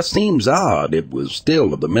 Just seems odd it was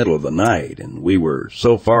still the middle of the night, and we were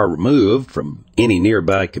so far removed from any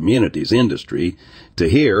nearby community's industry to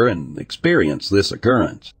hear and experience this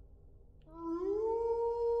occurrence.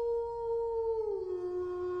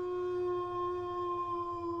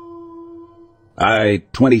 I,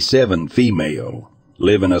 27, female,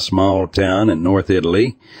 live in a small town in North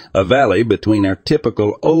Italy, a valley between our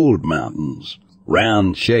typical old mountains,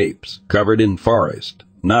 round shapes, covered in forest,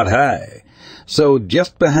 not high. So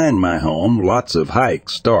just behind my home, lots of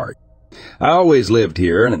hikes start. I always lived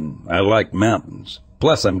here, and I like mountains.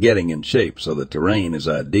 Plus, I'm getting in shape, so the terrain is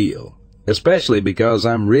ideal, especially because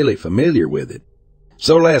I'm really familiar with it.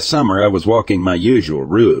 So last summer, I was walking my usual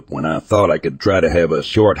route when I thought I could try to have a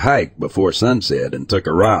short hike before sunset and took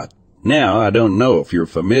a rot. Now, I don't know if you're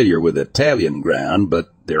familiar with Italian ground,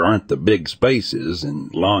 but there aren't the big spaces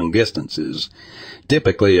and long distances,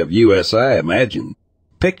 typically of US, I imagine.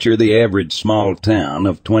 Picture the average small town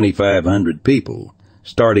of 2,500 people.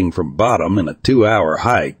 Starting from bottom in a 2-hour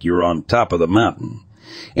hike, you're on top of the mountain.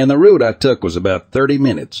 And the route I took was about 30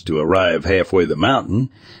 minutes to arrive halfway the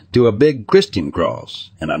mountain to a big Christian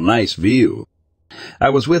cross and a nice view.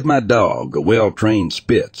 I was with my dog, a well-trained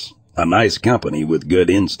Spitz, a nice company with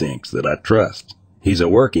good instincts that I trust. He's a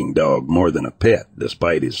working dog more than a pet,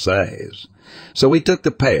 despite his size. So we took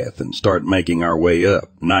the path and started making our way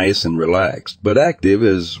up, nice and relaxed, but active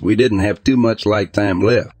as we didn't have too much light time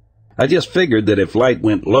left. I just figured that if light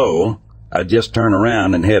went low, I'd just turn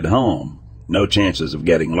around and head home. No chances of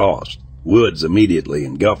getting lost. Woods immediately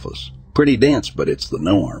engulf us. Pretty dense, but it's the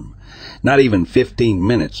norm. Not even 15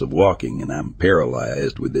 minutes of walking, and I'm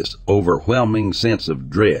paralyzed with this overwhelming sense of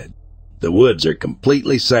dread. The woods are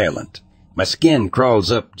completely silent. My skin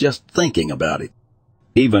crawls up just thinking about it.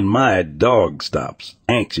 Even my dog stops,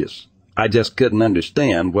 anxious. I just couldn't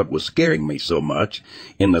understand what was scaring me so much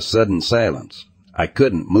in the sudden silence. I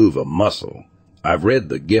couldn't move a muscle. I've read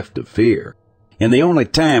The Gift of Fear, and the only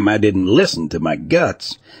time I didn't listen to my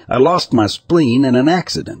guts, I lost my spleen in an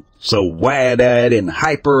accident. So wide-eyed and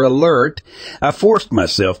hyper-alert, I forced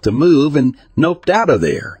myself to move and noped out of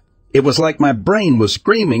there. It was like my brain was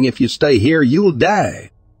screaming, "If you stay here, you'll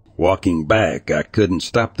die." Walking back, I couldn't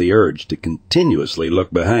stop the urge to continuously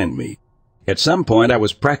look behind me. At some point, I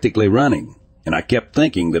was practically running, and I kept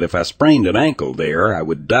thinking that if I sprained an ankle there, I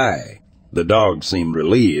would die. The dog seemed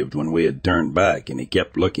relieved when we had turned back, and he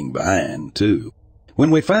kept looking behind, too. When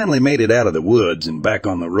we finally made it out of the woods and back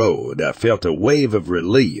on the road, I felt a wave of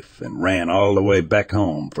relief and ran all the way back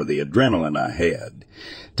home for the adrenaline I had.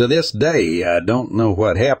 To this day, I don't know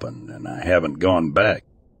what happened, and I haven't gone back.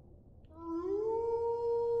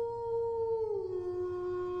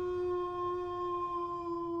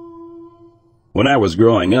 When I was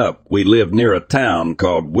growing up, we lived near a town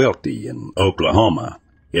called Welty in Oklahoma.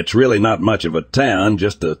 It's really not much of a town,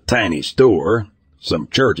 just a tiny store, some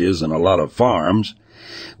churches, and a lot of farms.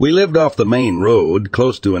 We lived off the main road,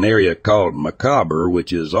 close to an area called Macabre,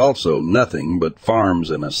 which is also nothing but farms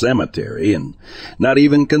and a cemetery, and not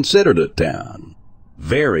even considered a town.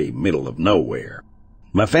 Very middle of nowhere.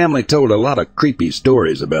 My family told a lot of creepy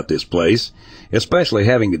stories about this place, especially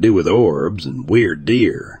having to do with orbs and weird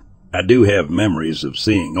deer. I do have memories of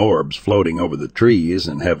seeing orbs floating over the trees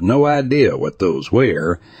and have no idea what those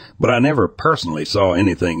were, but I never personally saw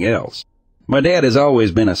anything else. My dad has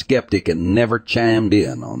always been a skeptic and never chimed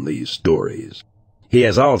in on these stories. He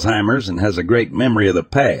has Alzheimer's and has a great memory of the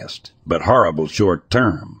past, but horrible short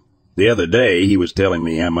term. The other day he was telling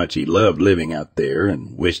me how much he loved living out there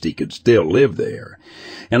and wished he could still live there,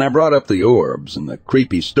 and I brought up the orbs and the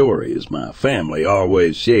creepy stories my family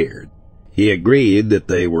always shared. He agreed that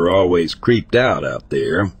they were always creeped out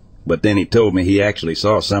there, but then he told me he actually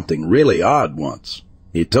saw something really odd once.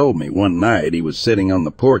 He told me one night he was sitting on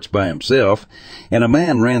the porch by himself, and a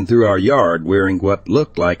man ran through our yard wearing what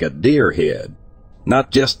looked like a deer head.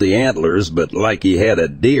 Not just the antlers, but like he had a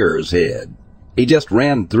deer's head. He just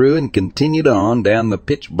ran through and continued on down the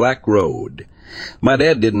pitch-black road. My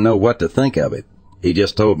dad didn't know what to think of it. He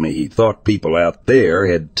just told me he thought people out there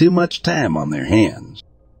had too much time on their hands.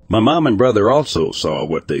 My mom and brother also saw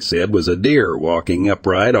what they said was a deer walking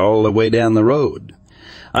upright all the way down the road.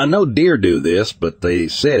 I know deer do this, but they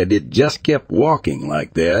said it just kept walking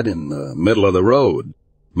like that in the middle of the road.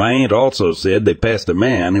 My aunt also said they passed a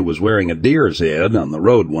man who was wearing a deer's head on the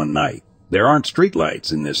road one night. There aren't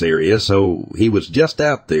streetlights in this area, so he was just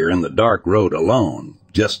out there in the dark road alone,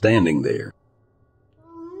 just standing there.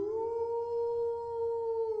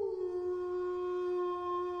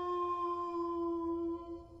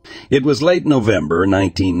 It was late November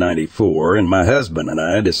 1994, and my husband and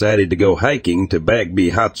I decided to go hiking to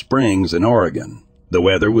Bagby Hot Springs in Oregon. The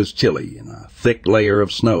weather was chilly, and a thick layer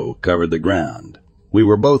of snow covered the ground. We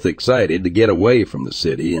were both excited to get away from the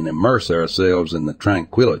city and immerse ourselves in the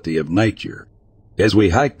tranquility of nature. As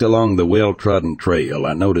we hiked along the well-trodden trail,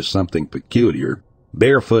 I noticed something peculiar: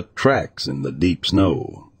 barefoot tracks in the deep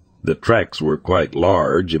snow. The tracks were quite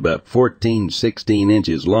large, about 14-16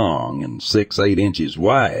 inches long and 6-8 inches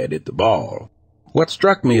wide at the ball. What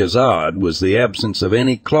struck me as odd was the absence of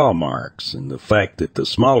any claw marks and the fact that the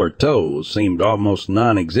smaller toes seemed almost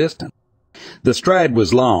non-existent. The stride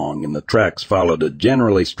was long and the tracks followed a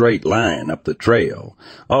generally straight line up the trail,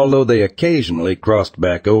 although they occasionally crossed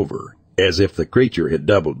back over, as if the creature had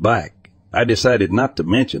doubled back. I decided not to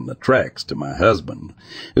mention the tracks to my husband,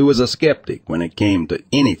 who was a skeptic when it came to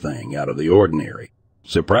anything out of the ordinary.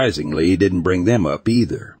 Surprisingly, he didn't bring them up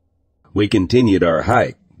either. We continued our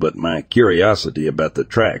hike, but my curiosity about the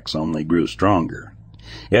tracks only grew stronger.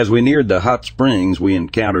 As we neared the hot springs, we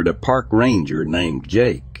encountered a park ranger named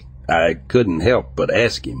Jake. I couldn't help but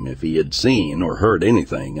ask him if he had seen or heard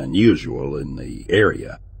anything unusual in the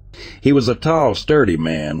area. He was a tall, sturdy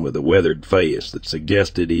man with a weathered face that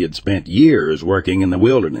suggested he had spent years working in the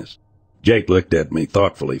wilderness. Jake looked at me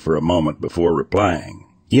thoughtfully for a moment before replying.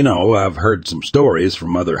 "You know, I've heard some stories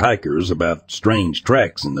from other hikers about strange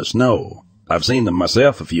tracks in the snow. I've seen them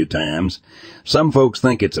myself a few times. Some folks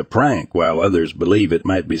think it's a prank, while others believe it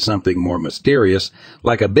might be something more mysterious,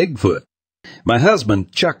 like a Bigfoot." My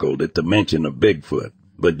husband chuckled at the mention of Bigfoot,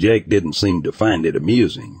 but Jake didn't seem to find it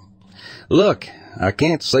amusing. "Look, I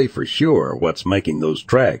can't say for sure what's making those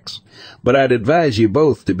tracks, but I'd advise you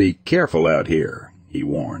both to be careful out here," he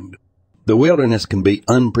warned. "The wilderness can be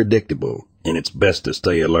unpredictable, and it's best to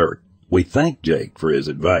stay alert." We thanked Jake for his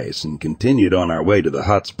advice and continued on our way to the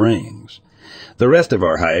hot springs. The rest of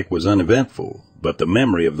our hike was uneventful, but the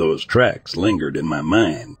memory of those tracks lingered in my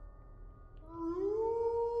mind.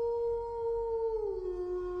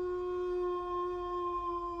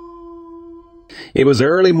 It was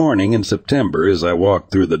early morning in September as I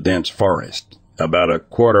walked through the dense forest, about a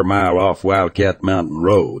quarter-mile off Wildcat Mountain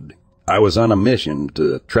Road. I was on a mission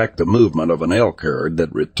to track the movement of an elk herd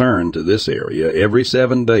that returned to this area every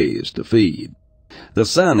 7 days to feed. The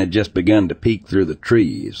sun had just begun to peek through the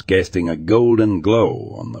trees, casting a golden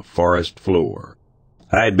glow on the forest floor.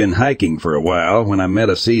 I had been hiking for a while when I met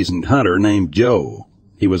a seasoned hunter named Joe.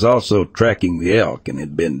 He was also tracking the elk and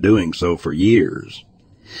had been doing so for years.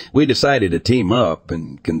 We decided to team up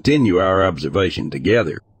and continue our observation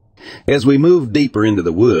together. As we moved deeper into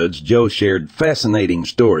the woods, Joe shared fascinating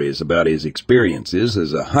stories about his experiences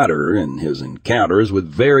as a hunter and his encounters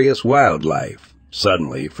with various wildlife.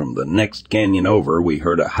 Suddenly, from the next canyon over, we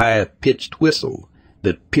heard a high-pitched whistle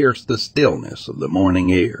that pierced the stillness of the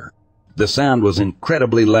morning air. The sound was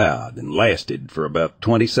incredibly loud and lasted for about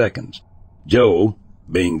 20 seconds. Joe,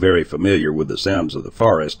 being very familiar with the sounds of the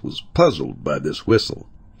forest, was puzzled by this whistle.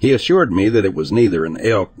 He assured me that it was neither an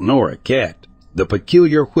elk nor a cat. The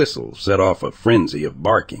peculiar whistle set off a frenzy of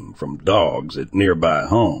barking from dogs at nearby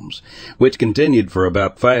homes, which continued for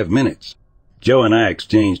about 5 minutes. Joe and I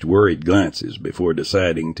exchanged worried glances before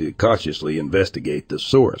deciding to cautiously investigate the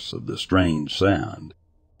source of the strange sound.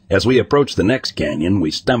 As we approached the next canyon,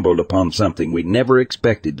 we stumbled upon something we never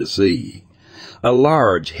expected to see. A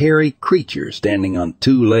large, hairy creature standing on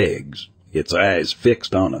 2 legs, its eyes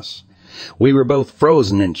fixed on us. We were both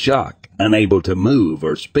frozen in shock, unable to move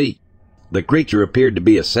or speak. The creature appeared to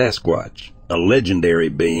be a Sasquatch, a legendary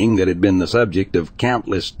being that had been the subject of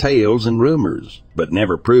countless tales and rumors, but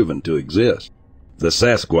never proven to exist. The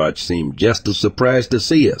Sasquatch seemed just as surprised to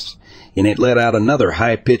see us, and it let out another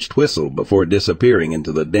high-pitched whistle before disappearing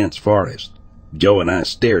into the dense forest. Joe and I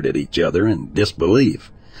stared at each other in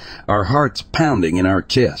disbelief, our hearts pounding in our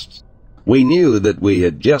chests. We knew that we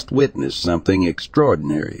had just witnessed something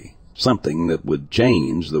extraordinary, something that would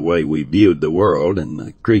change the way we viewed the world and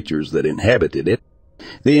the creatures that inhabited it.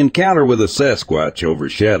 The encounter with the Sasquatch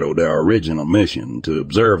overshadowed our original mission to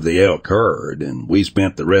observe the elk herd, and we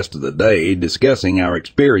spent the rest of the day discussing our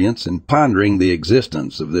experience and pondering the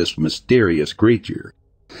existence of this mysterious creature.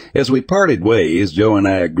 As we parted ways, Joe and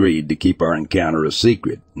I agreed to keep our encounter a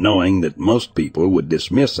secret, knowing that most people would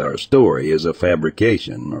dismiss our story as a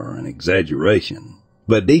fabrication or an exaggeration.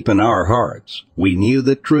 But deep in our hearts, we knew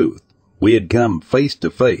the truth. We had come face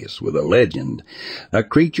to face with a legend, a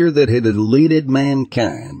creature that had eluded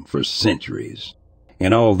mankind for centuries.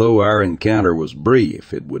 And although our encounter was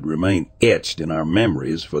brief, it would remain etched in our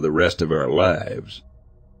memories for the rest of our lives.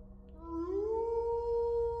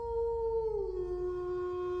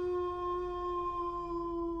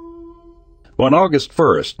 On August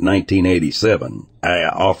 1st, 1987,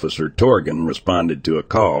 Officer Torgan responded to a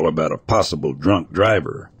call about a possible drunk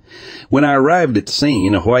driver. When I arrived at the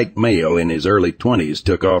scene, a white male in his early 20s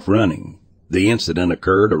took off running. The incident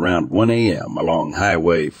occurred around 1 a.m. along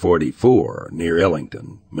Highway 44 near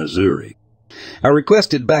Ellington, Missouri. I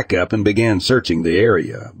requested backup and began searching the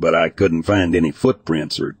area, but I couldn't find any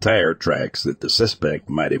footprints or tire tracks that the suspect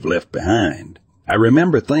might have left behind. I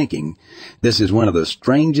remember thinking, this is one of the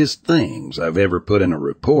strangest things I've ever put in a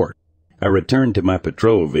report. I returned to my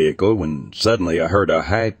patrol vehicle when suddenly I heard a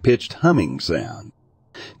high-pitched humming sound.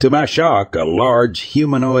 To my shock, a large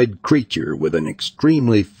humanoid creature with an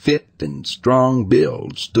extremely fit and strong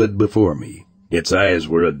build stood before me. Its eyes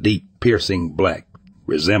were a deep, piercing black,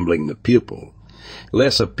 resembling the pupil,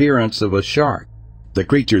 less appearance of a shark. The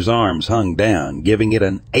creature's arms hung down, giving it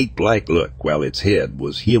an ape-like look, while its head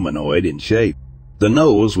was humanoid in shape. The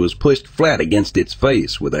nose was pushed flat against its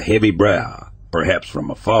face with a heavy brow, perhaps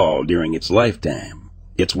from a fall during its lifetime.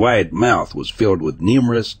 Its wide mouth was filled with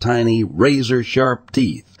numerous tiny, razor-sharp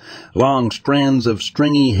teeth. Long strands of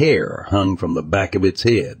stringy hair hung from the back of its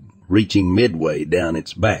head, reaching midway down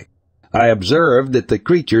its back. I observed that the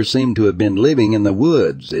creature seemed to have been living in the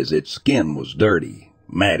woods, as its skin was dirty,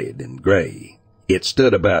 matted, and gray. It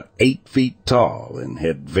stood about 8 feet tall and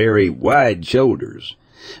had very wide shoulders,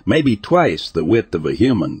 maybe twice the width of a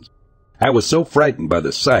human's. I was so frightened by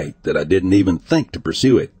the sight that I didn't even think to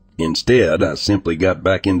pursue it. Instead, I simply got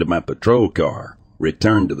back into my patrol car,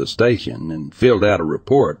 returned to the station, and filled out a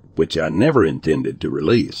report which I never intended to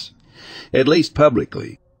release, at least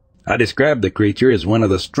publicly. I described the creature as one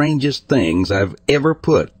of the strangest things I've ever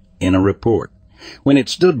put in a report. When it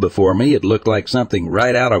stood before me, it looked like something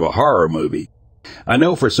right out of a horror movie. I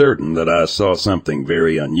know for certain that I saw something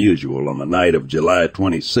very unusual on the night of July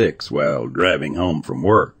 26 while driving home from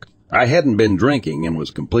work. I hadn't been drinking and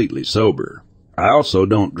was completely sober. I also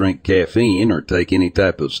don't drink caffeine or take any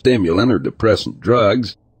type of stimulant or depressant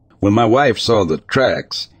drugs. When my wife saw the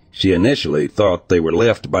tracks, she initially thought they were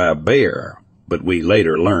left by a bear, but we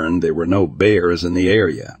later learned there were no bears in the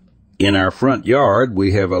area. In our front yard,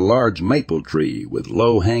 we have a large maple tree with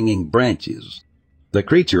low-hanging branches. The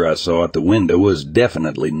creature I saw at the window was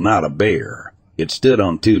definitely not a bear. It stood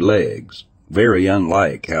on two legs, very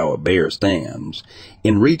unlike how a bear stands,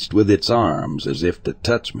 and reached with its arms as if to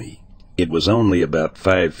touch me. It was only about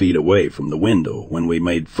 5 feet away from the window when we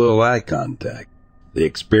made full eye contact. The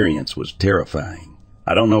experience was terrifying.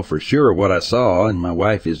 I don't know for sure what I saw, and my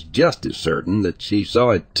wife is just as certain that she saw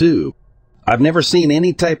it too. I've never seen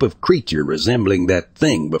any type of creature resembling that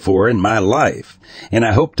thing before in my life, and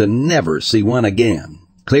I hope to never see one again.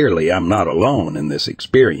 Clearly, I'm not alone in this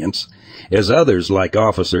experience, as others like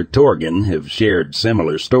Officer Torgan have shared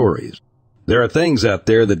similar stories. There are things out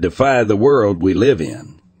there that defy the world we live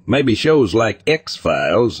in. Maybe shows like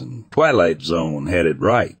X-Files and Twilight Zone had it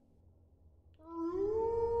right.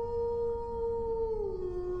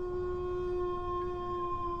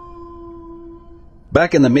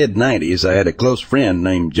 Back in the mid-90s, I had a close friend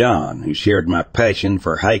named John who shared my passion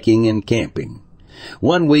for hiking and camping.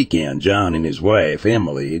 One weekend, John and his wife,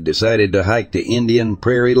 Emily, decided to hike to Indian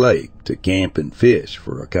Prairie Lake to camp and fish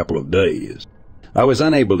for a couple of days. I was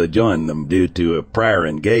unable to join them due to a prior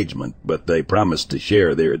engagement, but they promised to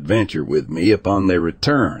share their adventure with me upon their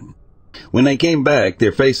return. When they came back,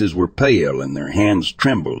 their faces were pale and their hands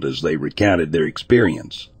trembled as they recounted their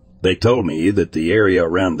experience. They told me that the area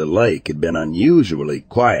around the lake had been unusually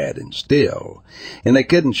quiet and still, and they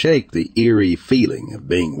couldn't shake the eerie feeling of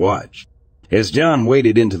being watched. As John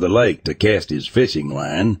waded into the lake to cast his fishing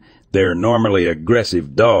line, their normally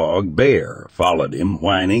aggressive dog, Bear, followed him,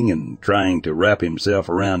 whining and trying to wrap himself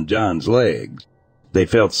around John's legs. They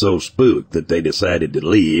felt so spooked that they decided to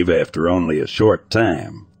leave after only a short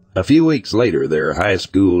time. A few weeks later, their high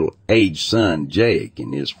school-age son, Jake,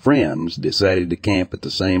 and his friends decided to camp at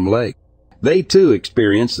the same lake. They, too,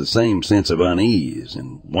 experienced the same sense of unease,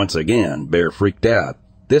 and once again, Bear freaked out,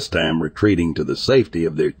 this time retreating to the safety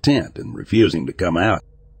of their tent and refusing to come out.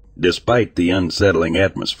 Despite the unsettling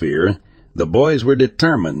atmosphere, the boys were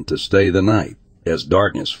determined to stay the night. As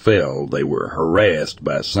darkness fell, they were harassed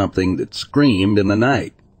by something that screamed in the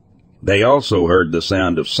night. They also heard the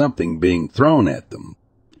sound of something being thrown at them.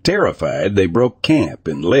 Terrified, they broke camp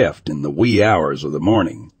and left in the wee hours of the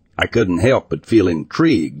morning. I couldn't help but feel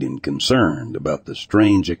intrigued and concerned about the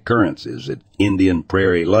strange occurrences at Indian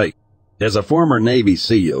Prairie Lake. As a former Navy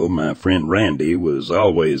SEAL, my friend Randy was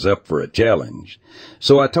always up for a challenge,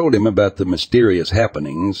 so I told him about the mysterious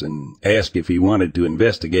happenings and asked if he wanted to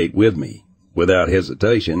investigate with me. Without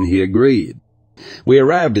hesitation, he agreed. We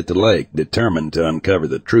arrived at the lake determined to uncover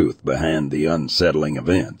the truth behind the unsettling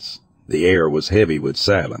events. The air was heavy with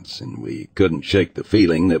silence, and we couldn't shake the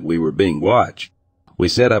feeling that we were being watched. We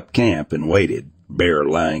set up camp and waited, Bear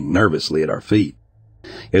lying nervously at our feet.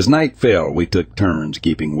 As night fell, we took turns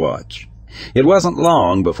keeping watch. It wasn't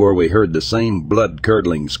long before we heard the same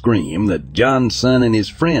blood-curdling scream that John's son and his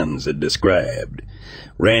friends had described.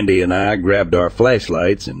 Randy and I grabbed our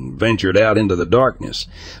flashlights and ventured out into the darkness,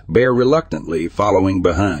 Bear reluctantly following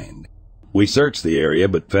behind. We searched the area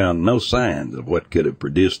but found no signs of what could have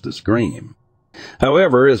produced the scream.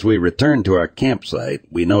 However, as we returned to our campsite,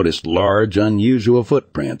 we noticed large, unusual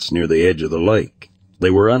footprints near the edge of the lake. They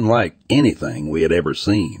were unlike anything we had ever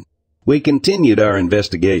seen. We continued our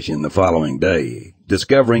investigation the following day,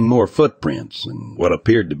 discovering more footprints and what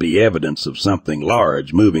appeared to be evidence of something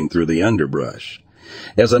large moving through the underbrush.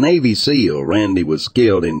 As a Navy SEAL, Randy was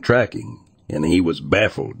skilled in tracking, and he was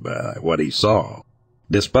baffled by what he saw.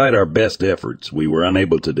 Despite our best efforts, we were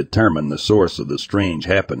unable to determine the source of the strange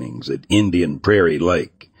happenings at Indian Prairie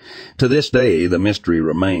Lake. To this day, the mystery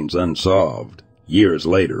remains unsolved. Years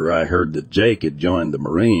later, I heard that Jake had joined the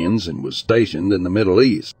Marines and was stationed in the Middle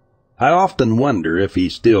East. I often wonder if he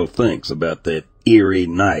still thinks about that eerie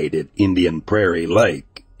night at Indian Prairie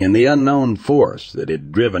Lake and the unknown force that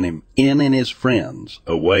had driven him and his friends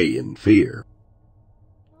away in fear.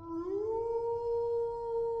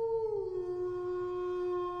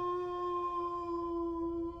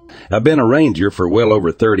 I've been a ranger for well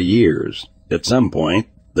over 30 years. At some point,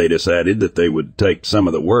 they decided that they would take some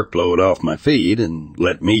of the workload off my feet and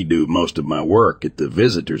let me do most of my work at the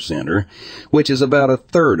visitor center, which is about a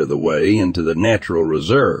third of the way into the natural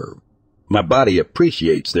reserve. My body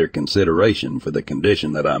appreciates their consideration for the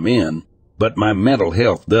condition that I'm in, but my mental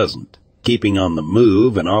health doesn't. Keeping on the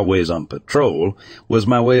move and always on patrol was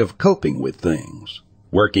my way of coping with things.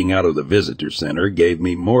 Working out of the visitor center gave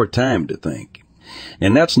me more time to think.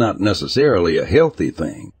 And that's not necessarily a healthy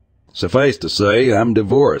thing. Suffice to say, I'm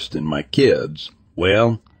divorced, and my kids,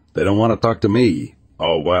 well, they don't want to talk to me,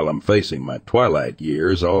 all while I'm facing my twilight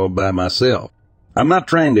years all by myself. I'm not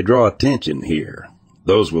trying to draw attention here.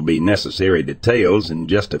 Those will be necessary details in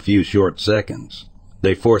just a few short seconds.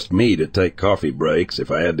 They forced me to take coffee breaks if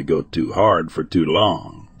I had to go too hard for too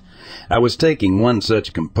long. I was taking one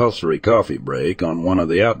such compulsory coffee break on one of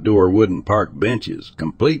the outdoor wooden park benches,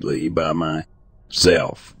 completely by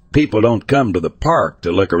myself. People don't come to the park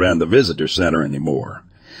to look around the visitor center anymore.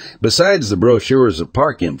 Besides the brochures of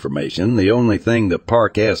park information, the only thing the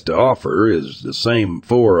park has to offer is the same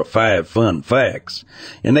 4 or 5 fun facts,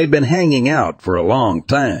 and they've been hanging out for a long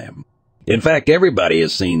time. In fact, everybody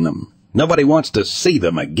has seen them. Nobody wants to see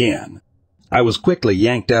them again. I was quickly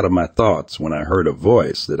yanked out of my thoughts when I heard a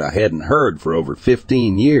voice that I hadn't heard for over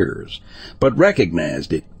 15 years, but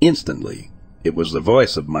recognized it instantly. It was the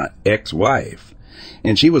voice of my ex-wife,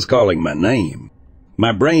 and she was calling my name.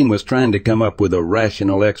 My brain was trying to come up with a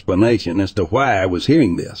rational explanation as to why I was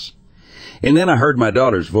hearing this. And then I heard my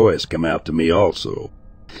daughter's voice come out to me also.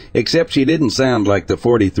 Except she didn't sound like the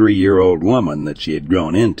 43-year-old woman that she had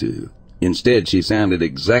grown into. Instead, she sounded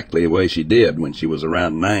exactly the way she did when she was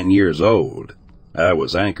around 9 years old. I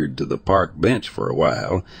was anchored to the park bench for a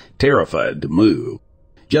while, terrified to move,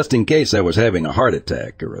 just in case I was having a heart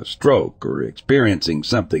attack or a stroke or experiencing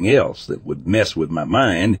something else that would mess with my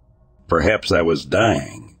mind. Perhaps I was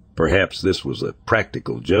dying. Perhaps this was a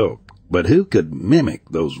practical joke. But who could mimic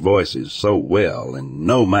those voices so well and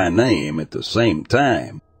know my name at the same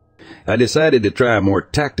time? I decided to try a more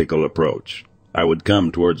tactical approach. I would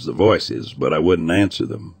come towards the voices, but I wouldn't answer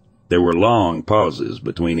them. There were long pauses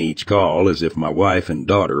between each call, as if my wife and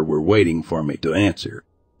daughter were waiting for me to answer.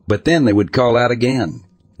 But then they would call out again,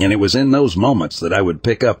 and it was in those moments that I would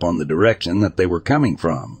pick up on the direction that they were coming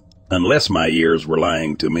from. Unless my ears were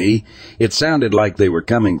lying to me, it sounded like they were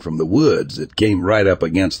coming from the woods that came right up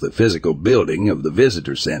against the physical building of the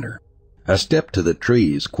visitor center. I stepped to the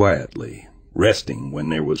trees quietly, resting when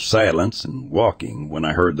there was silence and walking when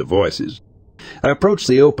I heard the voices. I approached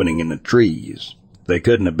the opening in the trees. They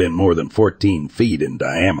couldn't have been more than 14 feet in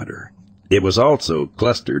diameter. It was also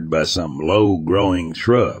clustered by some low-growing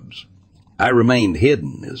shrubs. I remained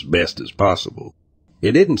hidden as best as possible.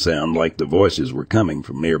 It didn't sound like the voices were coming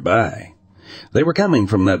from nearby. They were coming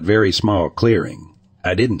from that very small clearing.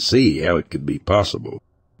 I didn't see how it could be possible.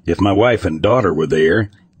 If my wife and daughter were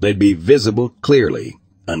there, they'd be visible clearly,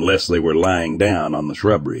 unless they were lying down on the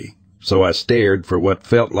shrubbery. So I stared for what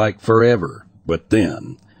felt like forever. But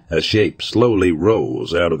then a shape slowly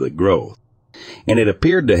rose out of the growth, and it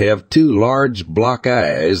appeared to have 2 large block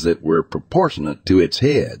eyes that were proportionate to its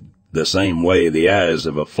head, the same way the eyes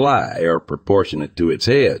of a fly are proportionate to its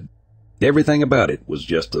head. Everything about it was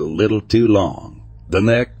just a little too long. The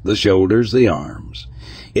neck, the shoulders, the arms.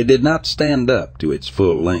 It did not stand up to its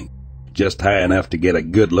full length, just high enough to get a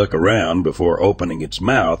good look around before opening its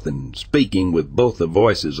mouth and speaking with both the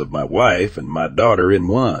voices of my wife and my daughter in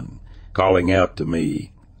one, calling out to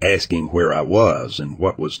me, asking where I was and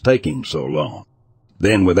what was taking so long.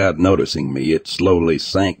 Then, without noticing me, it slowly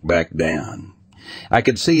sank back down. I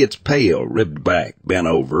could see its pale, ribbed back bent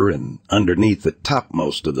over and underneath the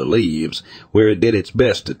topmost of the leaves, where it did its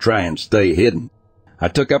best to try and stay hidden. I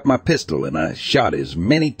took up my pistol and I shot as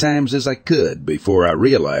many times as I could before I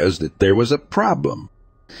realized that there was a problem.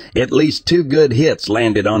 At least 2 good hits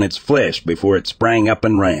landed on its flesh before it sprang up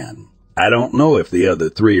and ran. I don't know if the other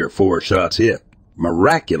 3 or 4 shots hit.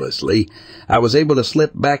 Miraculously, I was able to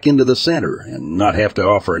slip back into the center and not have to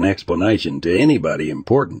offer an explanation to anybody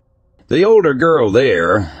important. The older girl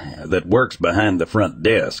there, that works behind the front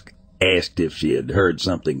desk, asked if she had heard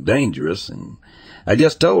something dangerous, and I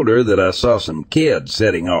just told her that I saw some kids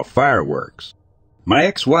setting off fireworks. My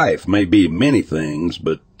ex-wife may be many things,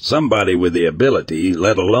 but somebody with the ability,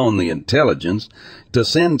 let alone the intelligence, to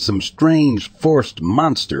send some strange forced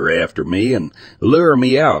monster after me and lure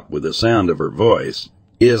me out with the sound of her voice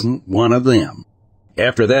isn't one of them.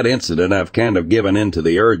 After that incident, I've kind of given in to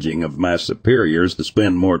the urging of my superiors to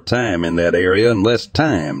spend more time in that area and less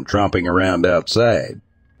time tromping around outside.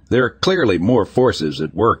 There are clearly more forces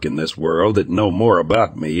at work in this world that know more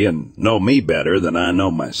about me and know me better than I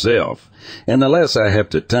know myself, and the less I have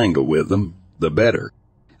to tangle with them, the better.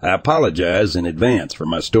 I apologize in advance for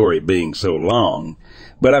my story being so long,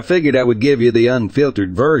 but I figured I would give you the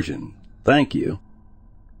unfiltered version. Thank you.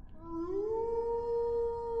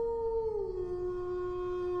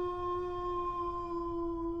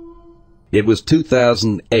 It was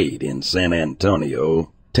 2008 in San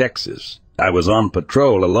Antonio, Texas. I was on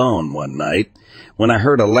patrol alone one night when I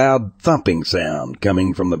heard a loud thumping sound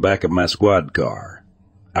coming from the back of my squad car.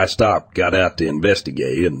 I stopped, got out to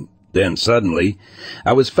investigate, and then suddenly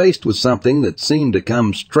I was faced with something that seemed to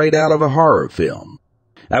come straight out of a horror film.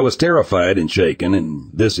 I was terrified and shaken, and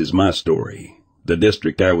this is my story. The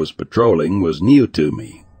district I was patrolling was new to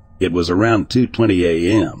me. It was around 2:20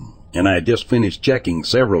 a.m., and I had just finished checking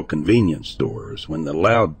several convenience stores when the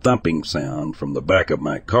loud thumping sound from the back of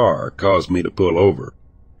my car caused me to pull over.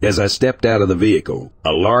 As I stepped out of the vehicle,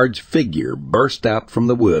 a large figure burst out from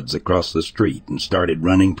the woods across the street and started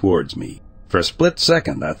running towards me. For a split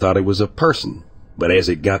second, I thought it was a person, but as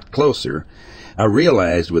it got closer, I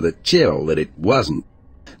realized with a chill that it wasn't.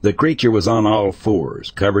 The creature was on all fours,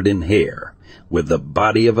 covered in hair, with the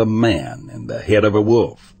body of a man and the head of a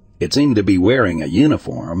wolf. It seemed to be wearing a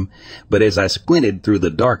uniform, but as I squinted through the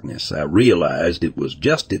darkness, I realized it was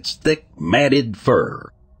just its thick, matted fur.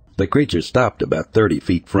 The creature stopped about 30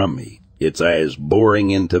 feet from me, its eyes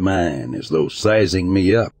boring into mine as though sizing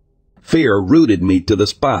me up. Fear rooted me to the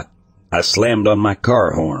spot. I slammed on my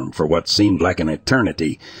car horn for what seemed like an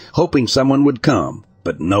eternity, hoping someone would come,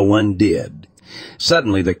 but no one did.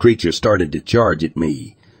 Suddenly the creature started to charge at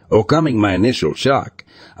me. Overcoming my initial shock,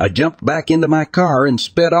 I jumped back into my car and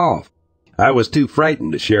sped off. I was too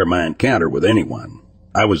frightened to share my encounter with anyone.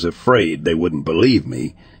 I was afraid they wouldn't believe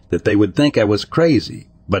me, that they would think I was crazy.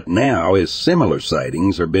 But now, as similar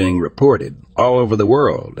sightings are being reported all over the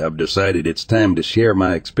world, I've decided it's time to share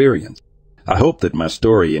my experience. I hope that my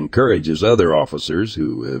story encourages other officers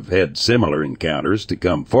who have had similar encounters to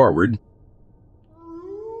come forward.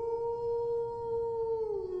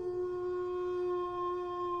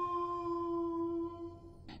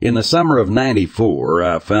 In the summer of '94,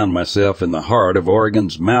 I found myself in the heart of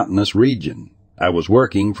Oregon's mountainous region. I was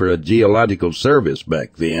working for a geological service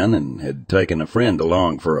back then and had taken a friend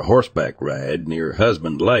along for a horseback ride near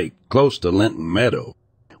Husband Lake, close to Linton Meadow.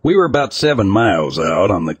 We were about 7 miles out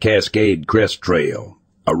on the Cascade Crest Trail,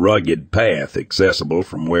 a rugged path accessible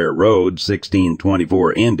from where Road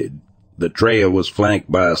 1624 ended. The trail was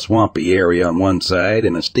flanked by a swampy area on one side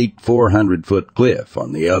and a steep 400-foot cliff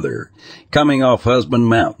on the other, coming off Husband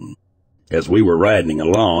Mountain. As we were riding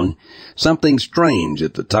along, something strange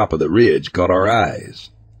at the top of the ridge caught our eyes.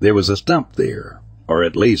 There was a stump there, or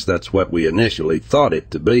at least that's what we initially thought it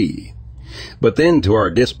to be. But then, to our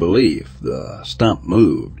disbelief, the stump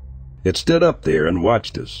moved. It stood up there and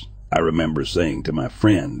watched us, I remember saying to my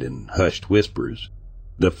friend in hushed whispers.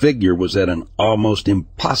 The figure was at an almost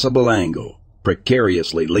impossible angle,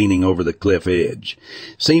 precariously leaning over the cliff edge,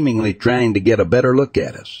 seemingly trying to get a better look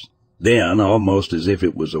at us. Then, almost as if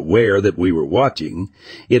it was aware that we were watching,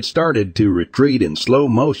 it started to retreat in slow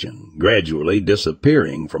motion, gradually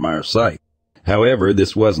disappearing from our sight. However,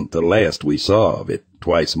 this wasn't the last we saw of it.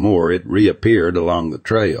 Twice more it reappeared along the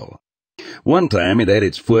trail. One time it had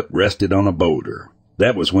its foot rested on a boulder.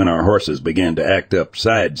 That was when our horses began to act up,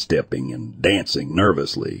 sidestepping and dancing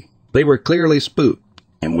nervously. They were clearly spooked,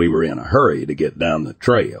 and we were in a hurry to get down the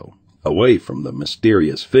trail, away from the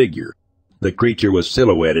mysterious figure. The creature was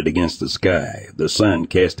silhouetted against the sky, the sun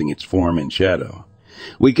casting its form in shadow.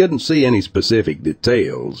 We couldn't see any specific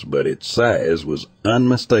details, but its size was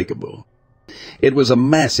unmistakable. It was a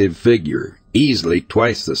massive figure, easily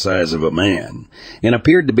twice the size of a man, and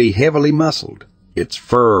appeared to be heavily muscled. Its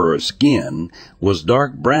fur or skin was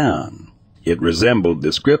dark brown. It resembled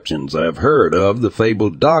descriptions I've heard of the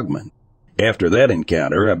fabled dogman. After that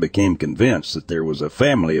encounter, I became convinced that there was a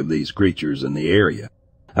family of these creatures in the area.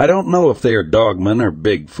 I don't know if they are dogmen or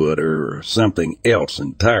Bigfoot or something else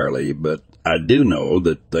entirely, but I do know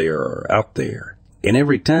that they are out there. And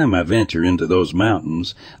every time I venture into those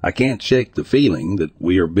mountains, I can't shake the feeling that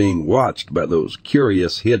we are being watched by those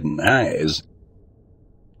curious hidden eyes.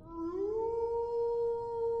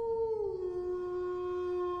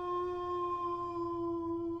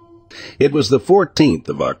 It was the 14th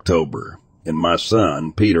of October, and my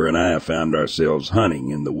son, Peter, and I found ourselves hunting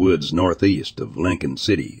in the woods northeast of Lincoln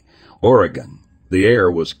City, Oregon. The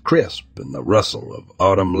air was crisp, and the rustle of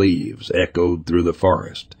autumn leaves echoed through the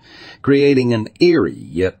forest, creating an eerie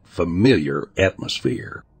yet familiar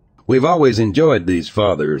atmosphere. We've always enjoyed these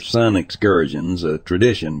father-son excursions, a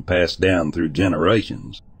tradition passed down through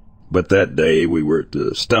generations. But that day we were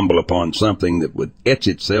to stumble upon something that would etch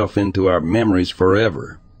itself into our memories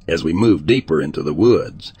forever. As we moved deeper into the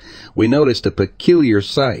woods, we noticed a peculiar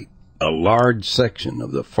sight. A large section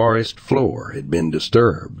of the forest floor had been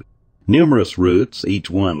disturbed. Numerous roots, each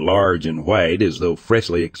one large and white as though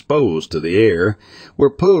freshly exposed to the air, were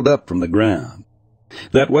pulled up from the ground.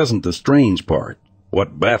 That wasn't the strange part.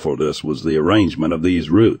 What baffled us was the arrangement of these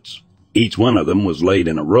roots. Each one of them was laid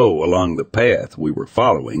in a row along the path we were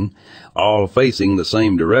following, all facing the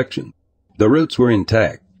same direction. The roots were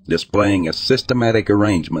intact, displaying a systematic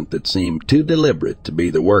arrangement that seemed too deliberate to be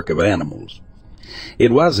the work of animals.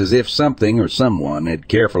 It was as if something or someone had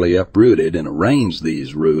carefully uprooted and arranged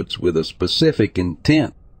these roots with a specific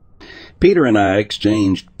intent. Peter and I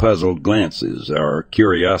exchanged puzzled glances, our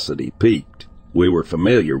curiosity piqued. We were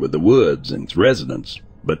familiar with the woods and its residents,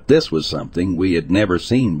 but this was something we had never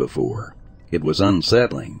seen before. It was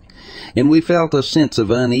unsettling, and we felt a sense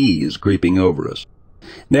of unease creeping over us.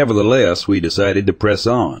 Nevertheless, we decided to press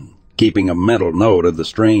on, keeping a mental note of the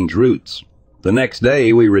strange roots. The next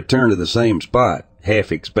day we returned to the same spot,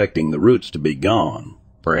 half expecting the roots to be gone,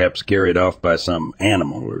 perhaps carried off by some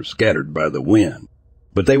animal or scattered by the wind.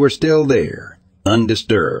 But they were still there,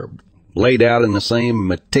 undisturbed, laid out in the same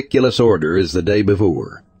meticulous order as the day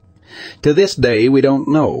before. To this day we don't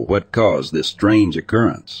know what caused this strange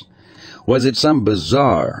occurrence. Was it some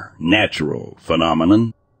bizarre, natural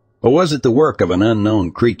phenomenon? Or was it the work of an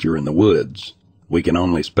unknown creature in the woods? We can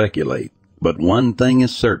only speculate, but one thing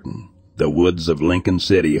is certain. The woods of Lincoln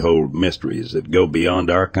City hold mysteries that go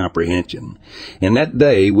beyond our comprehension, and that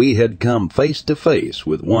day we had come face to face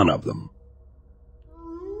with one of them.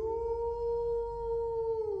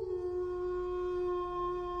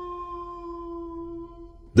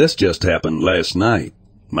 This just happened last night.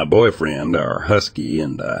 My boyfriend, our husky,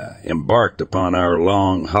 and I embarked upon our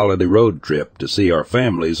long holiday road trip to see our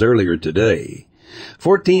families earlier today.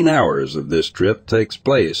 14 hours of this trip takes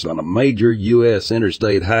place on a major U.S.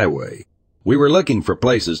 interstate highway. We were looking for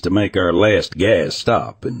places to make our last gas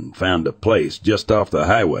stop and found a place just off the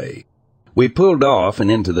highway. We pulled off and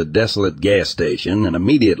into the desolate gas station and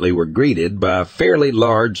immediately were greeted by a fairly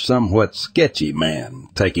large, somewhat sketchy man,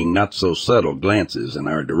 taking not-so-subtle glances in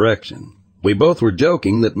our direction. We both were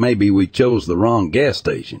joking that maybe we chose the wrong gas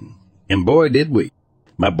station, and boy did we.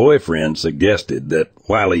 My boyfriend suggested that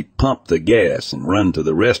while he pumped the gas and run to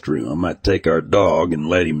the restroom, I'd take our dog and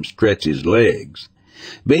let him stretch his legs.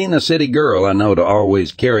 Being a city girl, I know to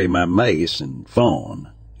always carry my mace and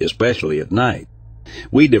phone, especially at night.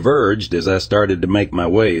 We diverged as I started to make my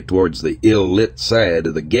way towards the ill-lit side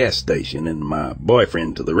of the gas station and my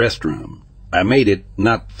boyfriend to the restroom. I made it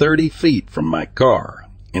not 30 feet from my car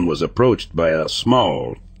and was approached by a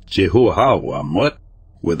small Chihuahua mutt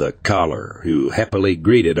with a collar who happily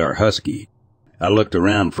greeted our husky. I looked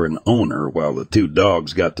around for an owner while the two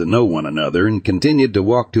dogs got to know one another and continued to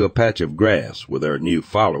walk to a patch of grass with our new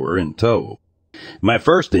follower in tow. My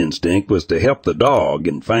first instinct was to help the dog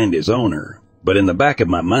and find his owner. But in the back of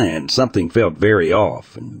my mind, something felt very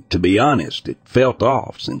off, and to be honest, it felt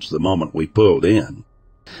off since the moment we pulled in.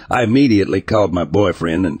 I immediately called my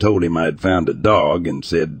boyfriend and told him I had found a dog and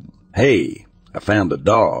said, "Hey, I found a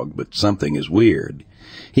dog, but something is weird."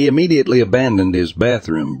 He immediately abandoned his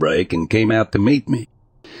bathroom break and came out to meet me.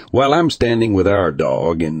 While I'm standing with our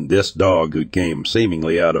dog and this dog who came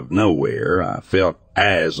seemingly out of nowhere, I felt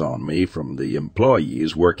eyes on me from the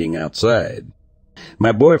employees working outside.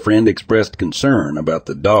 My boyfriend expressed concern about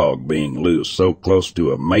the dog being loose so close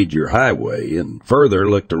to a major highway and further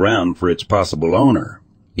looked around for its possible owner.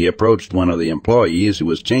 He approached one of the employees who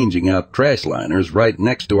was changing out trash liners right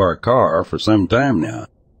next to our car for some time now.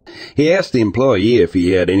 He asked the employee if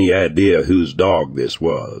he had any idea whose dog this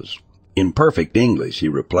was. In perfect English, he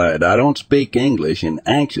replied, "I don't speak English," and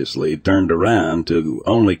anxiously turned around to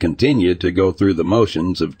only continue to go through the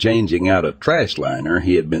motions of changing out a trash liner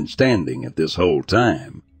he had been standing at this whole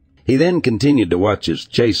time. He then continued to watch us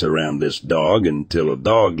chase around this dog until a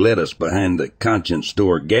dog led us behind the Conscience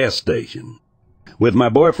Store gas station. With my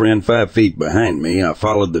boyfriend 5 feet behind me, I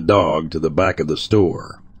followed the dog to the back of the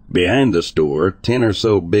store. Behind the store, 10 or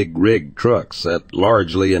so big rig trucks sat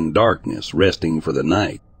largely in darkness, resting for the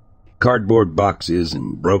night. Cardboard boxes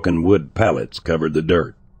and broken wood pallets covered the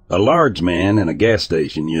dirt. A large man in a gas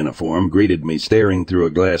station uniform greeted me staring through a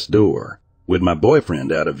glass door. With my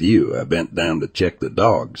boyfriend out of view, I bent down to check the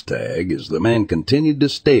dog's tag as the man continued to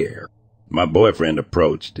stare. My boyfriend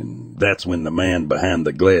approached, and that's when the man behind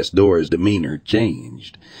the glass door's demeanor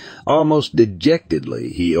changed. Almost dejectedly,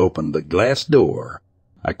 he opened the glass door.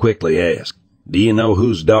 I quickly asked, "Do you know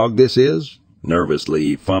whose dog this is?" Nervously,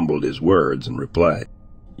 he fumbled his words and replied,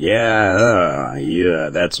 Yeah,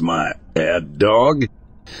 that's my dog."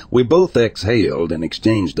 We both exhaled and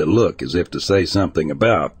exchanged a look as if to say something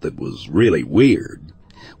about that was really weird.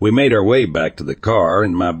 We made our way back to the car,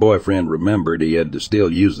 and my boyfriend remembered he had to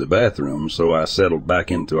still use the bathroom, so I settled back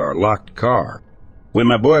into our locked car. When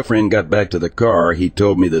my boyfriend got back to the car, he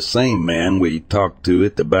told me the same man we talked to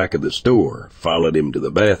at the back of the store followed him to the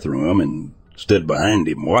bathroom and stood behind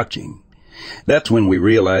him watching. That's when we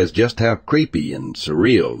realized just how creepy and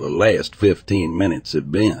surreal the last 15 minutes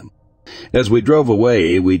had been. As we drove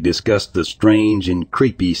away, we discussed the strange and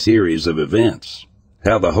creepy series of events,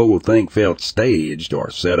 how the whole thing felt staged or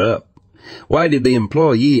set up. Why did the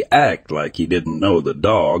employee act like he didn't know the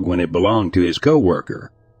dog when it belonged to his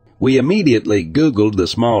coworker? We immediately Googled the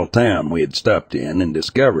small town we had stopped in and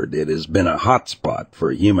discovered it has been a hotspot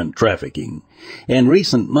for human trafficking. In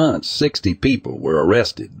recent months, 60 people were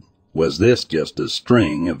arrested. Was this just a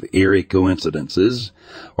string of eerie coincidences,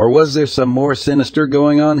 or was there some more sinister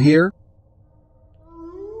going on here?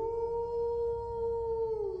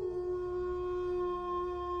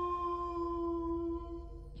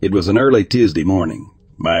 It was an early Tuesday morning.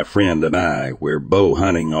 My friend and I were bow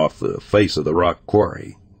hunting off the face of the rock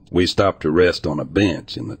quarry. We stopped to rest on a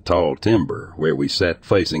bench in the tall timber where we sat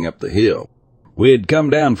facing up the hill. We had come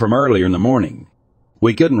down from earlier in the morning.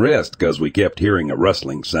 We couldn't rest because we kept hearing a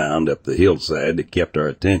rustling sound up the hillside that kept our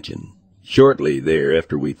attention. Shortly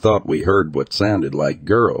thereafter, we thought we heard what sounded like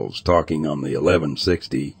girls talking on the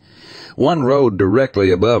 1160. One rode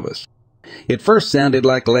directly above us. It first sounded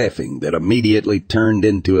like laughing that immediately turned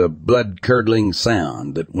into a blood-curdling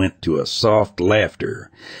sound that went to a soft laughter,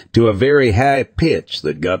 to a very high pitch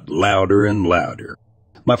that got louder and louder.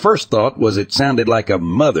 My first thought was it sounded like a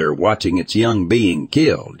mother watching its young being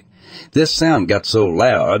killed. This sound got so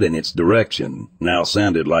loud, and its direction now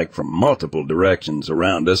sounded like from multiple directions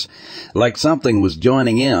around us, like something was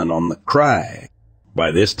joining in on the cry.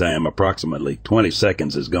 By this time, approximately 20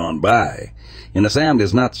 seconds has gone by, and the sound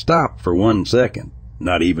has not stopped for 1 second,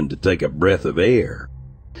 not even to take a breath of air.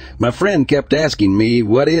 My friend kept asking me,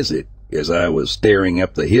 "What is it?" as I was staring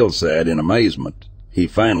up the hillside in amazement. He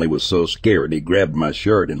finally was so scared he grabbed my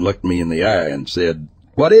shirt and looked me in the eye and said,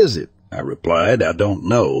 "What is it?" I replied, "I don't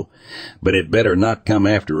know, but it better not come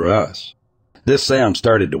after us." This sound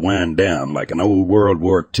started to wind down like an old World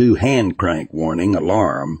War II hand crank warning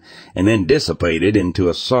alarm, and then dissipated into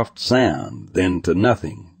a soft sound, then to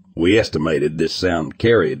nothing. We estimated this sound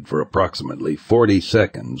carried for approximately 40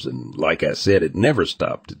 seconds, and like I said, it never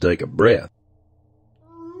stopped to take a breath.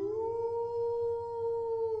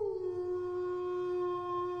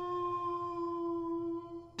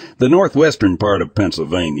 The northwestern part of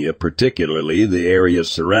Pennsylvania, particularly the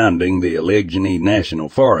areas surrounding the Allegheny National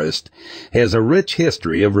Forest, has a rich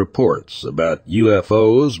history of reports about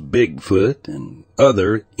UFOs, Bigfoot, and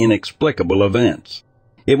other inexplicable events.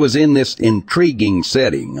 It was in this intriguing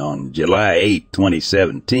setting on July 8,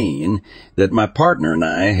 2017, that my partner and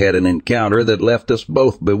I had an encounter that left us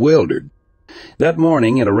both bewildered. That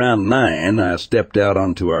morning at around 9, I stepped out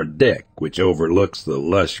onto our deck, which overlooks the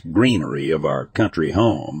lush greenery of our country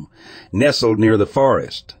home, nestled near the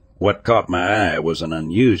forest. What caught my eye was an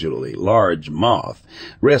unusually large moth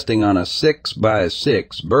resting on a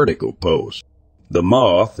 6x6 vertical post. The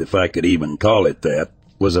moth, if I could even call it that,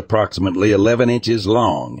 was approximately 11 inches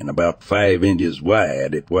long and about 5 inches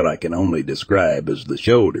wide at what I can only describe as the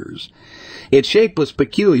shoulders. Its shape was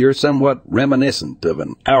peculiar, somewhat reminiscent of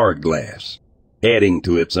an hourglass. Adding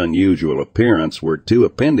to its unusual appearance were 2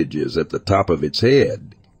 appendages at the top of its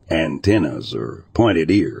head, antennas or pointed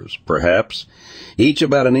ears, perhaps, each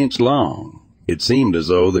about 1 inch long. It seemed as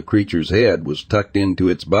though the creature's head was tucked into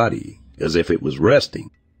its body, as if it was resting.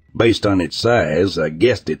 Based on its size, I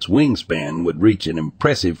guessed its wingspan would reach an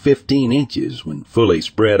impressive 15 inches when fully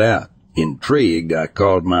spread out. Intrigued, I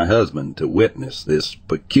called my husband to witness this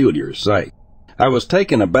peculiar sight. I was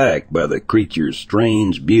taken aback by the creature's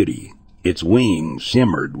strange beauty. Its wings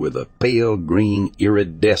shimmered with a pale green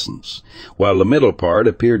iridescence, while the middle part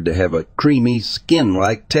appeared to have a creamy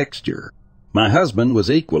skin-like texture. My husband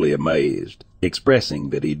was equally amazed,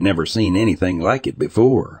 expressing that he'd never seen anything like it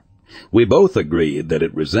before. We both agreed that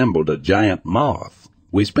it resembled a giant moth.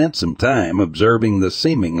 We spent some time observing the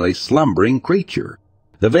seemingly slumbering creature.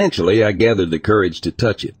 Eventually, I gathered the courage to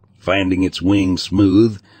touch it, finding its wings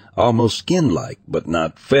smooth, almost skin-like, but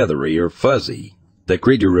not feathery or fuzzy. The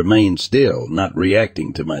creature remained still, not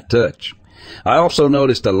reacting to my touch. I also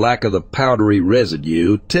noticed a lack of the powdery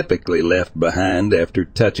residue typically left behind after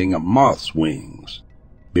touching a moth's wings.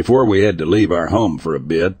 Before we had to leave our home for a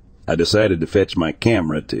bit, I decided to fetch my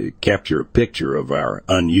camera to capture a picture of our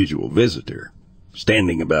unusual visitor.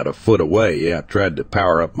 Standing about a foot away, I tried to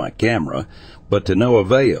power up my camera, but to no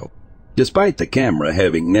avail. Despite the camera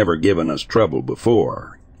having never given us trouble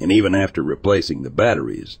before, and even after replacing the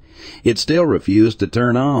batteries, it still refused to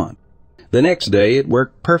turn on. The next day, it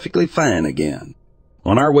worked perfectly fine again.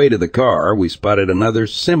 On our way to the car, we spotted another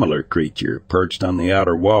similar creature perched on the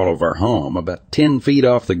outer wall of our home about 10 feet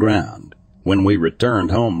off the ground. When we returned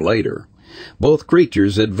home later, both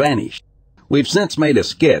creatures had vanished. We've since made a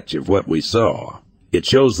sketch of what we saw. It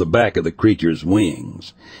shows the back of the creature's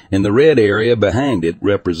wings, and the red area behind it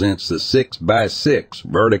represents the 6x6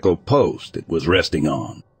 vertical post it was resting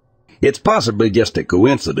on. It's possibly just a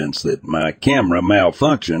coincidence that my camera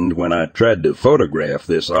malfunctioned when I tried to photograph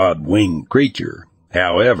this odd winged creature,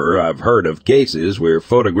 However, I've heard of cases where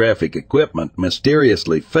photographic equipment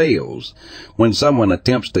mysteriously fails when someone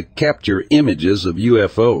attempts to capture images of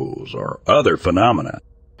UFOs or other phenomena.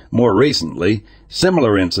 More recently,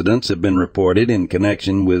 similar incidents have been reported in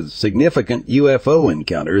connection with significant UFO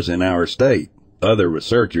encounters in our state. Other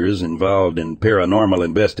researchers involved in paranormal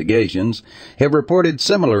investigations have reported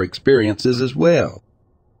similar experiences as well.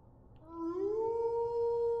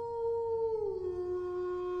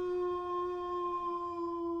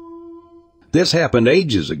 This happened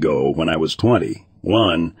ages ago when I was 20.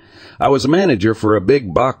 I was a manager for a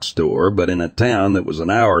big box store, but in a town that was an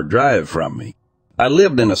hour drive from me. I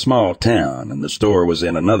lived in a small town, and the store was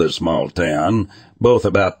in another small town, both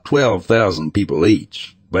about 12,000 people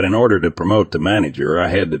each. But in order to promote to manager, I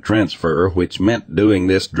had to transfer, which meant doing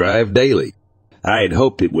this drive daily. I had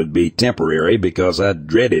hoped it would be temporary because I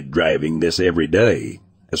dreaded driving this every day,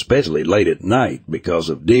 especially late at night because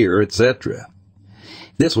of deer, etc.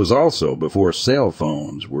 This was also before cell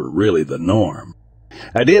phones were really the norm.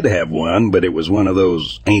 I did have one, but it was one of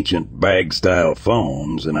those ancient bag-style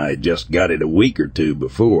phones, and I had just got it a week or two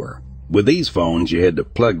before. With these phones, you had to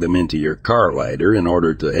plug them into your car lighter in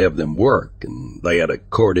order to have them work, and they had a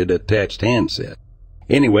corded attached handset.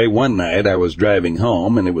 Anyway, one night I was driving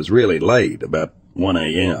home, and it was really late, about 1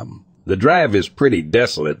 a.m. The drive is pretty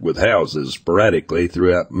desolate, with houses sporadically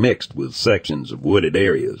throughout mixed with sections of wooded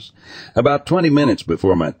areas. About 20 minutes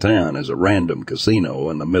before my town is a random casino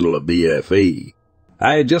in the middle of BFE.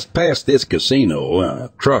 I had just passed this casino when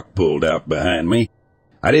a truck pulled out behind me.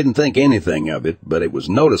 I didn't think anything of it, but it was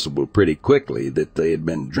noticeable pretty quickly that they had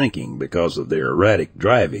been drinking because of their erratic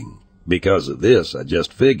driving. Because of this, I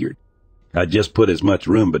just figured I'd just put as much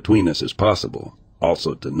room between us as possible.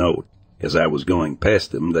 Also to note, as I was going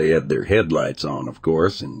past them, they had their headlights on, of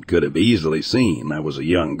course, and could have easily seen I was a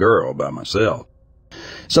young girl by myself.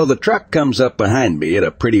 So the truck comes up behind me at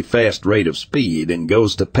a pretty fast rate of speed and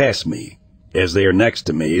goes to pass me. As they are next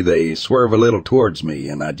to me, they swerve a little towards me,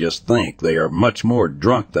 and I just think they are much more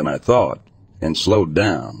drunk than I thought, and slowed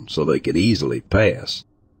down so they could easily pass.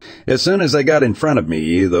 As soon as they got in front of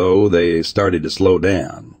me, though, they started to slow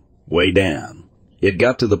down, way down. It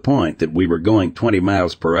got to the point that we were going 20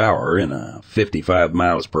 miles per hour in a 55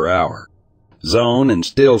 miles per hour zone and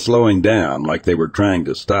still slowing down like they were trying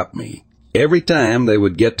to stop me. Every time they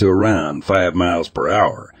would get to around 5 miles per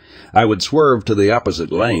hour, I would swerve to the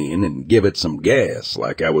opposite lane and give it some gas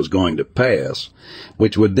like I was going to pass,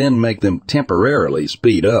 which would then make them temporarily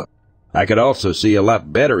speed up. I could also see a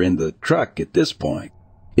lot better in the truck at this point.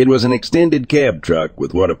 It was an extended cab truck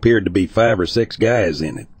with what appeared to be 5 or 6 guys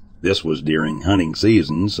in it. This was during hunting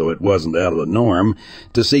season, so it wasn't out of the norm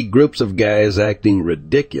to see groups of guys acting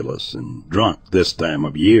ridiculous and drunk this time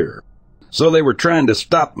of year. So they were trying to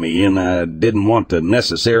stop me, and I didn't want to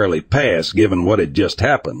necessarily pass given what had just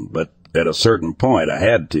happened, but at a certain point I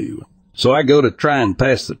had to. So I go to try and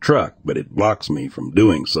pass the truck, but it blocks me from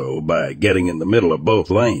doing so by getting in the middle of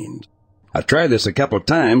both lanes. I try this a couple of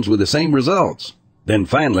times with the same results. Then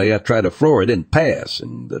finally I try to floor it and pass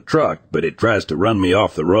in the truck, but it tries to run me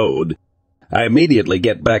off the road. I immediately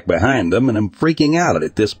get back behind them, and I'm freaking out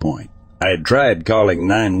at this point. I had tried calling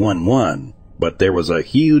 911, but there was a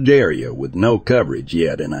huge area with no coverage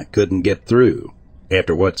yet, and I couldn't get through.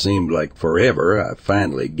 After what seemed like forever, I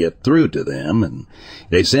finally get through to them, and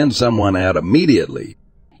they send someone out immediately.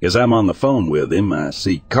 As I'm on the phone with him, I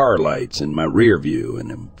see car lights in my rear view,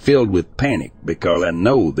 and am filled with panic because I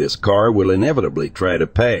know this car will inevitably try to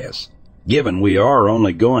pass, given we are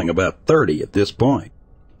only going about 30 at this point.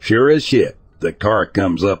 Sure as shit, the car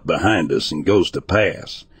comes up behind us and goes to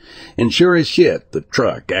pass. And sure as shit, the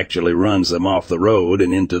truck actually runs them off the road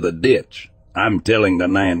and into the ditch. I'm telling the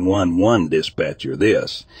 911 dispatcher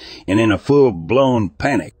this, and in a full-blown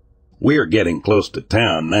panic. We're getting close to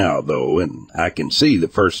town now, though, and I can see the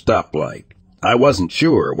first stoplight. I wasn't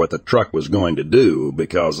sure what the truck was going to do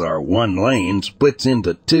because our one lane splits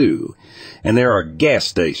into 2, and there are gas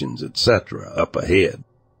stations, etc., up ahead.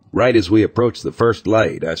 Right as we approach the first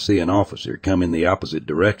light, I see an officer come in the opposite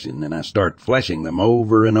direction, and I start flashing them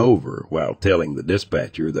over and over while telling the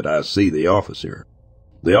dispatcher that I see the officer.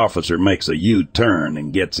 The officer makes a U-turn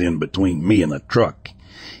and gets in between me and the truck.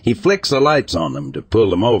 He flicks the lights on them to pull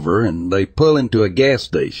them over, and they pull into a gas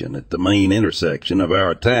station at the main intersection of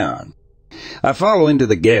our town. I follow into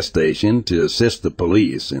the gas station to assist the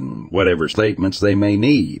police in whatever statements they may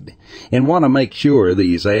need, and want to make sure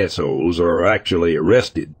these assholes are actually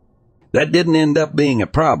arrested. That didn't end up being a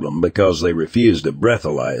problem because they refused a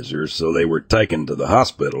breathalyzer, so they were taken to the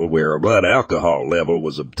hospital where a blood alcohol level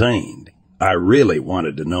was obtained. I really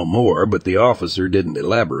wanted to know more, but the officer didn't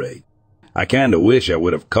elaborate. I kinda wish I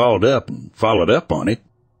would have called up and followed up on it.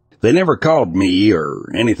 They never called me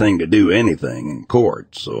or anything to do anything in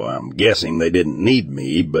court, so I'm guessing they didn't need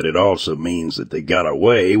me, but it also means that they got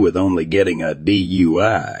away with only getting a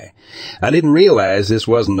DUI. I didn't realize this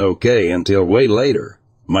wasn't okay until way later,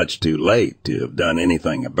 much too late to have done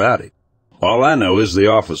anything about it. All I know is the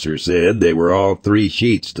officer said they were all 3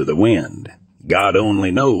 sheets to the wind. God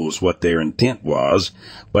only knows what their intent was,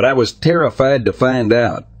 but I was terrified to find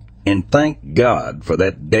out, and thank God for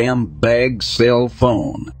that damn bag cell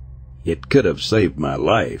phone. It could have saved my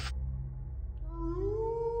life.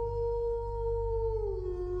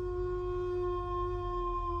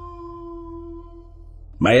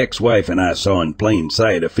 My ex-wife and I saw in plain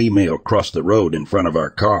sight a female cross the road in front of our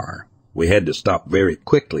car. We had to stop very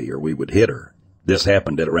quickly or we would hit her. This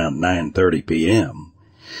happened at around 9:30 p.m.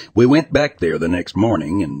 We went back there the next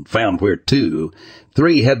morning and found where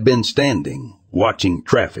 3 had been standing, watching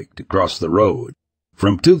traffic to cross the road.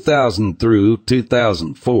 From 2000 through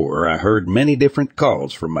 2004, I heard many different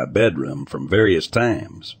calls from my bedroom from various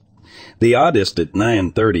times. The oddest at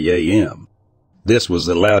 9:30 a.m. This was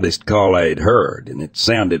the loudest call I had heard, and it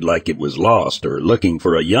sounded like it was lost or looking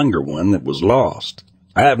for a younger one that was lost.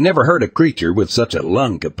 I have never heard a creature with such a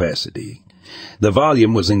lung capacity. The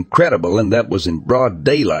volume was incredible, and that was in broad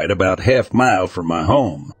daylight about half-mile from my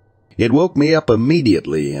home. It woke me up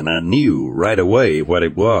immediately, and I knew right away what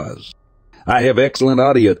it was. I have excellent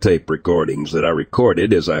audio tape recordings that I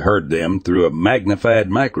recorded as I heard them through a magnified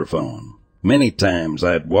microphone. Many times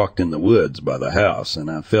I had walked in the woods by the house, and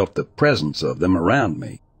I felt the presence of them around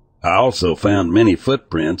me. I also found many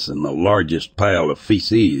footprints in the largest pile of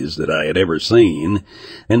feces that I had ever seen,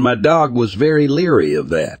 and my dog was very leery of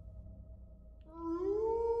that.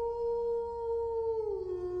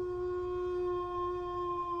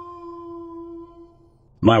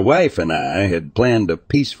 My wife and I had planned a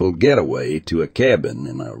peaceful getaway to a cabin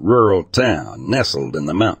in a rural town nestled in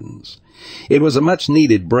the mountains. It was a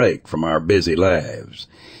much-needed break from our busy lives,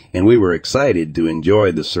 and we were excited to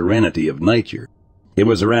enjoy the serenity of nature. It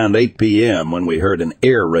was around 8 p.m. when we heard an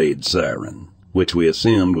air raid siren, which we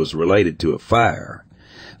assumed was related to a fire.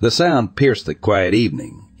 The sound pierced the quiet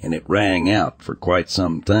evening, and it rang out for quite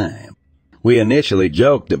some time. We initially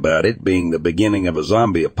joked about it being the beginning of a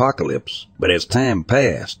zombie apocalypse, but as time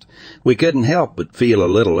passed, we couldn't help but feel a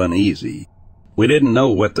little uneasy. We didn't know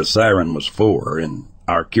what the siren was for, and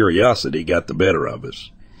our curiosity got the better of us.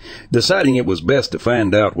 Deciding it was best to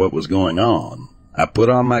find out what was going on, I put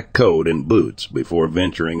on my coat and boots before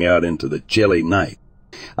venturing out into the chilly night.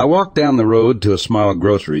 I walked down the road to a small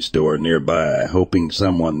grocery store nearby, hoping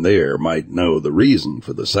someone there might know the reason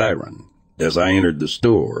for the siren. As I entered the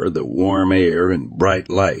store, the warm air and bright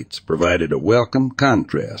lights provided a welcome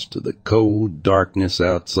contrast to the cold darkness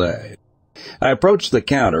outside. I approached the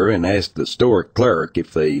counter and asked the store clerk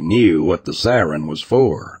if they knew what the siren was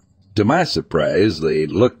for. To my surprise, they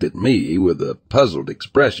looked at me with a puzzled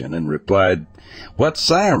expression and replied, "What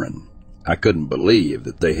siren?" I couldn't believe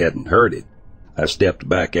that they hadn't heard it. I stepped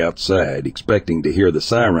back outside, expecting to hear the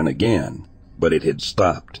siren again, but it had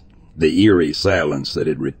stopped. The eerie silence that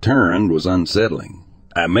had returned was unsettling.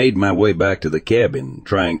 I made my way back to the cabin,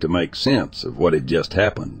 trying to make sense of what had just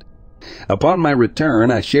happened. Upon my return,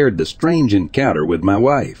 I shared the strange encounter with my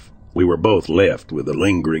wife. We were both left with a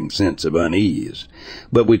lingering sense of unease,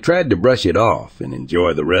 but we tried to brush it off and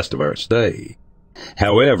enjoy the rest of our stay.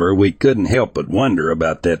 However, we couldn't help but wonder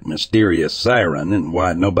about that mysterious siren and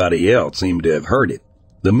why nobody else seemed to have heard it.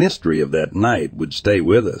 The mystery of that night would stay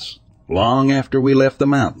with us long after we left the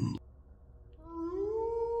mountains.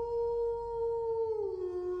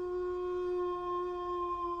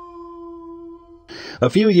 A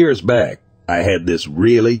few years back, I had this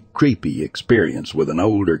really creepy experience with an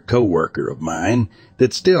older coworker of mine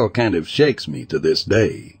that still kind of shakes me to this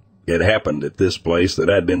day. It happened at this place that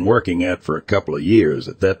I'd been working at for a couple of years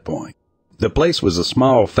at that point. The place was a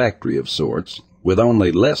small factory of sorts, with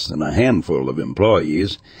only less than a handful of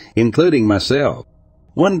employees, including myself.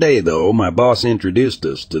 One day, though, my boss introduced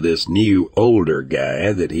us to this new, older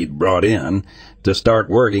guy that he'd brought in to start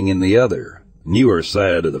working in the other, newer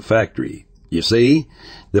side of the factory. You see,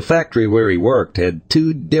 the factory where he worked had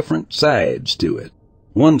 2 different sides to it.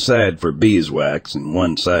 One side for beeswax and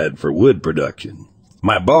one side for wood production.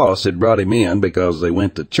 My boss had brought him in because they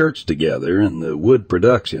went to church together, and the wood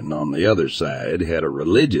production on the other side had a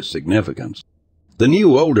religious significance. The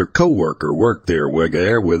new older coworker worked there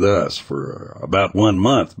with us for about 1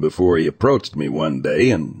 month before he approached me one day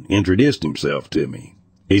and introduced himself to me.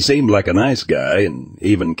 He seemed like a nice guy and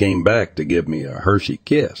even came back to give me a Hershey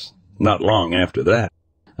kiss. Not long after that,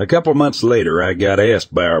 A couple months later, I got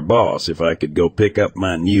asked by our boss if I could go pick up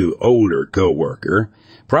my new, older coworker,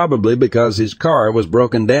 probably because his car was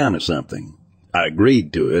broken down or something. I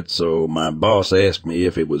agreed to it, so my boss asked me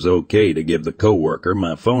if it was okay to give the coworker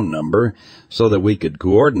my phone number so that we could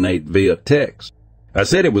coordinate via text. I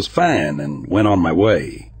said it was fine and went on my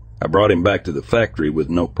way. I brought him back to the factory with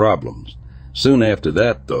no problems. Soon after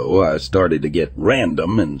that, though, I started to get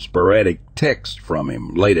random and sporadic texts from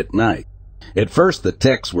him late at night. At first, the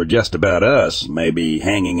texts were just about us, maybe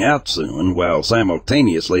hanging out soon, while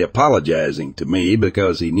simultaneously apologizing to me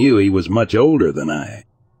because he knew he was much older than I.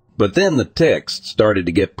 But then the texts started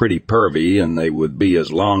to get pretty pervy, and they would be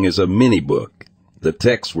as long as a mini-book. The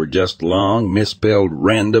texts were just long, misspelled,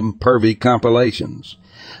 random, pervy compilations.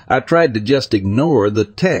 I tried to just ignore the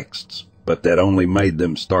texts, but that only made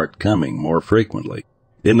them start coming more frequently.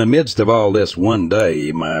 In the midst of all this, one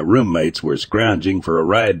day, my roommates were scrounging for a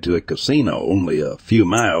ride to a casino only a few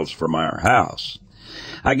miles from our house.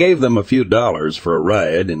 I gave them a few dollars for a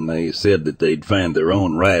ride, and they said that they'd find their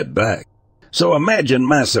own ride back. So imagine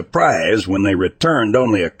my surprise when they returned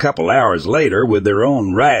only a couple hours later with their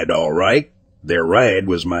own ride, all right. Their ride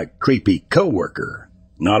was my creepy coworker.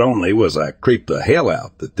 Not only was I creeped the hell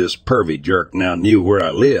out that this pervy jerk now knew where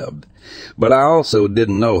I lived, but I also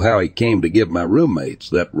didn't know how he came to give my roommates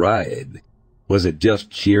that ride. Was it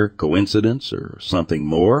just sheer coincidence or something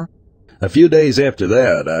more? A few days after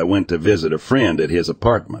that, I went to visit a friend at his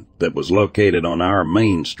apartment that was located on our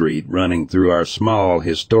main street running through our small,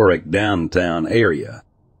 historic downtown area.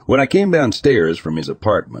 When I came downstairs from his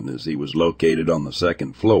apartment, as he was located on the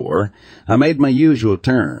second floor, I made my usual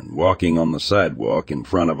turn, walking on the sidewalk in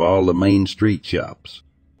front of all the main street shops.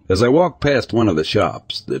 As I walked past one of the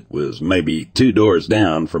shops that was maybe 2 doors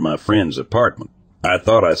down from my friend's apartment, I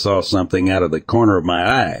thought I saw something out of the corner of my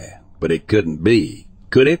eye, but it couldn't be.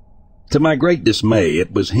 Could it? To my great dismay,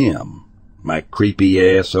 it was him, my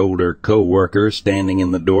creepy-ass older co-worker standing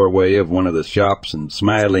in the doorway of one of the shops and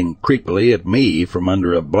smiling creepily at me from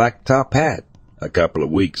under a black-top hat. A couple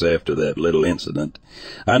of weeks after that little incident,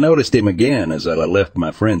 I noticed him again as I left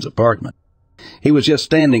my friend's apartment. He was just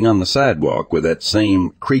standing on the sidewalk with that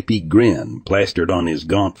same creepy grin plastered on his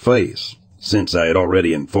gaunt face. Since I had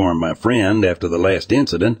already informed my friend after the last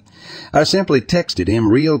incident, I simply texted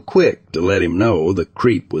him real quick to let him know the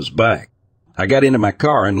creep was back. I got into my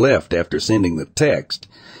car and left after sending the text,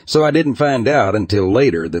 so I didn't find out until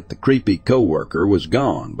later that the creepy coworker was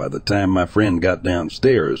gone by the time my friend got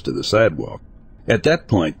downstairs to the sidewalk. At that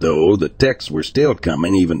point, though, the texts were still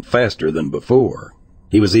coming even faster than before.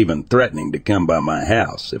 He was even threatening to come by my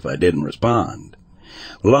house if I didn't respond.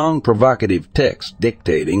 Long, provocative texts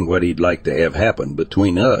dictating what he'd like to have happen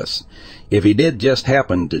between us if he did just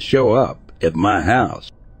happen to show up at my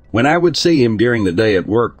house. When I would see him during the day at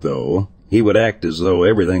work, though, he would act as though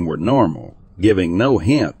everything were normal, giving no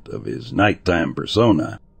hint of his nighttime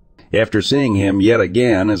persona. After seeing him yet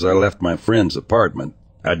again as I left my friend's apartment,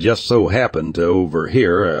 I just so happened to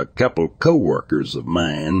overhear a couple co-workers of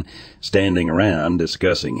mine standing around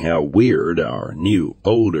discussing how weird our new,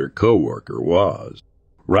 older co-worker was.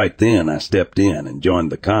 Right then, I stepped in and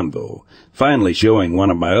joined the convo, finally showing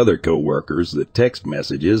one of my other co-workers the text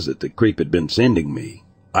messages that the creep had been sending me.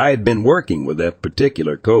 I had been working with that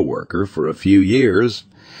particular co-worker for a few years,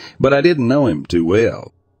 but I didn't know him too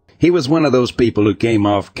well. He was one of those people who came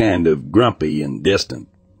off kind of grumpy and distant.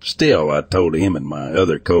 Still, I told him and my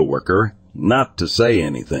other co-worker not to say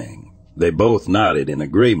anything. They both nodded in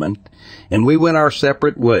agreement, and we went our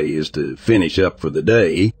separate ways to finish up for the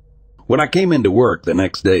day. When I came into work the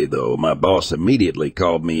next day, though, my boss immediately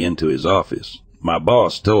called me into his office. My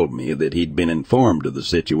boss told me that he'd been informed of the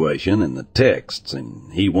situation and the texts,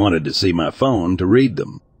 and he wanted to see my phone to read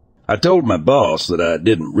them. I told my boss that I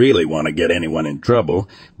didn't really want to get anyone in trouble,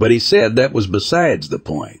 but he said that was besides the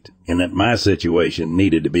point, and that my situation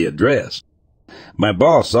needed to be addressed. My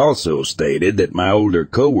boss also stated that my older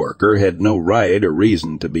coworker had no right or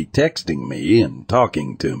reason to be texting me and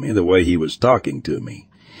talking to me the way he was talking to me.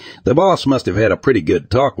 The boss must have had a pretty good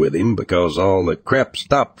talk with him because all the crap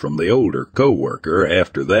stopped from the older coworker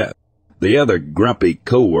after that. The other grumpy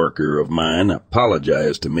coworker of mine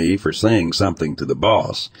apologized to me for saying something to the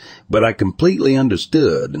boss, but I completely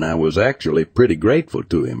understood, and I was actually pretty grateful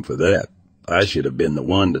to him for that. I should have been the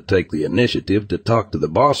one to take the initiative to talk to the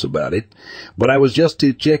boss about it, but I was just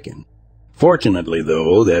too chicken. Fortunately,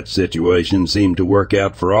 though, that situation seemed to work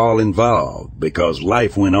out for all involved, because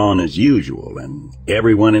life went on as usual, and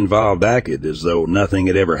everyone involved acted as though nothing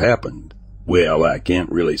had ever happened. Well, I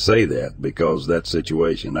can't really say that, because that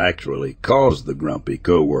situation actually caused the grumpy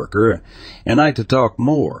coworker and I to talk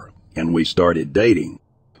more, and we started dating.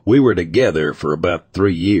 We were together for about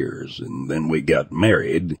 3 years, and then we got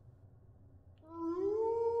married.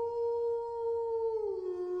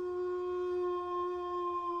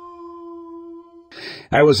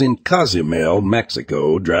 I was in Cozumel,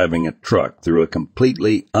 Mexico, driving a truck through a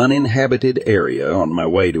completely uninhabited area on my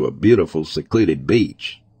way to a beautiful, secluded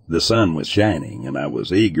beach. The sun was shining, and I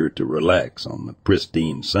was eager to relax on the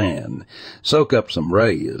pristine sand, soak up some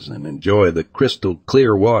rays, and enjoy the crystal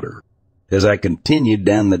clear water. As I continued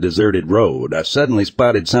down the deserted road, I suddenly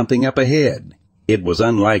spotted something up ahead. It was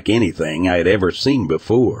unlike anything I had ever seen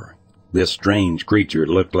before. This strange creature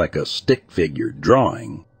looked like a stick figure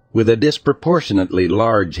drawing, with a disproportionately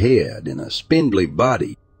large head and a spindly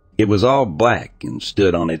body. It was all black and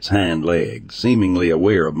stood on its hind legs, seemingly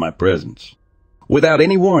aware of my presence. Without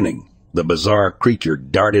any warning, the bizarre creature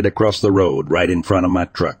darted across the road right in front of my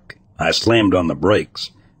truck. I slammed on the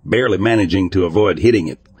brakes, barely managing to avoid hitting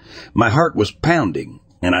it. My heart was pounding,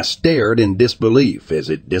 and I stared in disbelief as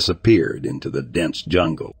it disappeared into the dense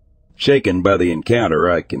jungle. Shaken by the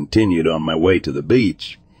encounter, I continued on my way to the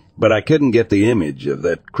beach, but I couldn't get the image of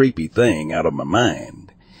that creepy thing out of my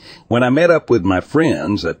mind. When I met up with my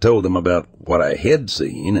friends, I told them about what I had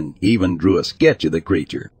seen and even drew a sketch of the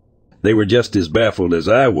creature. They were just as baffled as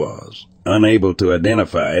I was, unable to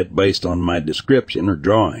identify it based on my description or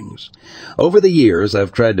drawings. Over the years,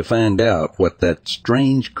 I've tried to find out what that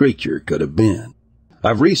strange creature could have been.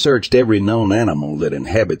 I've researched every known animal that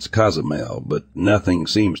inhabits Cozumel, but nothing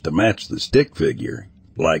seems to match the stick figure,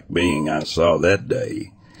 like being I saw that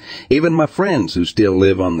day. Even my friends who still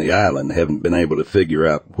live on the island haven't been able to figure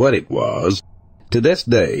out what it was. To this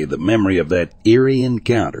day, the memory of that eerie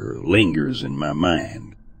encounter lingers in my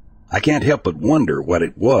mind. I can't help but wonder what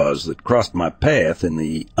it was that crossed my path in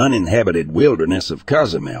the uninhabited wilderness of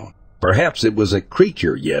Cozumel. Perhaps it was a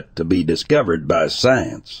creature yet to be discovered by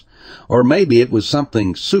science, or maybe it was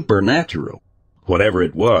something supernatural. Whatever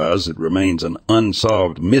it was, it remains an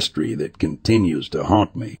unsolved mystery that continues to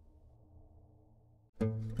haunt me.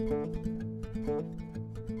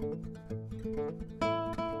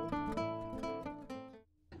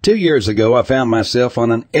 2 years ago, I found myself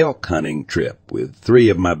on an elk hunting trip with 3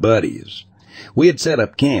 of my buddies. We had set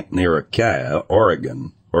up camp near Ukiah,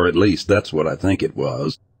 Oregon, or at least that's what I think it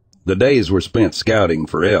was. The days were spent scouting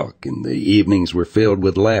for elk, and the evenings were filled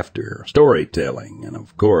with laughter, storytelling, and,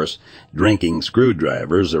 of course, drinking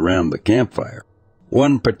screwdrivers around the campfire.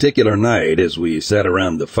 One particular night, as we sat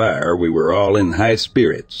around the fire, we were all in high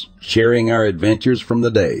spirits, sharing our adventures from the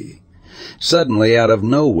day. Suddenly, out of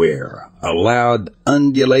nowhere, a loud,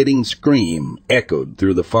 undulating scream echoed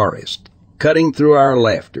through the forest, cutting through our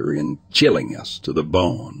laughter and chilling us to the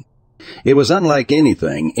bone. It was unlike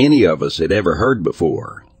anything any of us had ever heard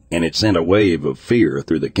before, and it sent a wave of fear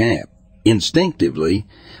through the camp. Instinctively,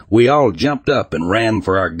 we all jumped up and ran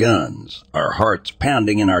for our guns, our hearts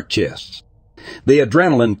pounding in our chests. The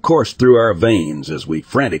adrenaline coursed through our veins as we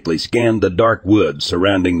frantically scanned the dark woods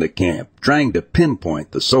surrounding the camp, trying to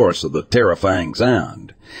pinpoint the source of the terrifying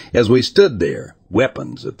sound. As we stood there,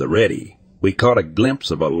 weapons at the ready, we caught a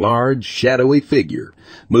glimpse of a large, shadowy figure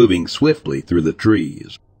moving swiftly through the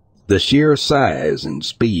trees. The sheer size and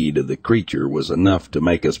speed of the creature was enough to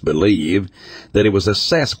make us believe that it was a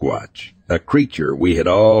Sasquatch, a creature we had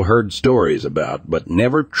all heard stories about but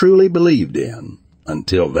never truly believed in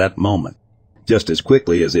until that moment. Just as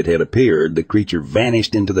quickly as it had appeared, the creature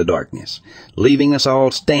vanished into the darkness, leaving us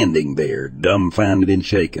all standing there, dumbfounded and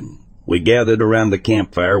shaken. We gathered around the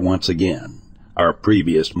campfire once again, our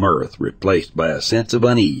previous mirth replaced by a sense of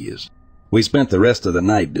unease. We spent the rest of the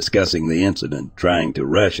night discussing the incident, trying to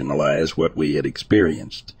rationalize what we had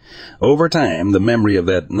experienced. Over time, the memory of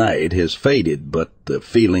that night has faded, but the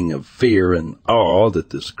feeling of fear and awe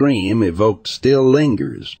that the scream evoked still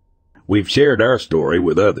lingers. We've shared our story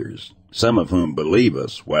with others, some of whom believe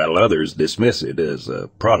us, while others dismiss it as a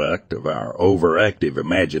product of our overactive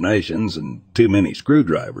imaginations and too many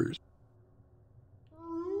screwdrivers.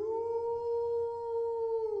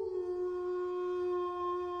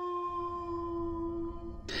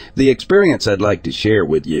 The experience I'd like to share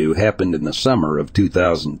with you happened in the summer of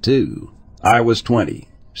 2002. I was 20,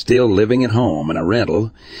 still living at home in a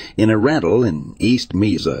rental in East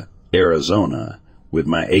Mesa, Arizona, with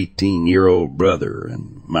my 18-year-old brother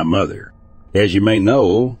and my mother. As you may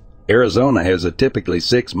know, Arizona has a typically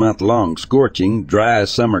 6-month-long scorching, dry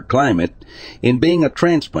summer climate. In being a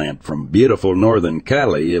transplant from beautiful northern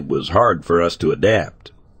Cali, it was hard for us to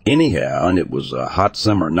adapt. Anyhow, and it was a hot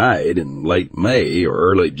summer night in late May or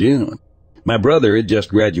early June. My brother had just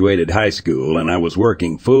graduated high school, and I was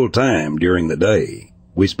working full-time during the day.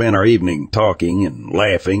 We spent our evening talking and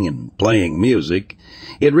laughing and playing music.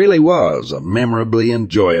 It really was a memorably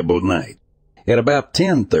enjoyable night. At about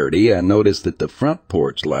 10:30, I noticed that the front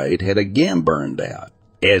porch light had again burned out,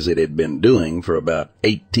 as it had been doing for about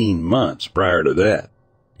 18 months prior to that.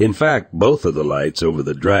 In fact, both of the lights over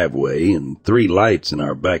the driveway and 3 lights in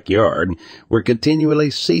our backyard were continually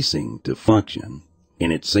ceasing to function,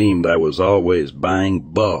 and it seemed I was always buying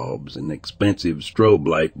bulbs and expensive strobe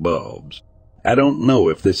light bulbs. I don't know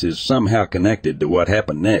if this is somehow connected to what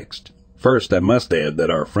happened next. First, I must add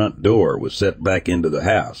that our front door was set back into the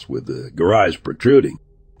house, with the garage protruding.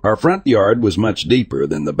 Our front yard was much deeper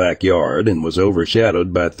than the backyard and was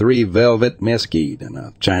overshadowed by 3 velvet mesquite and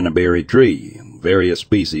a chinaberry tree and various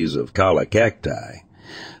species of kala cacti,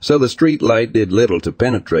 so the street light did little to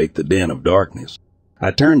penetrate the den of darkness. I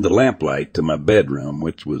turned the lamplight to my bedroom,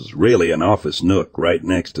 which was really an office nook right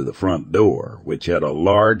next to the front door, which had a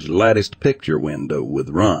large latticed picture window with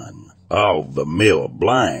run-of-the-mill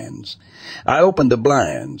blinds. I opened the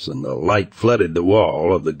blinds, and the light flooded the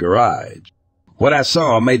wall of the garage. What I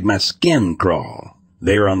saw made my skin crawl.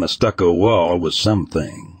 There on the stucco wall was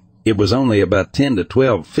something. It was only about 10 to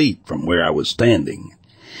 12 feet from where I was standing.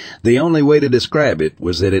 The only way to describe it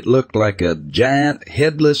was that it looked like a giant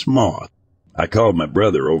headless moth. I called my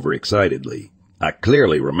brother over excitedly. I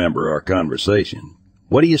clearly remember our conversation.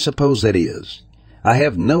 "What do you suppose that is?" "I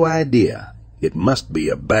have no idea. It must be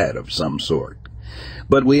a bat of some sort.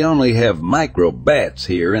 But we only have micro bats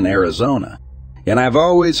here in Arizona. And I've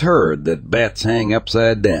always heard that bats hang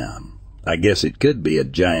upside down. I guess it could be a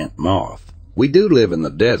giant moth. We do live in the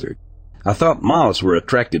desert. I thought moths were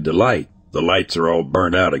attracted to light. The lights are all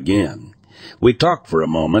burnt out again." We talked for a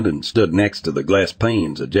moment and stood next to the glass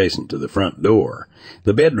panes adjacent to the front door,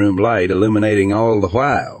 the bedroom light illuminating all the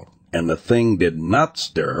while, and the thing did not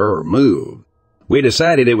stir or move. We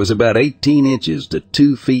decided it was about 18 inches to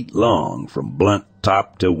 2 feet long from blunt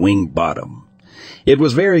top to wing bottom. It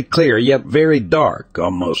was very clear, yet very dark,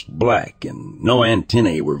 almost black, and no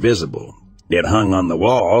antennae were visible. It hung on the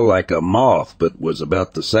wall like a moth, but was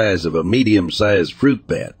about the size of a medium-sized fruit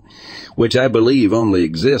bat, which I believe only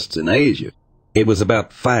exists in Asia. It was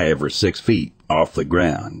about 5 or 6 feet off the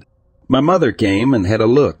ground. My mother came and had a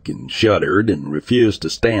look and shuddered and refused to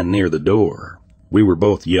stand near the door. We were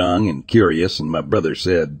both young and curious, and my brother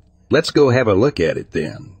said, "Let's go have a look at it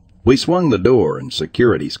then." We swung the door and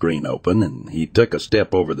security screen open, and he took a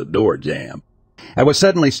step over the door jamb. I was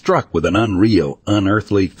suddenly struck with an unreal,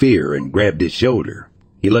 unearthly fear and grabbed his shoulder.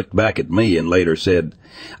 He looked back at me and later said,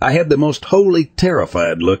 I had the most wholly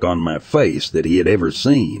terrified look on my face that he had ever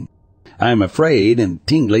seen. I am afraid and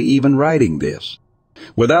tingly even writing this.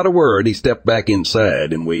 Without a word, he stepped back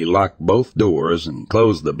inside, and we locked both doors and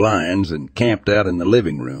closed the blinds and camped out in the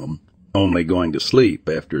living room, only going to sleep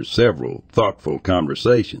after several thoughtful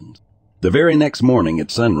conversations. The very next morning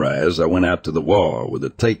at sunrise, I went out to the wall with a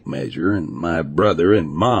tape measure, and my brother and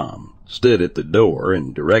Mom stood at the door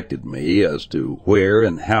and directed me as to where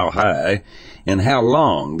and how high and how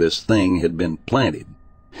long this thing had been planted.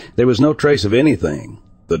 There was no trace of anything.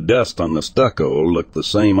 The dust on the stucco looked the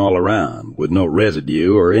same all around, with no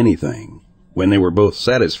residue or anything. When they were both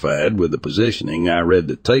satisfied with the positioning, I read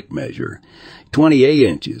the tape measure, 28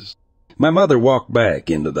 inches. My mother walked back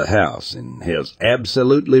into the house and has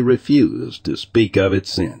absolutely refused to speak of it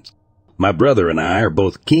since. My brother and I are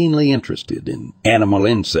both keenly interested in animal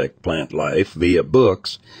insect plant life via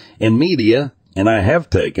books and media, and I have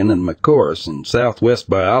taken my course in Southwest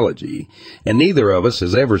biology, and neither of us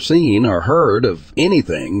has ever seen or heard of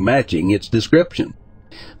anything matching its description.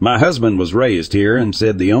 My husband was raised here and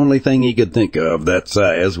said the only thing he could think of that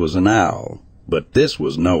size was an owl, but this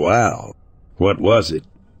was no owl. What was it?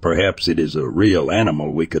 Perhaps it is a real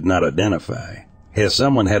animal we could not identify. Has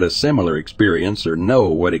someone had a similar experience or know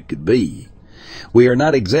what it could be? We are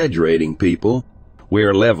not exaggerating, people. We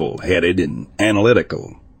are level-headed and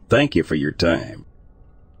analytical. Thank you for your time.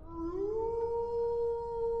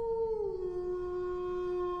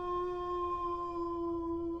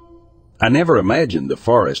 I never imagined the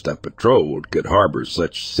forest I patrolled could harbor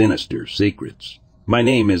such sinister secrets. My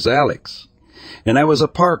name is Alex, and I was a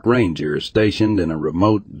park ranger stationed in a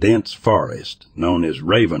remote, dense forest known as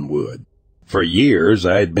Ravenwood. For years,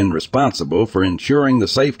 I had been responsible for ensuring the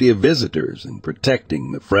safety of visitors and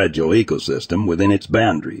protecting the fragile ecosystem within its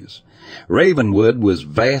boundaries. Ravenwood was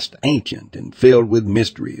vast, ancient, and filled with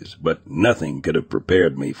mysteries, but nothing could have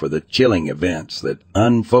prepared me for the chilling events that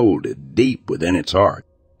unfolded deep within its heart.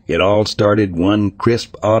 It all started one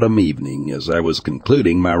crisp autumn evening as I was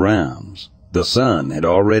concluding my rounds. The sun had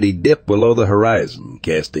already dipped below the horizon,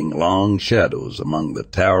 casting long shadows among the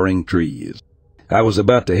towering trees. I was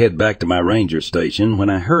about to head back to my ranger station when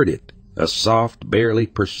I heard it, a soft, barely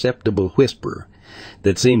perceptible whisper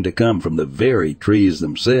that seemed to come from the very trees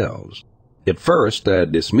themselves. At first, I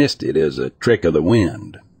dismissed it as a trick of the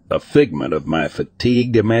wind, a figment of my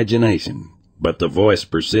fatigued imagination, but the voice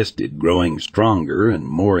persisted, growing stronger and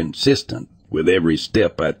more insistent with every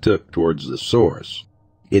step I took towards the source.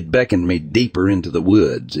 It beckoned me deeper into the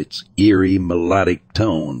woods, its eerie, melodic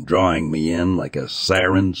tone drawing me in like a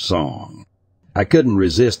siren song. I couldn't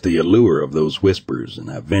resist the allure of those whispers, and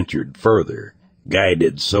I ventured further,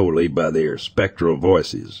 guided solely by their spectral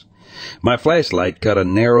voices. My flashlight cut a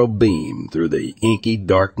narrow beam through the inky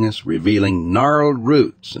darkness, revealing gnarled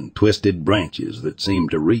roots and twisted branches that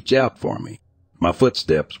seemed to reach out for me. My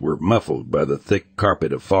footsteps were muffled by the thick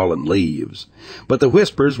carpet of fallen leaves, but the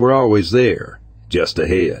whispers were always there, just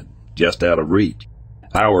ahead, just out of reach.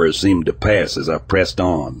 Hours seemed to pass as I pressed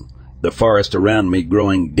on, the forest around me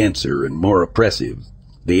growing denser and more oppressive.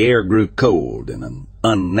 The air grew cold, and an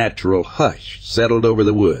unnatural hush settled over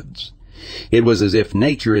the woods. It was as if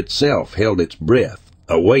nature itself held its breath,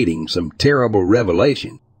 awaiting some terrible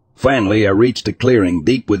revelation. Finally, I reached a clearing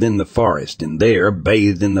deep within the forest, and there,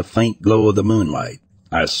 bathed in the faint glow of the moonlight,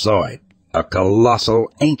 I saw it, a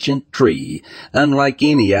colossal ancient tree, unlike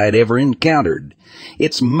any I'd ever encountered.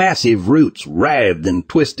 Its massive roots writhed and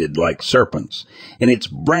twisted like serpents, and its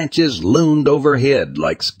branches loomed overhead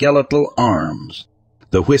like skeletal arms.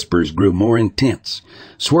 The whispers grew more intense,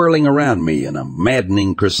 swirling around me in a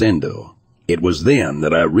maddening crescendo. It was then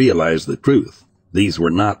that I realized the truth. These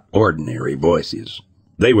were not ordinary voices.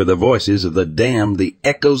 They were the voices of the damned, the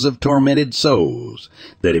echoes of tormented souls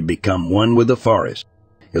that had become one with the forest.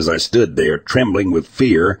 As I stood there, trembling with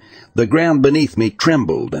fear, the ground beneath me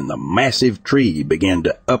trembled, and the massive tree began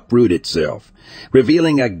to uproot itself,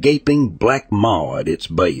 revealing a gaping black maw at its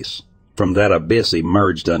base. From that abyss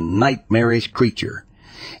emerged a nightmarish creature,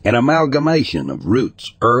 an amalgamation of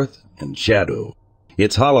roots, earth, and shadow.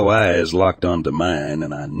 Its hollow eyes locked onto mine,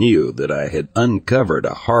 and I knew that I had uncovered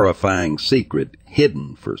a horrifying secret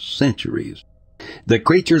hidden for centuries. The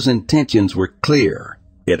creature's intentions were clear.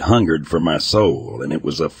 It hungered for my soul, and it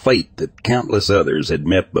was a fate that countless others had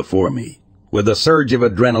met before me. With a surge of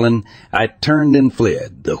adrenaline, I turned and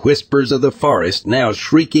fled, the whispers of the forest now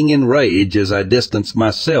shrieking in rage as I distanced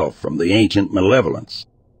myself from the ancient malevolence.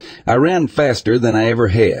 I ran faster than I ever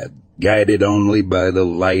had, guided only by the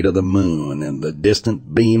light of the moon and the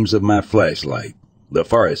distant beams of my flashlight. The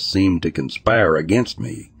forest seemed to conspire against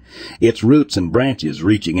me, its roots and branches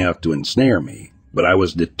reaching out to ensnare me. But I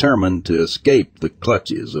was determined to escape the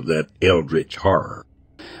clutches of that eldritch horror.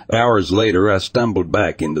 Hours later, I stumbled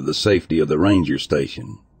back into the safety of the ranger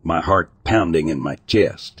station, my heart pounding in my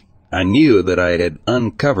chest. I knew that I had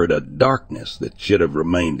uncovered a darkness that should have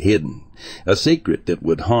remained hidden, a secret that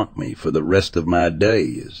would haunt me for the rest of my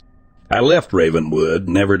days. I left Ravenwood,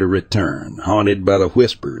 never to return, haunted by the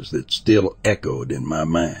whispers that still echoed in my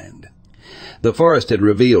mind. The forest had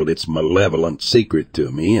revealed its malevolent secret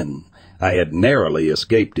to me, and I had narrowly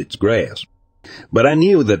escaped its grasp. But I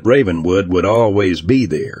knew that Ravenwood would always be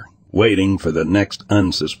there, waiting for the next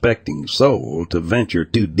unsuspecting soul to venture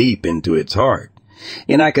too deep into its heart,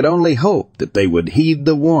 and I could only hope that they would heed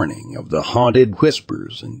the warning of the haunted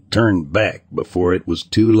whispers and turn back before it was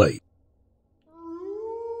too late.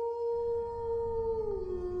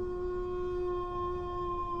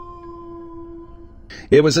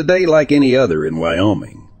 It was a day like any other in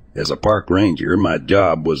Wyoming. As a park ranger, my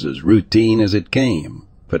job was as routine as it came,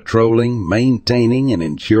 patrolling, maintaining, and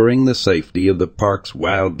ensuring the safety of the park's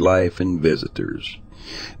wildlife and visitors.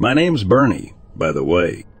 My name's Bernie, by the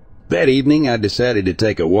way. That evening, I decided to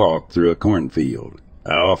take a walk through a cornfield.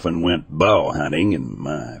 I often went bow hunting in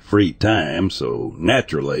my free time, so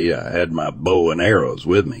naturally I had my bow and arrows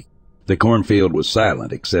with me. The cornfield was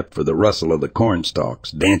silent except for the rustle of the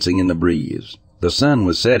cornstalks dancing in the breeze. The sun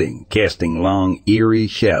was setting, casting long, eerie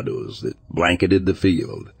shadows that blanketed the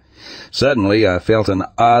field. Suddenly, I felt an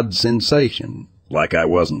odd sensation, like I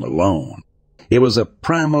wasn't alone. It was a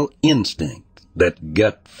primal instinct, that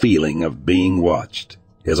gut feeling of being watched.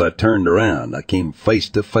 As I turned around, I came face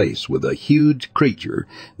to face with a huge creature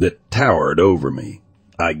that towered over me.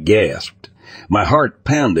 I gasped, my heart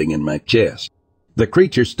pounding in my chest. The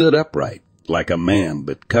creature stood upright, like a man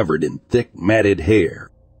but covered in thick, matted hair.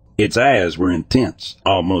 Its eyes were intense,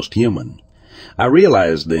 almost human. I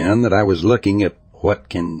realized then that I was looking at what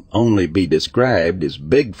can only be described as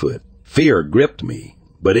Bigfoot. Fear gripped me,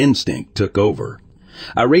 but instinct took over.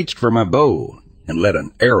 I reached for my bow and let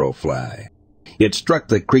an arrow fly. It struck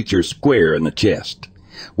the creature square in the chest.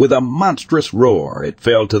 With a monstrous roar, it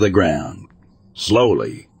fell to the ground.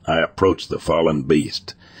 Slowly, I approached the fallen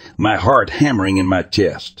beast, my heart hammering in my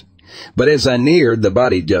chest. But as I neared, the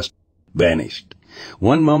body just vanished.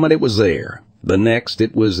 One moment it was there. The next,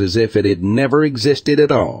 it was as if it had never existed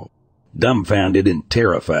at all. Dumbfounded and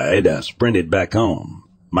terrified, I sprinted back home.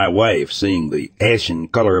 My wife, seeing the ashen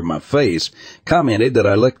color of my face, commented that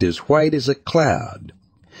I looked as white as a cloud.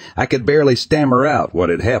 I could barely stammer out what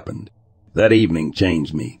had happened. That evening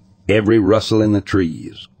changed me. Every rustle in the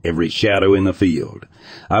trees, every shadow in the field.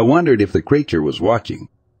 I wondered if the creature was watching.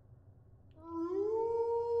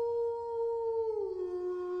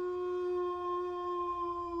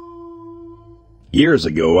 Years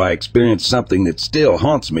ago, I experienced something that still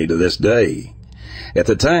haunts me to this day. At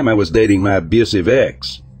the time, I was dating my abusive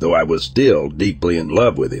ex, though I was still deeply in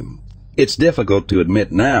love with him. It's difficult to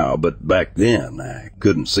admit now, but back then, I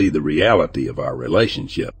couldn't see the reality of our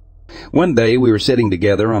relationship. One day, we were sitting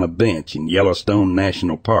together on a bench in Yellowstone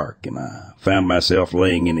National Park, and I found myself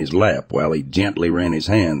laying in his lap while he gently ran his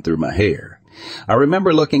hand through my hair. I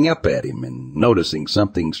remember looking up at him and noticing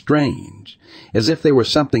something strange, as if there was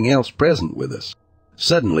something else present with us.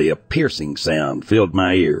 Suddenly, a piercing sound filled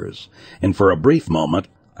my ears, and for a brief moment,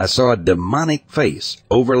 I saw a demonic face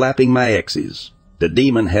overlapping my ex's. The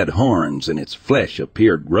demon had horns, and its flesh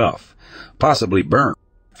appeared rough, possibly burnt.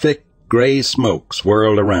 Thick gray smoke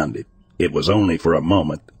swirled around it. It was only for a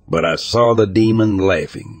moment, but I saw the demon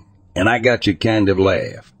laughing, and I got you kind of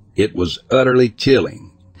laugh. It was utterly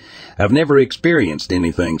chilling. I've never experienced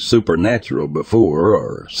anything supernatural before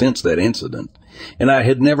or since that incident, and I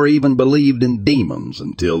had never even believed in demons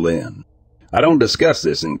until then. I don't discuss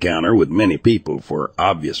this encounter with many people for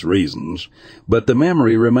obvious reasons, but the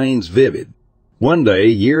memory remains vivid. One day,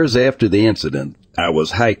 years after the incident, I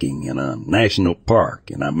was hiking in a national park,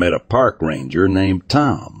 and I met a park ranger named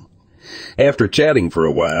Tom. After chatting for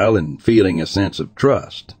a while and feeling a sense of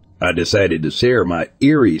trust, I decided to share my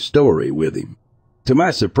eerie story with him. To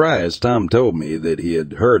my surprise, Tom told me that he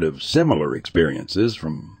had heard of similar experiences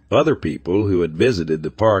from other people who had visited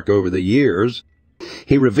the park over the years.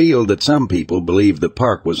 He revealed that some people believed the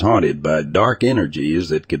park was haunted by dark energies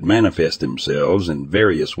that could manifest themselves in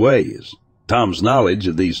various ways. Tom's knowledge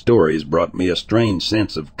of these stories brought me a strange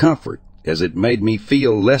sense of comfort, as it made me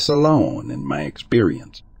feel less alone in my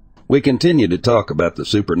experience. We continued to talk about the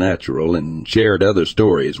supernatural and shared other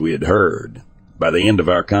stories we had heard. By the end of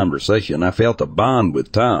our conversation, I felt a bond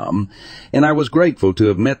with Tom, and I was grateful to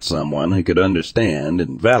have met someone who could understand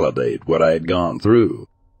and validate what I had gone through.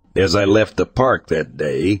 As I left the park that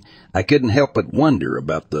day, I couldn't help but wonder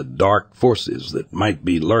about the dark forces that might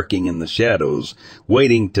be lurking in the shadows,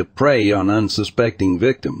 waiting to prey on unsuspecting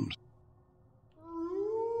victims.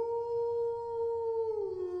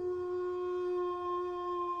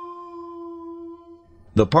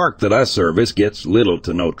 The park that I service gets little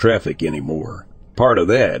to no traffic anymore. Part of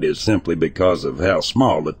that is simply because of how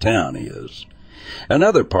small the town is.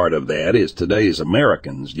 Another part of that is today's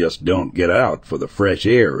Americans just don't get out for the fresh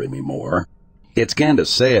air anymore. It's kind of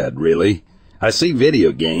sad, really. I see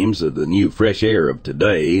video games of the new fresh air of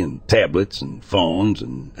today, and tablets and phones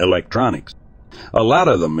and electronics. A lot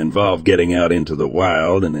of them involve getting out into the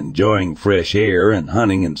wild and enjoying fresh air and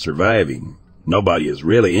hunting and surviving. Nobody is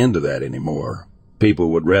really into that anymore.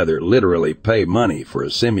 People would rather literally pay money for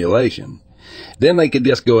a simulation. Then they could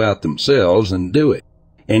just go out themselves and do it.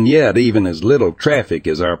 And yet, even as little traffic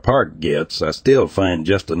as our park gets, I still find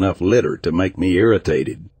just enough litter to make me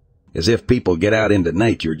irritated. As if people get out into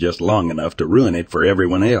nature just long enough to ruin it for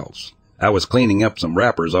everyone else. I was cleaning up some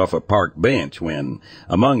wrappers off a park bench when,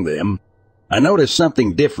 among them, I noticed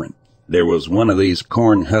something different. There was one of these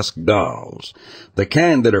corn husk dolls, the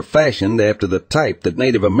kind that are fashioned after the type that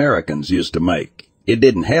Native Americans used to make. It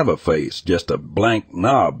didn't have a face, just a blank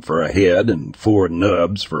knob for a head and 4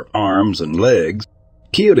 nubs for arms and legs.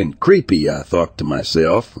 Cute and creepy, I thought to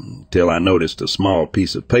myself, until I noticed a small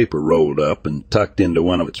piece of paper rolled up and tucked into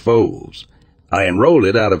one of its folds. I unrolled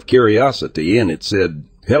it out of curiosity, and it said,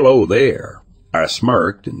 "Hello there." I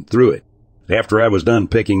smirked and threw it. After I was done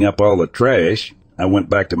picking up all the trash, I went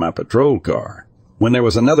back to my patrol car. When there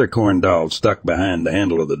was another corn doll stuck behind the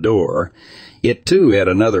handle of the door, it too had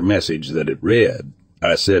another message that it read.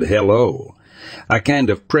 I said hello. I kind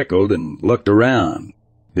of prickled and looked around.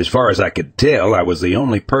 As far as I could tell, I was the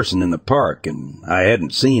only person in the park, and I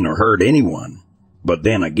hadn't seen or heard anyone. But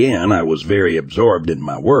then again, I was very absorbed in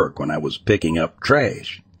my work when I was picking up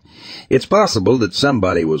trash. It's possible that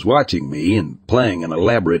somebody was watching me and playing an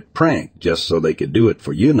elaborate prank just so they could do it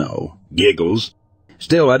for, giggles.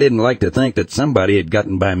 Still, I didn't like to think that somebody had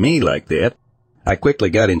gotten by me like that. I quickly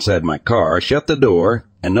got inside my car, shut the door,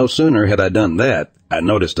 and no sooner had I done that, I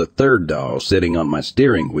noticed a third doll sitting on my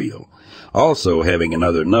steering wheel. also having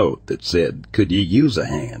another note that said, "Could you use a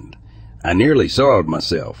hand?" I nearly sawed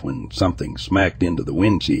myself when something smacked into the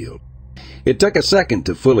windshield. It took a second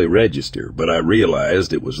to fully register, but I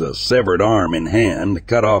realized it was a severed arm in hand,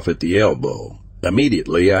 cut off at the elbow.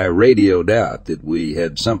 Immediately, I radioed out that we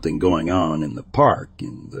had something going on in the park,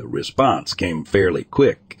 and the response came fairly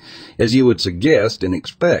quick, as you would suggest and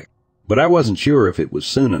expect. But I wasn't sure if it was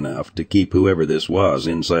soon enough to keep whoever this was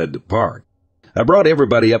inside the park. I brought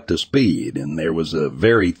everybody up to speed, and there was a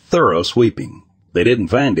very thorough sweeping. They didn't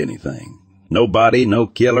find anything. No body, no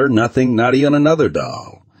killer, nothing, not even another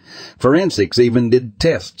doll. Forensics even did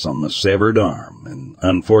tests on the severed arm, and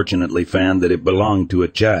unfortunately found that it belonged to a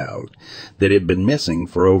child that had been missing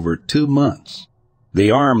for over 2 months.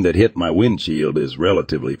 The arm that hit my windshield is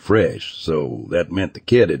relatively fresh, so that meant the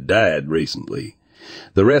kid had died recently.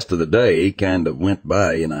 The rest of the day kind of went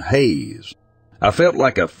by in a haze. I felt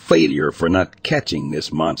like a failure for not catching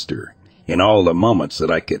this monster in all the moments that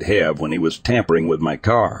I could have when he was tampering with my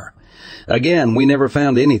car. Again, we never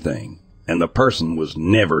found anything, and the person was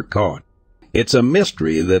never caught. It's a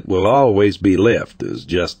mystery that will always be left as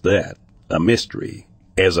just that, a mystery.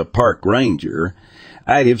 As a park ranger,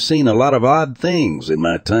 I have seen a lot of odd things in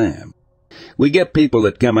my time. We get people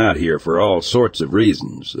that come out here for all sorts of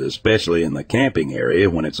reasons, especially in the camping area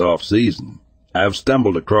when it's off-season. I've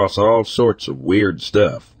stumbled across all sorts of weird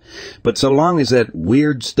stuff, but so long as that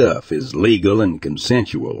weird stuff is legal and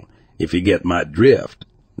consensual, if you get my drift,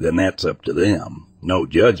 then that's up to them. No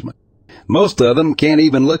judgment. Most of them can't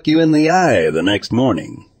even look you in the eye the next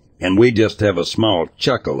morning, and we just have a small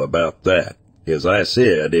chuckle about that. As I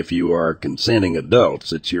said, if you are consenting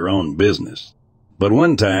adults, it's your own business. But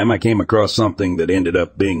one time I came across something that ended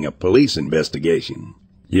up being a police investigation.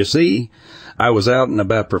 You see, I was out and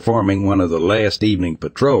about performing one of the last evening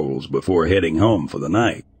patrols before heading home for the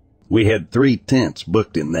night. We had 3 tents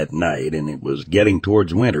booked in that night, and it was getting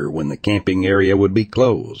towards winter when the camping area would be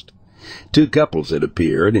closed. 2 couples had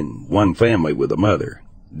appeared, and one family with a mother,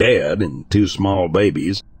 dad, and 2 small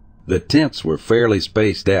babies. The tents were fairly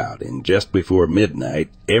spaced out, and just before midnight,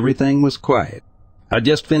 everything was quiet. I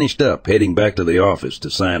just finished up heading back to the office to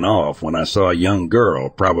sign off when I saw a young girl,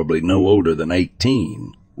 probably no older than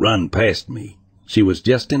 18, run past me. She was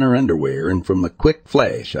just in her underwear, and from the quick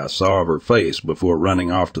flash I saw of her face before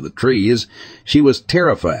running off to the trees, she was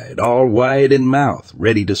terrified, all wide in mouth,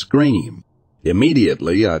 ready to scream.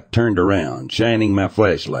 Immediately I turned around, shining my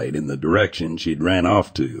flashlight in the direction she'd ran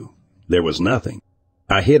off to. There was nothing.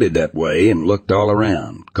 I headed that way and looked all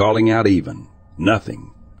around, calling out even.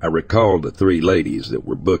 Nothing. I recalled the 3 ladies that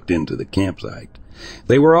were booked into the campsite.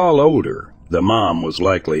 They were all older. The mom was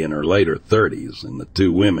likely in her later 30s, and the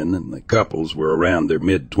 2 women and the couples were around their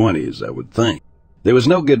mid-20s, I would think. There was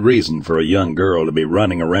no good reason for a young girl to be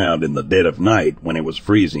running around in the dead of night when it was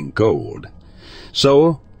freezing cold.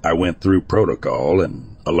 So I went through protocol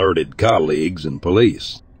and alerted colleagues and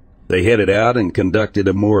police. They headed out and conducted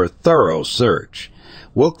a more thorough search,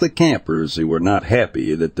 woke the campers who were not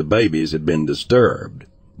happy that the babies had been disturbed,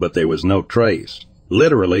 but there was no trace,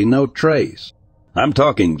 literally no trace. I'm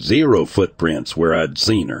talking 0 footprints where I'd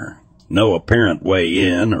seen her, no apparent way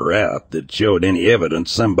in or out that showed any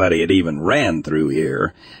evidence somebody had even ran through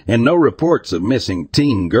here, and no reports of missing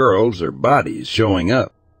teen girls or bodies showing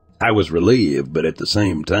up. I was relieved, but at the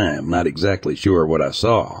same time not exactly sure what I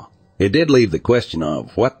saw. It did leave the question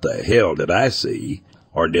of what the hell did I see,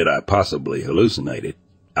 or did I possibly hallucinate it?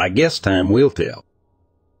 I guess time will tell.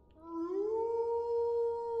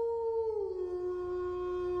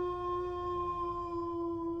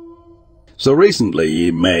 So recently,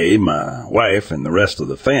 May, my wife, and the rest of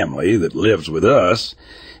the family that lives with us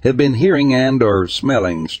have been hearing and or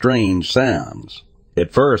smelling strange sounds.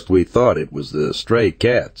 At first we thought it was the stray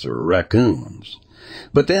cats or raccoons.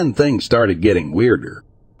 But then things started getting weirder.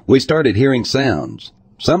 We started hearing sounds.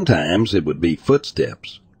 Sometimes it would be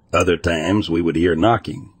footsteps. Other times we would hear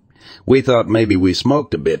knocking. We thought maybe we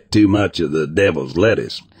smoked a bit too much of the devil's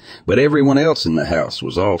lettuce, but everyone else in the house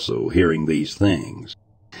was also hearing these things.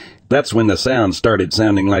 That's when the sounds started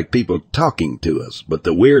sounding like people talking to us, but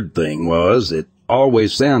the weird thing was it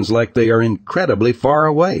always sounds like they are incredibly far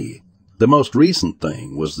away. The most recent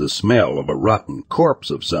thing was the smell of a rotten corpse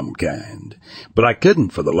of some kind, but I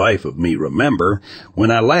couldn't for the life of me remember when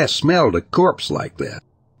I last smelled a corpse like that.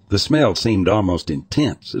 The smell seemed almost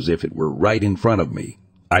intense, as if it were right in front of me.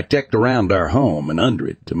 I checked around our home and under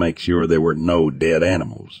it to make sure there were no dead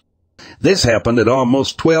animals. This happened at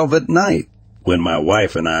almost 12 at night, when my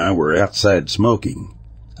wife and I were outside smoking.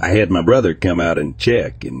 I had my brother come out and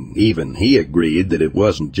check, and even he agreed that it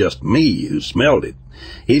wasn't just me who smelled it.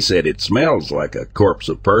 He said it smells like a corpse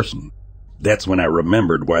of person. That's when I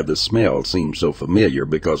remembered why the smell seemed so familiar,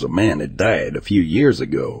 because a man had died a few years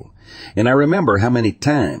ago, and I remember how many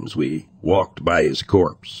times we walked by his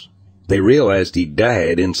corpse. They realized he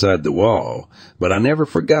died inside the wall, but I never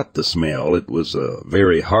forgot the smell. It was a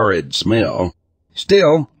very horrid smell.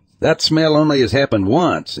 Still, that smell only has happened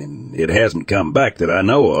once, and it hasn't come back that I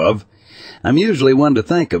know of. I'm usually one to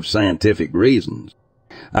think of scientific reasons.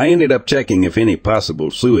 I ended up checking if any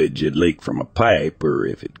possible sewage had leaked from a pipe or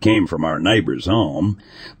if it came from our neighbor's home,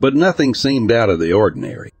 but nothing seemed out of the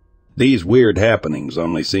ordinary. These weird happenings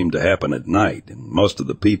only seem to happen at night, and most of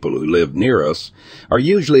the people who live near us are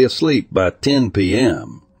usually asleep by 10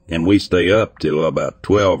 p.m., and we stay up till about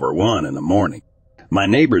 12 or 1 in the morning. My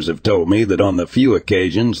neighbors have told me that on the few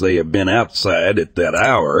occasions they have been outside at that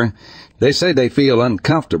hour, they say they feel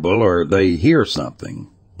uncomfortable or they hear something,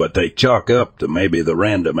 but they chalk up to maybe the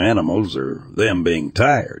random animals or them being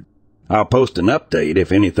tired. I'll post an update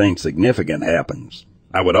if anything significant happens.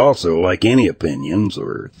 I would also like any opinions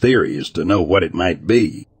or theories to know what it might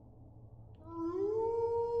be.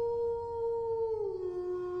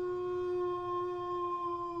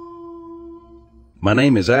 My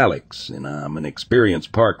name is Alex, and I'm an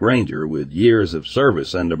experienced park ranger with years of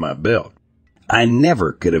service under my belt. I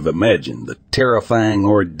never could have imagined the terrifying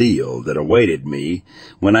ordeal that awaited me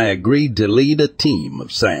when I agreed to lead a team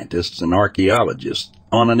of scientists and archaeologists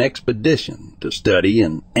on an expedition to study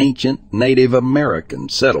an ancient Native American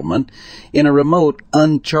settlement in a remote,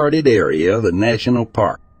 uncharted area of the national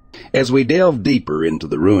park. As we delved deeper into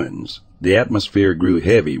the ruins, the atmosphere grew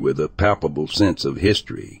heavy with a palpable sense of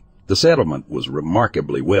history. The settlement was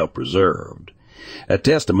remarkably well preserved, a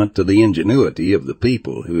testament to the ingenuity of the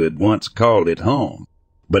people who had once called it home.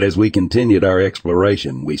 But as we continued our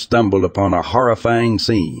exploration, we stumbled upon a horrifying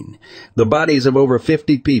scene. The bodies of over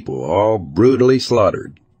 50 people, all brutally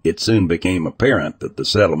slaughtered. It soon became apparent that the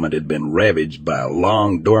settlement had been ravaged by a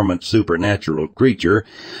long-dormant supernatural creature,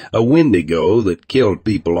 a wendigo that killed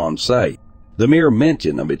people on sight. The mere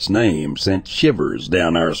mention of its name sent shivers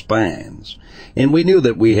down our spines, and we knew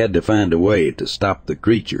that we had to find a way to stop the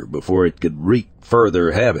creature before it could wreak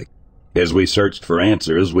further havoc. As we searched for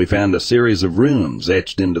answers, we found a series of runes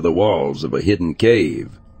etched into the walls of a hidden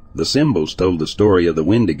cave. The symbols told the story of the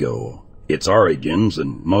Wendigo, its origins,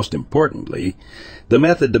 and most importantly, the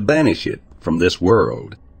method to banish it from this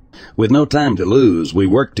world. With no time to lose, we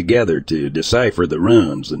worked together to decipher the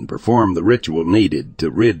runes and perform the ritual needed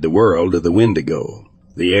to rid the world of the Wendigo.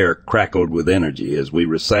 The air crackled with energy as we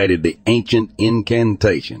recited the ancient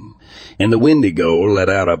incantation, and the Wendigo let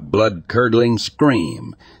out a blood-curdling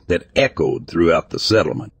scream that echoed throughout the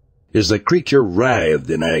settlement. As the creature writhed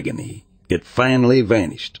in agony, it finally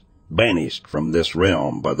vanished, banished from this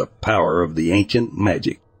realm by the power of the ancient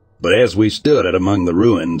magic. But as we stood among the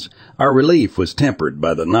ruins, our relief was tempered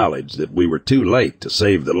by the knowledge that we were too late to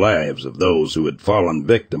save the lives of those who had fallen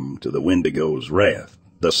victim to the Wendigo's wrath.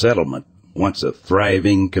 The settlement, once a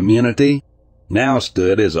thriving community, now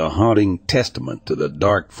stood as a haunting testament to the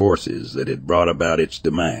dark forces that had brought about its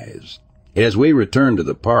demise. As we returned to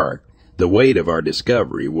the park, the weight of our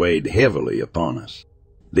discovery weighed heavily upon us.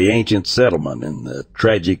 The ancient settlement and the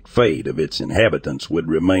tragic fate of its inhabitants would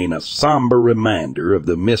remain a somber reminder of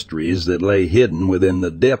the mysteries that lay hidden within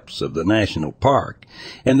the depths of the national park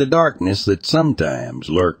and the darkness that sometimes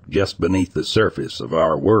lurked just beneath the surface of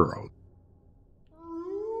our world.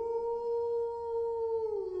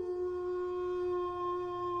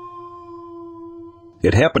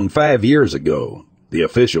 It happened 5 years ago. The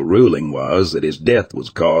official ruling was that his death was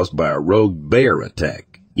caused by a rogue bear attack.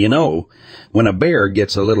 You know, when a bear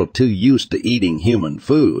gets a little too used to eating human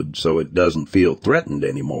food so it doesn't feel threatened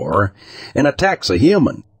anymore, and attacks a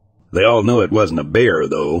human. They all knew it wasn't a bear,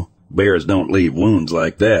 though. Bears don't leave wounds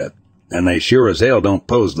like that, and they sure as hell don't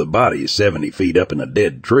pose the body 70 feet up in a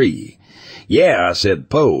dead tree. Yeah, I said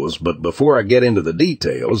pose, but before I get into the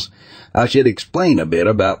details, I should explain a bit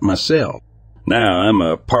about myself. Now, I'm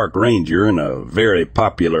a park ranger in a very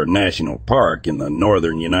popular national park in the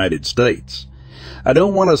northern United States. I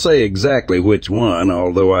don't want to say exactly which one,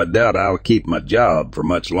 although I doubt I'll keep my job for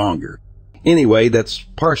much longer. Anyway, that's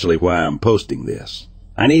partially why I'm posting this.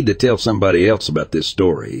 I need to tell somebody else about this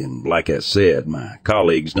story, and like I said, my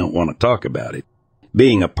colleagues don't want to talk about it.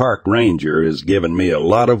 Being a park ranger has given me a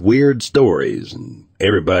lot of weird stories, and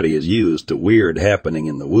everybody is used to weird happening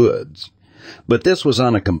in the woods. But this was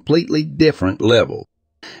on a completely different level.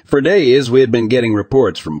 For days, we had been getting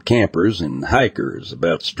reports from campers and hikers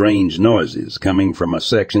about strange noises coming from a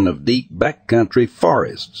section of deep backcountry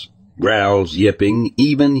forests. Growls, yipping,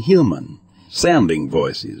 even human sounding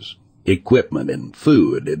voices. Equipment and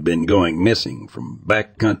food had been going missing from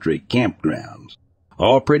backcountry campgrounds.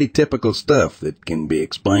 All pretty typical stuff that can be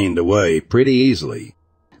explained away pretty easily.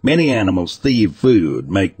 Many animals thieve food,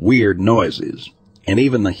 make weird noises, and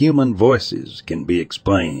even the human voices can be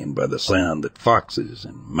explained by the sound that foxes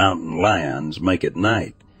and mountain lions make at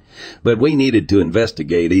night. But we needed to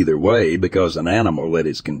investigate either way because an animal that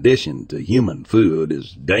is conditioned to human food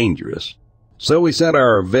is dangerous. So we sent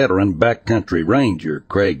our veteran backcountry ranger,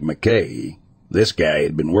 Craig McKay. This guy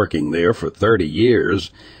had been working there for 30 years,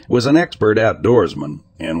 was an expert outdoorsman,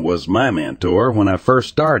 and was my mentor when I first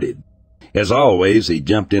started. As always, he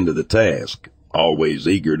jumped into the task, always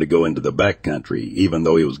eager to go into the backcountry, even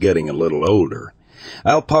though he was getting a little older.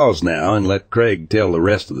 I'll pause now and let Craig tell the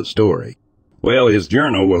rest of the story. Well, his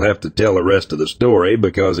journal will have to tell the rest of the story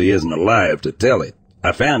because he isn't alive to tell it.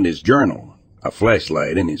 I found his journal, a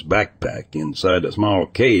flashlight in his backpack, inside a small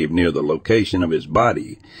cave near the location of his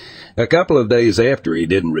body. A couple of days after he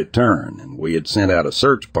didn't return, and we had sent out a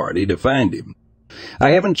search party to find him.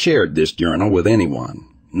 I haven't shared this journal with anyone,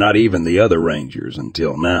 not even the other rangers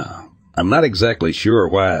until now. I'm not exactly sure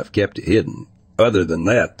why I've kept it hidden. Other than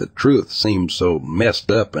that, the truth seems so messed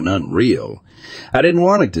up and unreal. I didn't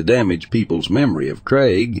want it to damage people's memory of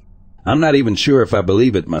Craig. I'm not even sure if I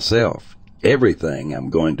believe it myself. Everything I'm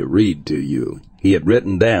going to read to you, he had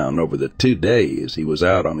written down over the 2 days he was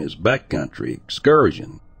out on his backcountry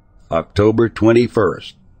excursion. October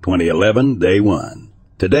 21st, 2011, Day 1.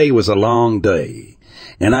 Today was a long day,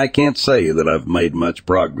 and I can't say that I've made much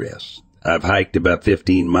progress. I've hiked about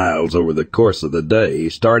 15 miles over the course of the day,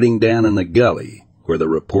 starting down in the gully where the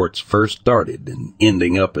reports first started and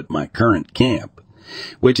ending up at my current camp,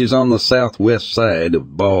 which is on the southwest side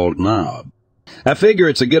of Bald Knob. I figure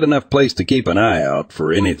it's a good enough place to keep an eye out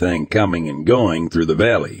for anything coming and going through the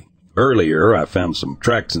valley. Earlier, I found some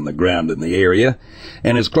tracks in the ground in the area,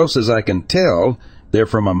 and as close as I can tell, they're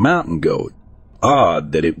from a mountain goat.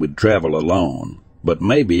 Odd that it would travel alone, but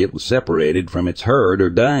maybe it was separated from its herd or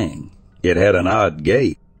dying. It had an odd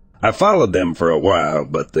gait. I followed them for a while,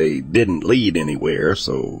 but they didn't lead anywhere,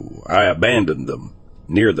 so I abandoned them.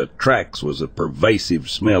 Near the tracks was a pervasive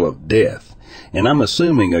smell of death, and I'm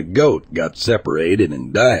assuming a goat got separated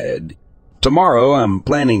and died. Tomorrow I'm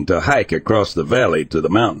planning to hike across the valley to the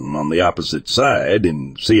mountain on the opposite side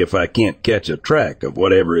and see if I can't catch a track of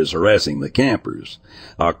whatever is harassing the campers.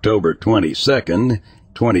 October 22nd,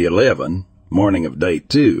 2011, morning of day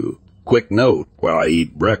 2. Quick note while I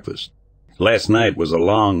eat breakfast. Last night was a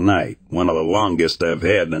long night, one of the longest I've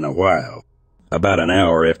had in a while. About an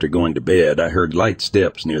hour after going to bed, I heard light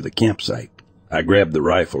steps near the campsite. I grabbed the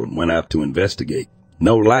rifle and went out to investigate.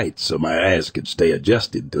 No lights, so my eyes could stay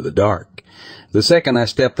adjusted to the dark. The second I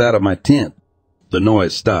stepped out of my tent, the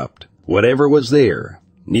noise stopped. Whatever was there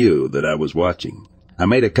knew that I was watching. I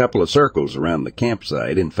made a couple of circles around the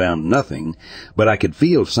campsite and found nothing, but I could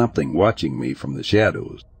feel something watching me from the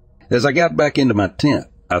shadows. As I got back into my tent,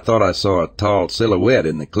 I thought I saw a tall silhouette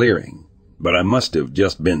in the clearing, but I must have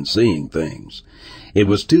just been seeing things. It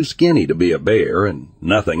was too skinny to be a bear, and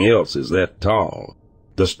nothing else is that tall.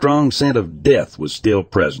 The strong scent of death was still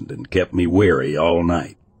present and kept me wary all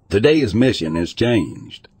night. Today's mission has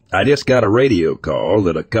changed. I just got a radio call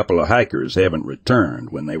that a couple of hikers haven't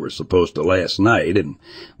returned when they were supposed to last night and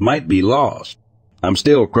might be lost. I'm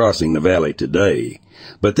still crossing the valley today,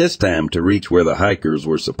 but this time to reach where the hikers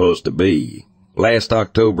were supposed to be. Last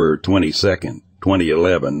October 22nd,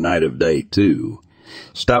 2011, night of day 2.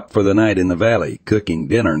 Stopped for the night in the valley, cooking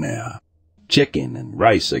dinner now. Chicken and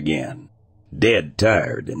rice again. Dead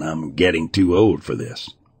tired, and I'm getting too old for this.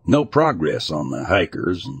 No progress on the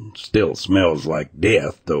hikers, and still smells like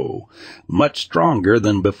death, though much stronger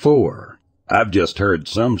than before. I've just heard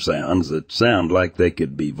some sounds that sound like they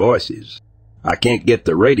could be voices. I can't get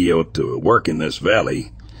the radio to work in this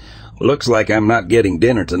valley. Looks like I'm not getting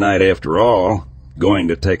dinner tonight after all. Going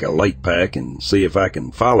to take a light pack and see if I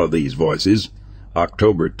can follow these voices.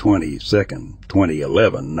 October 22nd,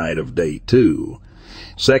 2011, night of day 2.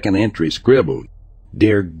 Second entry scribbled.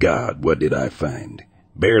 Dear God, what did I find?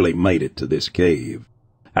 Barely made it to this cave.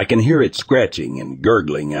 I can hear it scratching and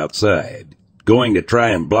gurgling outside. Going to try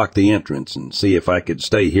and block the entrance and see if I could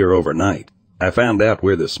stay here overnight. I found out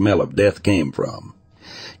where the smell of death came from.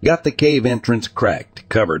 Got the cave entrance cracked,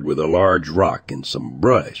 covered with a large rock and some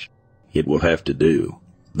brush. It will have to do.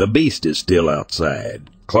 The beast is still outside,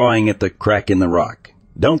 clawing at the crack in the rock.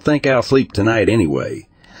 Don't think I'll sleep tonight anyway.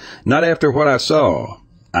 Not after what I saw.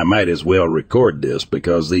 I might as well record this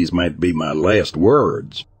because these might be my last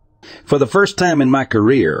words. For the first time in my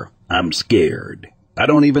career, I'm scared. I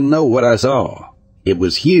don't even know what I saw. It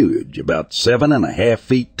was huge, about 7.5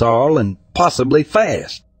 feet tall and possibly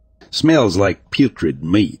fast. Smells like putrid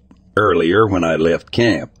meat. Earlier, when I left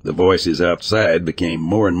camp, the voices outside became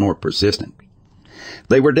more and more persistent.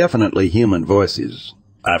 They were definitely human voices.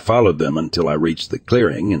 I followed them until I reached the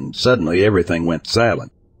clearing, and suddenly everything went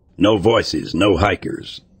silent. No voices, no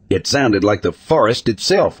hikers. It sounded like the forest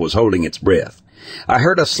itself was holding its breath. I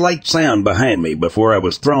heard a slight sound behind me before I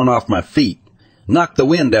was thrown off my feet, knocked the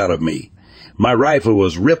wind out of me. My rifle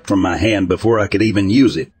was ripped from my hand before I could even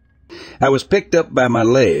use it. I was picked up by my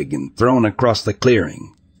leg and thrown across the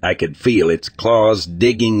clearing. I could feel its claws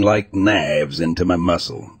digging like knives into my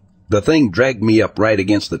muscle. The thing dragged me up right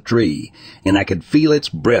against the tree, and I could feel its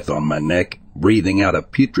breath on my neck, breathing out a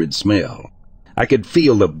putrid smell. I could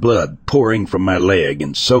feel the blood pouring from my leg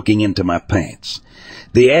and soaking into my pants.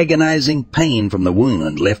 The agonizing pain from the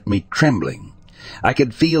wound left me trembling. I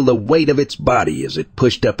could feel the weight of its body as it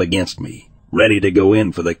pushed up against me, ready to go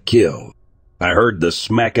in for the kill. I heard the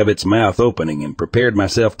smack of its mouth opening and prepared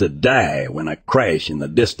myself to die when a crash in the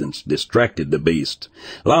distance distracted the beast,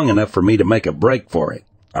 long enough for me to make a break for it.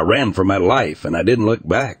 I ran for my life, and I didn't look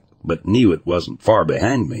back, but knew it wasn't far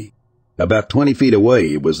behind me. About 20 feet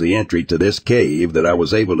away was the entry to this cave that I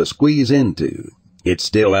was able to squeeze into. It's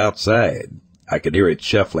still outside. I could hear it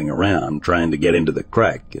shuffling around, trying to get into the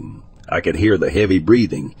crack, and I could hear the heavy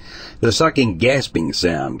breathing, the sucking, gasping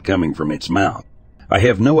sound coming from its mouth. I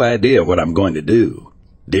have no idea what I'm going to do.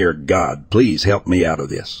 Dear God, please help me out of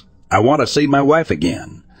this. I want to see my wife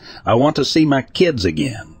again. I want to see my kids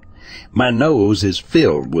again. My nose is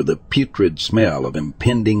filled with the putrid smell of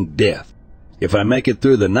impending death. If I make it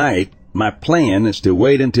through the night, my plan is to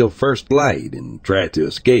wait until first light and try to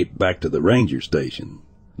escape back to the ranger station.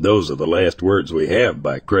 Those are the last words we have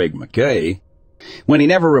by Craig McKay. When he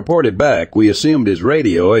never reported back, we assumed his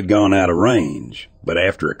radio had gone out of range, but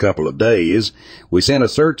after a couple of days, we sent a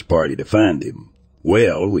search party to find him.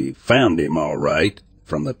 Well, we found him all right.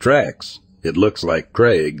 From the tracks, it looks like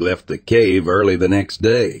Craig left the cave early the next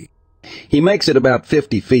day. He makes it about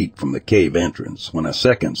 50 feet from the cave entrance when a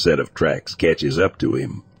second set of tracks catches up to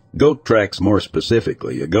him. Goat tracks, more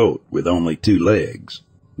specifically, a goat with only 2 legs.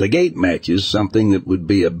 The gait matches something that would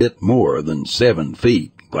be a bit more than 7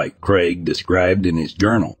 feet, like Craig described in his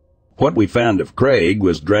journal. What we found of Craig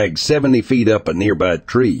was dragged 70 feet up a nearby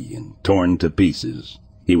tree and torn to pieces.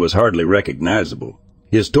 He was hardly recognizable.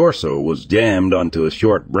 His torso was jammed onto a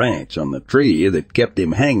short branch on the tree that kept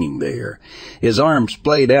him hanging there, his arms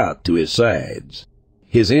splayed out to his sides.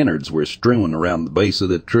 His innards were strewn around the base of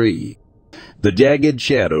the tree. The jagged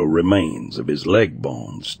shadow remains of his leg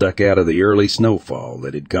bones stuck out of the early snowfall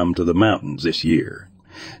that had come to the mountains this year.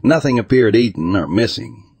 Nothing appeared eaten or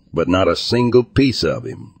missing, but not a single piece of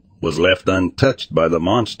him was left untouched by the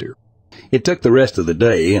monster. It took the rest of the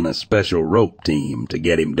day and a special rope team to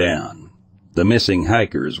get him down. The missing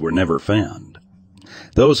hikers were never found.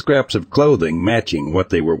 Those scraps of clothing matching what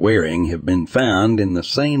they were wearing have been found in the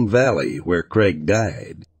same valley where Craig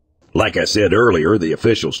died. Like I said earlier, the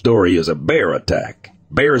official story is a bear attack.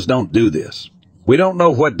 Bears don't do this. We don't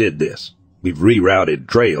know what did this. We've rerouted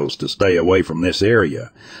trails to stay away from this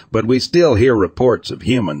area, but we still hear reports of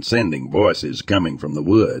humans sending voices coming from the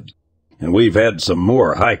woods. And we've had some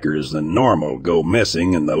more hikers than normal go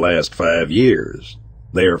missing in the last 5 years.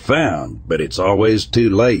 They are found, but it's always too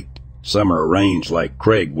late. Some are arranged like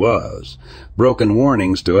Craig was, broken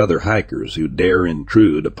warnings to other hikers who dare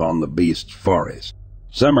intrude upon the beast's forest.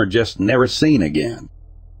 Some are just never seen again.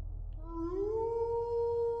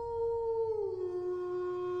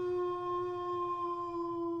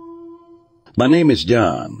 My name is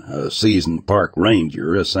John, a seasoned park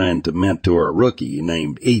ranger assigned to mentor a rookie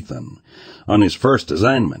named Ethan. On his first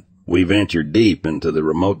assignment, we ventured deep into the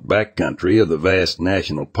remote backcountry of the vast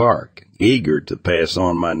national park, eager to pass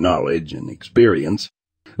on my knowledge and experience.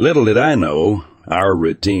 Little did I know, our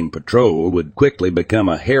routine patrol would quickly become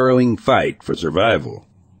a harrowing fight for survival.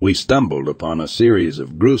 We stumbled upon a series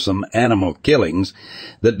of gruesome animal killings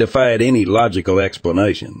that defied any logical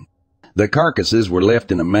explanation. The carcasses were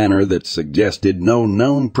left in a manner that suggested no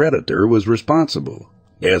known predator was responsible.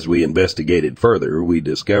 As we investigated further, we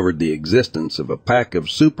discovered the existence of a pack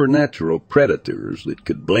of supernatural predators that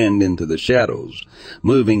could blend into the shadows,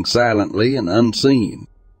 moving silently and unseen.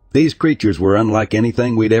 These creatures were unlike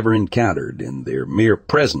anything we'd ever encountered, and their mere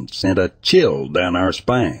presence sent a chill down our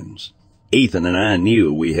spines. Ethan and I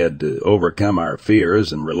knew we had to overcome our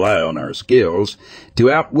fears and rely on our skills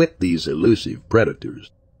to outwit these elusive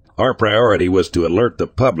predators. Our priority was to alert the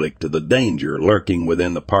public to the danger lurking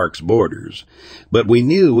within the park's borders, but we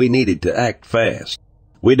knew we needed to act fast.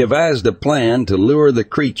 We devised a plan to lure the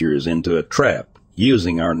creatures into a trap,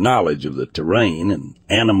 using our knowledge of the terrain and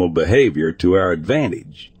animal behavior to our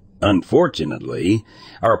advantage. Unfortunately,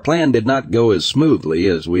 our plan did not go as smoothly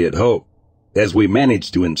as we had hoped. As we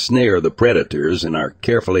managed to ensnare the predators in our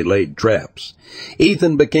carefully laid traps,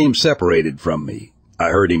 Ethan became separated from me. I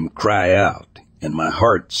heard him cry out, and my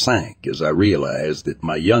heart sank as I realized that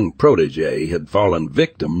my young protege had fallen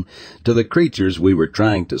victim to the creatures we were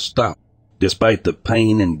trying to stop. Despite the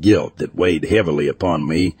pain and guilt that weighed heavily upon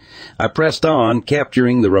me, I pressed on,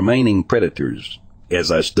 capturing the remaining predators.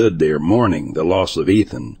 As I stood there mourning the loss of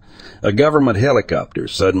Ethan, a government helicopter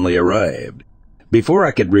suddenly arrived. Before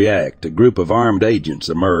I could react, a group of armed agents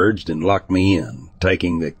emerged and locked me in,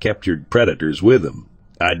 taking the captured predators with them.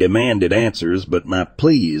 I demanded answers, but my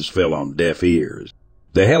pleas fell on deaf ears.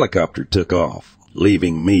 The helicopter took off,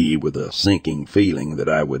 leaving me with a sinking feeling that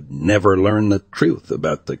I would never learn the truth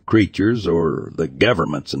about the creatures or the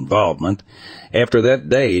government's involvement. After that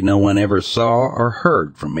day, no one ever saw or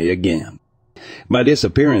heard from me again. My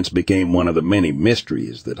disappearance became one of the many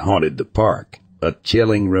mysteries that haunted the park, a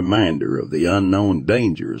chilling reminder of the unknown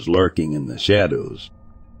dangers lurking in the shadows.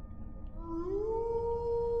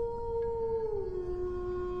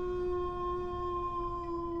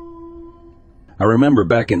 I remember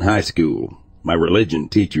back in high school, my religion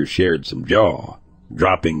teacher shared some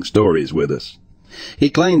jaw-dropping stories with us. He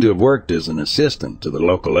claimed to have worked as an assistant to the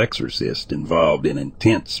local exorcist involved in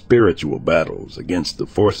intense spiritual battles against the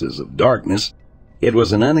forces of darkness. It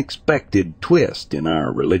was an unexpected twist in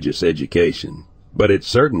our religious education, but it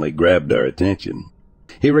certainly grabbed our attention.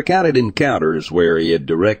 He recounted encounters where he had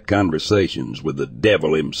direct conversations with the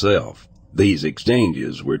devil himself. These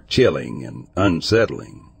exchanges were chilling and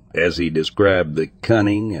unsettling, as he described the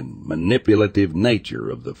cunning and manipulative nature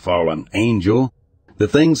of the fallen angel. The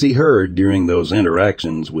things he heard during those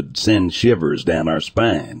interactions would send shivers down our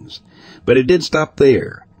spines. But it did stop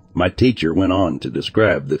there. My teacher went on to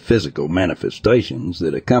describe the physical manifestations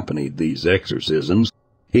that accompanied these exorcisms.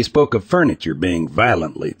 He spoke of furniture being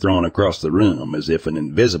violently thrown across the room as if an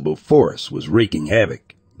invisible force was wreaking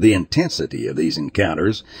havoc. The intensity of these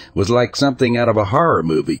encounters was like something out of a horror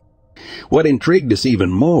movie. What intrigued us even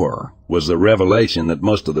more was the revelation that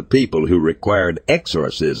most of the people who required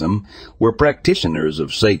exorcism were practitioners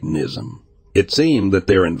of Satanism. It seemed that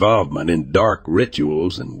their involvement in dark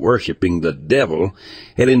rituals and worshiping the devil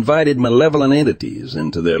had invited malevolent entities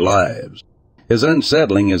into their lives. As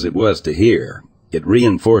unsettling as it was to hear, it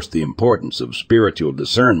reinforced the importance of spiritual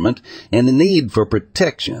discernment and the need for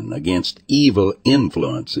protection against evil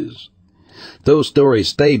influences. Those stories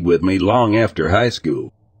stayed with me long after high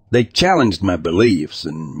school. They challenged my beliefs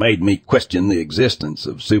and made me question the existence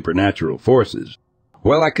of supernatural forces.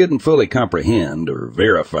 While I couldn't fully comprehend or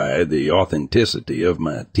verify the authenticity of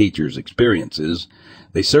my teacher's experiences,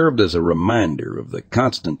 they served as a reminder of the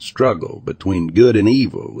constant struggle between good and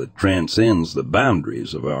evil that transcends the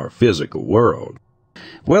boundaries of our physical world.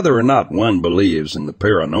 Whether or not one believes in the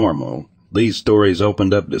paranormal, these stories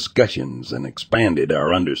opened up discussions and expanded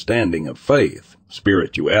our understanding of faith,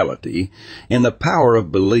 spirituality, and the power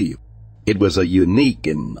of belief. It was a unique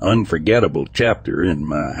and unforgettable chapter in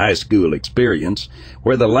my high school experience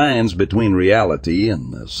where the lines between reality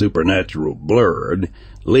and the supernatural blurred,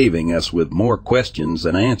 leaving us with more questions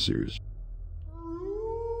than answers.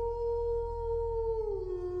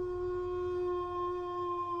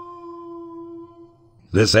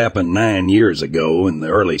 This happened 9 years ago in the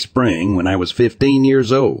early spring when I was 15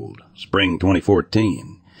 years old, spring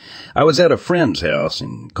 2014. I was at a friend's house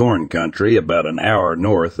in corn country about an hour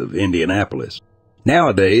north of Indianapolis.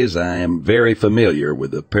 Nowadays, I am very familiar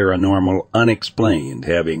with the paranormal unexplained,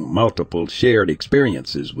 having multiple shared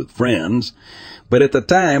experiences with friends, but at the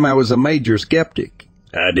time I was a major skeptic.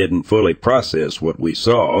 I didn't fully process what we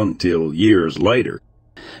saw until years later.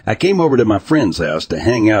 I came over to my friend's house to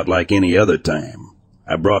hang out like any other time.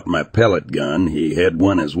 I brought my pellet gun, he had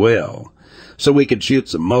one as well, so we could shoot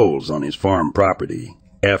some moles on his farm property.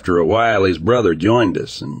 After a while, his brother joined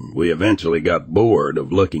us, and we eventually got bored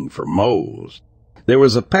of looking for moles. There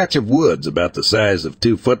was a patch of woods about the size of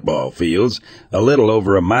 2 football fields, a little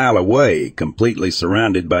over a mile away, completely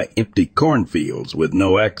surrounded by empty cornfields with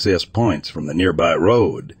no access points from the nearby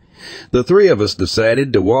road. The 3 of us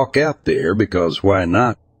decided to walk out there because why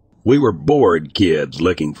not? We were bored kids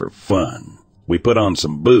looking for fun. We put on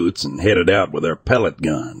some boots and headed out with our pellet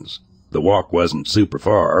guns. The walk wasn't super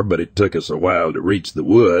far, but it took us a while to reach the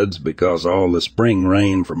woods because all the spring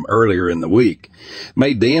rain from earlier in the week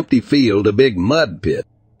made the empty field a big mud pit.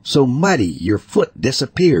 So muddy your foot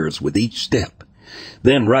disappears with each step.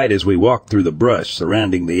 Then right as we walked through the brush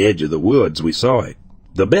surrounding the edge of the woods, we saw it.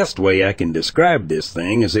 The best way I can describe this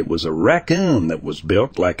thing is it was a raccoon that was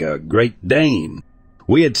built like a Great Dane.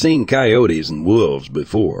 We had seen coyotes and wolves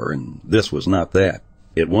before, and this was not that.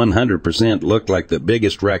 It 100% looked like the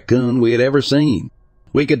biggest raccoon we had ever seen.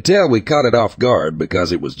 We could tell we caught it off guard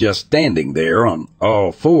because it was just standing there on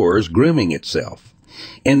all fours grooming itself.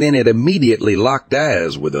 And then it immediately locked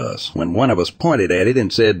eyes with us when one of us pointed at it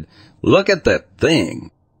and said, "Look at that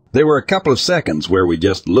thing." There were a couple of seconds where we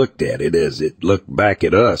just looked at it as it looked back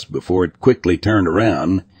at us before it quickly turned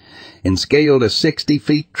around and scaled a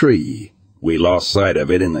 60-foot tree. We lost sight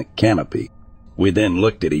of it in the canopy. We then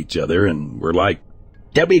looked at each other and were like,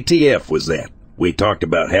 WTF was that? We talked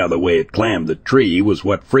about how the way it climbed the tree was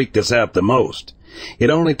what freaked us out the most. It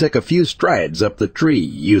only took a few strides up the tree,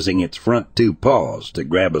 using its front two paws to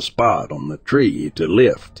grab a spot on the tree to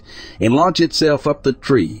lift and launch itself up the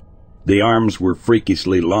tree. The arms were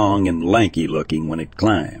freakishly long and lanky looking when it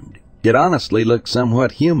climbed. It honestly looked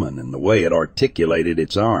somewhat human in the way it articulated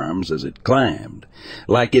its arms as it climbed,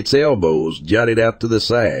 like its elbows jutted out to the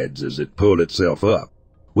sides as it pulled itself up.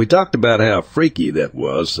 We talked about how freaky that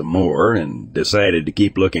was some more and decided to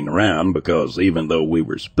keep looking around because even though we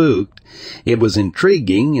were spooked, it was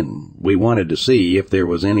intriguing and we wanted to see if there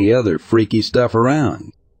was any other freaky stuff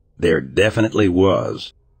around. There definitely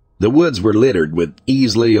was. The woods were littered with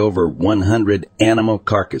easily over 100 animal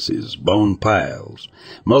carcasses, bone piles.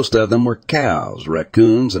 Most of them were cows,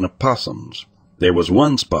 raccoons, and opossums. There was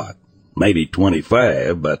one spot, maybe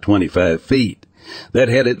 25 by 25 feet, that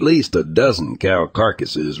had at least a dozen cow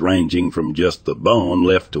carcasses ranging from just the bone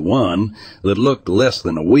left to one that looked less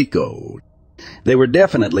than a week old. They were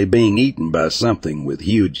definitely being eaten by something with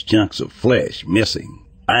huge chunks of flesh missing.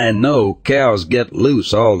 I know cows get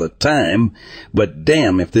loose all the time, but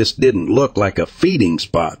damn if this didn't look like a feeding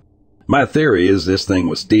spot. My theory is this thing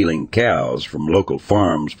was stealing cows from local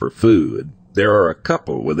farms for food. There are a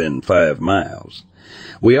couple within 5 miles.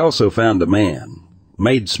 We also found a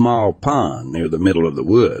man-made small pond near the middle of the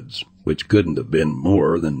woods, which couldn't have been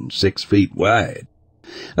more than 6 feet wide.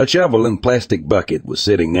 A shovel and plastic bucket was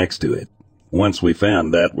sitting next to it. Once we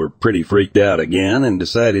found that, we're pretty freaked out again and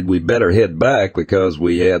decided we better head back because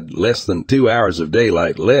we had less than 2 hours of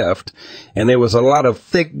daylight left and there was a lot of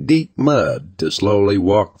thick, deep mud to slowly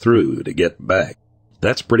walk through to get back.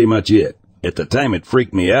 That's pretty much it. At the time it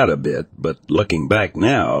freaked me out a bit, but looking back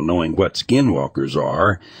now, knowing what skinwalkers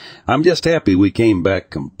are, I'm just happy we came back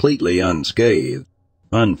completely unscathed.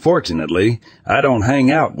 Unfortunately, I don't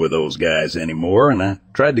hang out with those guys anymore and I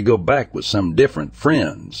tried to go back with some different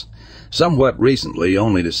friends. Somewhat recently,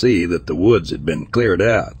 only to see that the woods had been cleared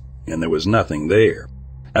out, and there was nothing there.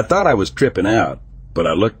 I thought I was tripping out, but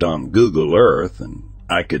I looked on Google Earth, and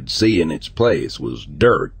I could see in its place was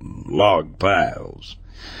dirt and log piles.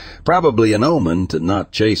 Probably an omen to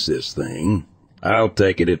not chase this thing. I'll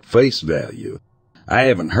take it at face value. I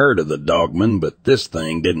haven't heard of the dogman, but this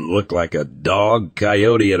thing didn't look like a dog,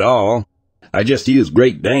 coyote at all. I just used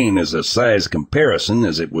Great Dane as a size comparison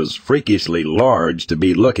as it was freakishly large to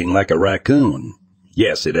be looking like a raccoon.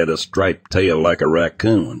 Yes, it had a striped tail like a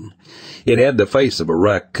raccoon. It had the face of a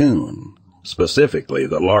raccoon, specifically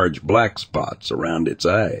the large black spots around its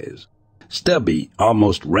eyes. Stubby,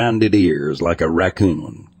 almost rounded ears like a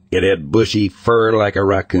raccoon. It had bushy fur like a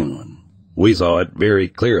raccoon. We saw it very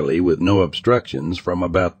clearly with no obstructions from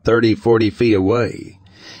about 30-40 feet away.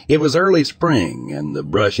 It was early spring, and the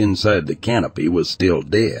brush inside the canopy was still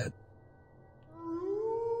dead.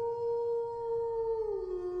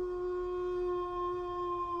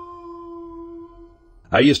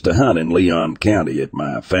 I used to hunt in Leon County at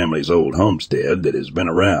my family's old homestead that has been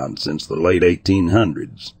around since the late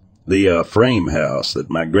 1800s. The frame house that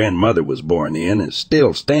my grandmother was born in is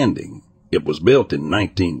still standing. It was built in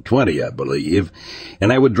 1920, I believe,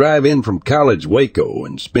 and I would drive in from College Waco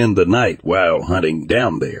and spend the night while hunting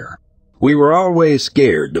down there. We were always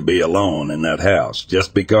scared to be alone in that house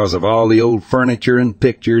just because of all the old furniture and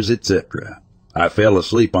pictures, etc. I fell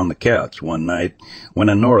asleep on the couch one night when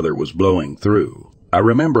a norther was blowing through. I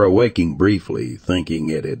remember awaking briefly, thinking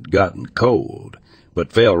it had gotten cold,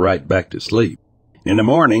 but fell right back to sleep. In the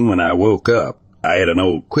morning when I woke up, I had an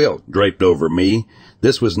old quilt draped over me.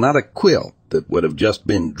 This was not a quilt that would have just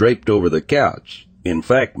been draped over the couch. In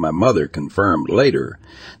fact, my mother confirmed later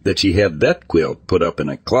that she had that quilt put up in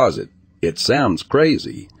a closet. It sounds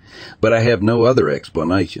crazy, but I have no other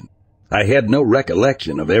explanation. I had no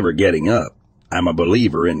recollection of ever getting up. I'm a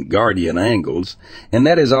believer in guardian angels, and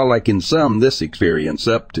that is all I can sum this experience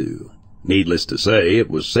up to. Needless to say, it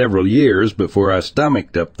was several years before I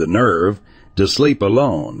stomached up the nerve to sleep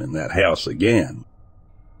alone in that house again.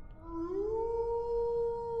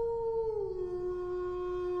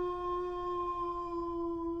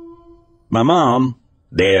 My mom,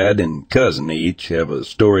 dad, and cousin each have a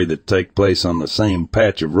story that takes place on the same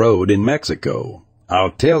patch of road in Mexico.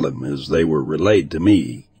 I'll tell them as they were relayed to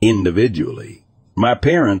me individually. My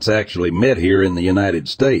parents actually met here in the United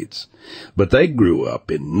States, but they grew up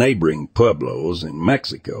in neighboring pueblos in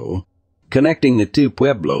Mexico. Connecting the two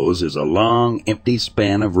pueblos is a long, empty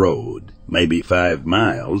span of road, maybe 5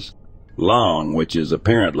 miles long, which is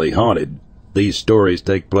apparently haunted. These stories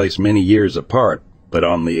take place many years apart, but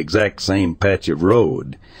on the exact same patch of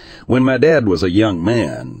road. When my dad was a young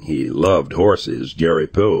man, he loved horses,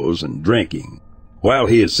 jerry-poes, and drinking. While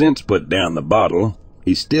he has since put down the bottle,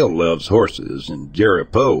 he still loves horses and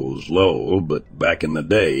jerry-poes, lol, but back in the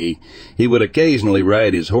day, he would occasionally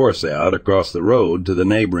ride his horse out across the road to the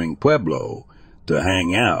neighboring pueblo to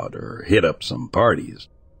hang out or hit up some parties.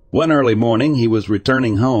 One early morning, he was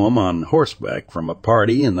returning home on horseback from a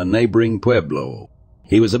party in the neighboring pueblo.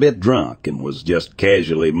 He was a bit drunk and was just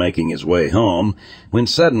casually making his way home when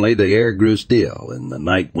suddenly the air grew still and the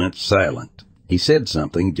night went silent. He said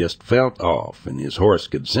something just felt off, and his horse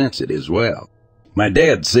could sense it as well. My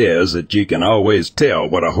dad says that you can always tell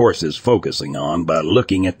what a horse is focusing on by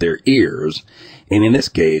looking at their ears, and in this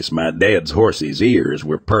case, my dad's horse's ears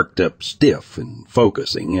were perked up stiff and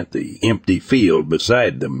focusing at the empty field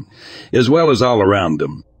beside them, as well as all around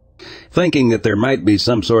them, thinking that there might be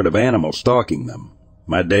some sort of animal stalking them.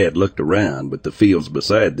 My dad looked around, but the fields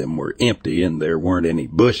beside them were empty and there weren't any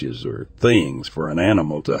bushes or things for an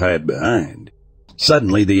animal to hide behind.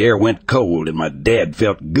 Suddenly the air went cold and my dad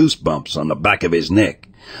felt goosebumps on the back of his neck,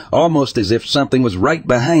 almost as if something was right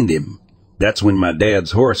behind him. That's when my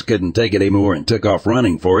dad's horse couldn't take it anymore and took off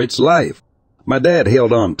running for its life. My dad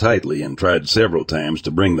held on tightly and tried several times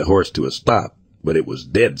to bring the horse to a stop, but it was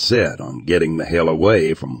dead set on getting the hell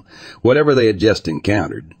away from whatever they had just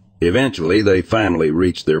encountered. Eventually they finally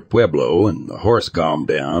reached their pueblo and the horse calmed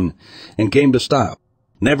down and came to stop.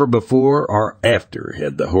 Never before or after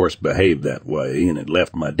had the horse behaved that way, and it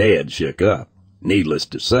left my dad shook up. Needless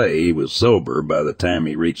to say, he was sober by the time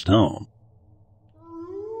he reached home.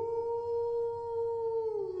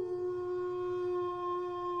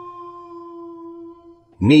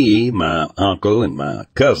 Me, my uncle, and my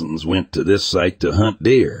cousins went to this site to hunt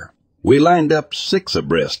deer. We lined up 6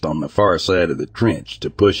 abreast on the far side of the trench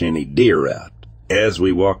to push any deer out. As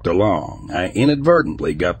we walked along, I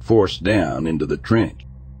inadvertently got forced down into the trench.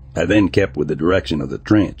 I then kept with the direction of the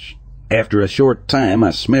trench. After a short time,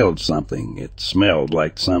 I smelled something. It smelled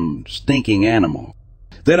like some stinking animal.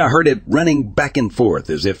 Then I heard it running back and forth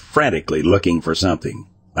as if frantically looking for something.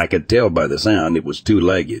 I could tell by the sound it was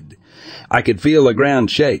 2-legged. I could feel the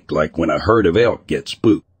ground shake like when a herd of elk gets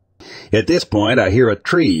spooked. At this point, I hear a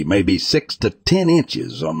tree maybe 6 to 10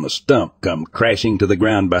 inches on the stump come crashing to the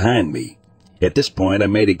ground behind me. At this point, I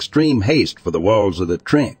made extreme haste for the walls of the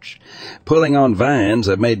trench. Pulling on vines,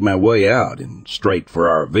 I made my way out and straight for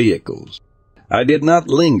our vehicles. I did not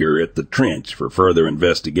linger at the trench for further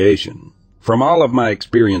investigation. From all of my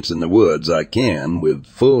experience in the woods, I can, with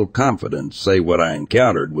full confidence, say what I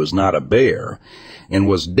encountered was not a bear and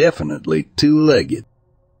was definitely 2-legged.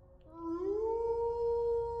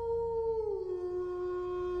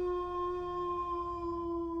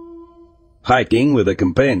 Hiking with a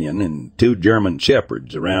companion and 2 German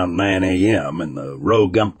shepherds around 9 a.m. in the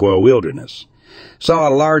Rogue-Umpqua wilderness. Saw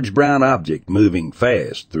a large brown object moving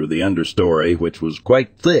fast through the understory, which was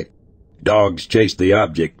quite thick. Dogs chased the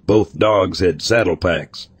object. Both dogs had saddle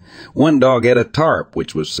packs. One dog had a tarp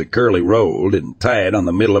which was securely rolled and tied on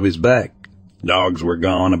the middle of his back. Dogs were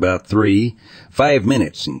gone about 3-5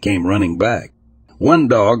 minutes and came running back. One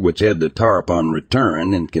dog, which had the tarp on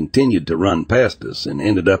return and continued to run past us and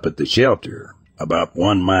ended up at the shelter, about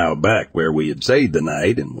 1 mile back where we had stayed the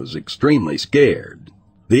night, and was extremely scared.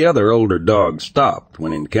 The other older dog stopped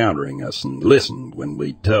when encountering us and listened when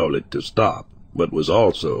we told it to stop, but was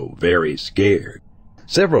also very scared.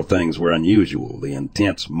 Several things were unusual: the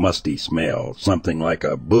intense musty smell, something like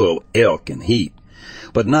a bull elk in heat,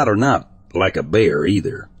 but not like a bear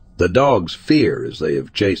either. The dogs fear as they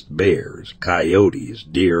have chased bears, coyotes,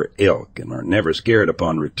 deer, elk, and are never scared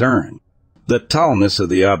upon return. The tallness of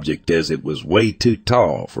the object, as it was way too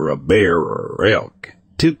tall for a bear or elk.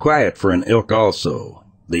 Too quiet for an elk also.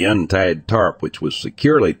 The untied tarp, which was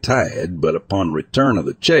securely tied, but upon return of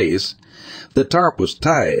the chase, the tarp was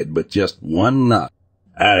tied, but just 1 knot.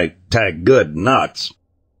 I tie good knots.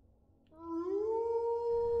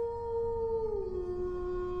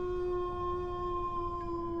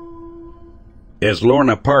 As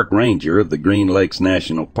Lorna Park Ranger of the Green Lakes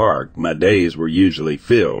National Park, my days were usually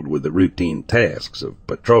filled with the routine tasks of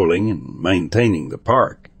patrolling and maintaining the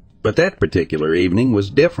park. But that particular evening was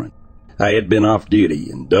different. I had been off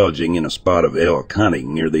duty, indulging in a spot of elk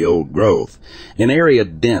hunting near the old growth, an area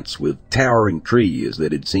dense with towering trees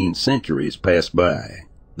that had seen centuries pass by.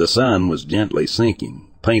 The sun was gently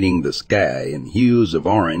sinking, painting the sky in hues of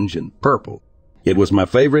orange and purple. It was my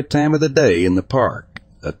favorite time of the day in the park,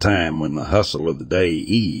 a time when the hustle of the day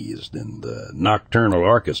eased and the nocturnal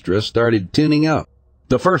orchestra started tuning up.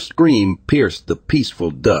 The first scream pierced the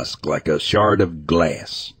peaceful dusk like a shard of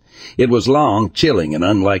glass. It was long, chilling, and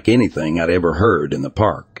unlike anything I'd ever heard in the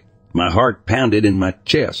park. My heart pounded in my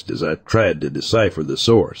chest as I tried to decipher the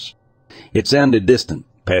source. It sounded distant,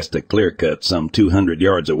 past a clear-cut some 200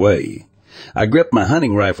 yards away. I gripped my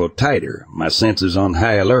hunting rifle tighter, my senses on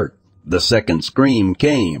high alert. The second scream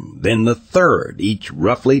came, then the third, each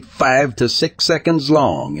roughly 5 to 6 seconds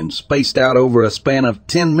long and spaced out over a span of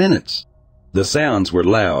 10 minutes. The sounds were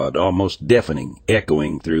loud, almost deafening,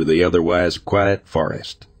 echoing through the otherwise quiet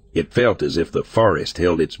forest. It felt as if the forest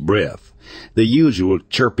held its breath, the usual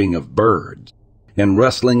chirping of birds and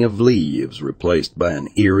rustling of leaves replaced by an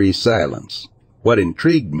eerie silence. What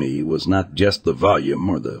intrigued me was not just the volume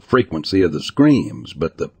or the frequency of the screams,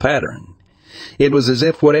 but the pattern. It was as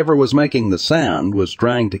if whatever was making the sound was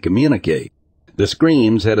trying to communicate. The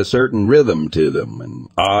screams had a certain rhythm to them, an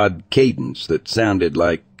odd cadence that sounded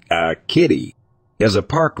like a kitty. As a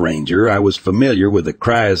park ranger, I was familiar with the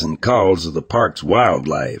cries and calls of the park's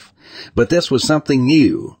wildlife, but this was something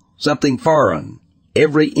new, something foreign.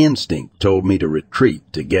 Every instinct told me to retreat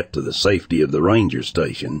to get to the safety of the ranger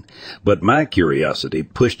station, but my curiosity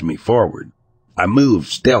pushed me forward. I moved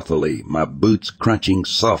stealthily, my boots crunching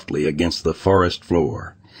softly against the forest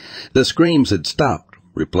floor. The screams had stopped,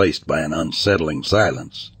 replaced by an unsettling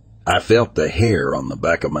silence. I felt the hair on the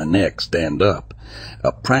back of my neck stand up,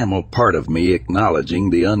 a primal part of me acknowledging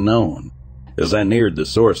the unknown. As I neared the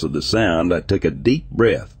source of the sound, I took a deep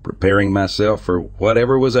breath, preparing myself for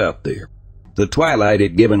whatever was out there. The twilight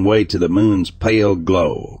had given way to the moon's pale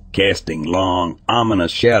glow, casting long,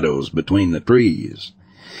 ominous shadows between the trees.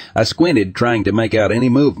 I squinted, trying to make out any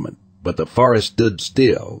movement, but the forest stood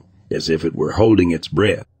still, as if it were holding its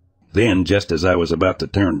breath. Then, just as I was about to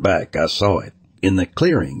turn back, I saw it. In the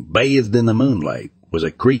clearing, bathed in the moonlight, was a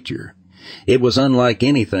creature. It was unlike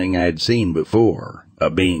anything I had seen before, a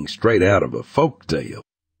being straight out of a folk tale.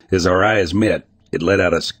 As our eyes met, it let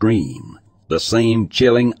out a scream, the same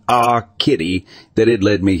chilling "ah, kitty" that had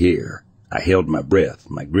led me here. I held my breath,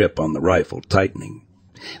 my grip on the rifle tightening.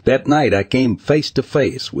 That night I came face to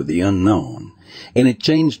face with the unknown, and it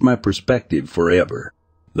changed my perspective forever.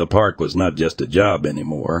 The park was not just a job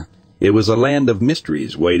anymore. It was a land of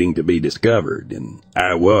mysteries waiting to be discovered, and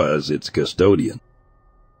I was its custodian.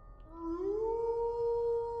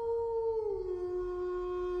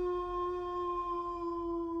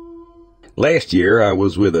 Last year I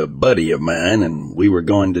was with a buddy of mine, and we were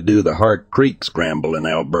going to do the Hart Creek Scramble in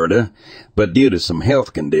Alberta, but due to some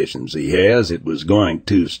health conditions he has, it was going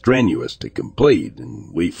too strenuous to complete,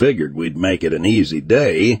 and we figured we'd make it an easy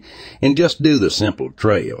day and just do the simple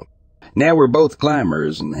trail. Now we're both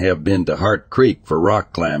climbers and have been to Hart Creek for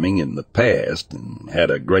rock climbing in the past and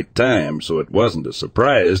had a great time, so it wasn't a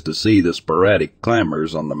surprise to see the sporadic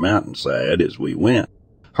climbers on the mountainside as we went.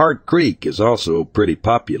 Hart Creek is also pretty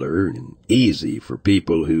popular and easy for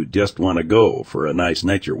people who just want to go for a nice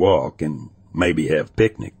nature walk and maybe have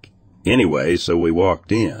picnic. Anyway, so we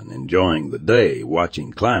walked in, enjoying the day,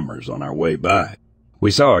 watching climbers on our way by.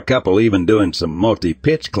 We saw a couple even doing some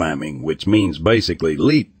multi-pitch climbing, which means basically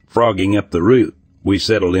leapfrogging up the route. We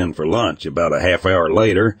settled in for lunch about a half hour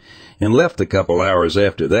later and left a couple hours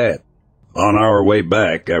after that. On our way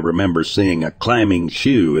back, I remember seeing a climbing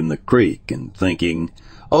shoe in the creek and thinking,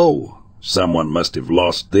 "Oh, someone must have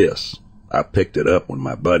lost this." I picked it up when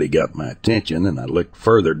my buddy got my attention, and I looked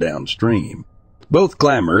further downstream. Both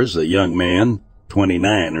climbers, a young man,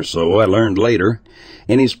 29 or so, I learned later,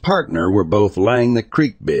 and his partner were both lying the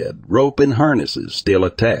creek bed, rope and harnesses still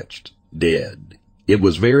attached, dead. It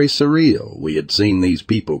was very surreal. We had seen these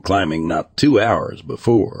people climbing not 2 hours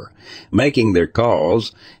before, making their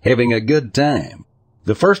calls, having a good time.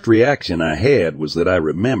 The first reaction I had was that I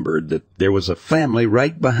remembered that there was a family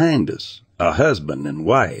right behind us, a husband and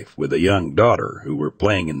wife with a young daughter who were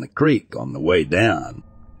playing in the creek on the way down.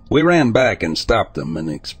 We ran back and stopped them and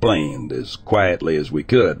explained as quietly as we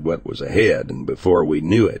could what was ahead, and before we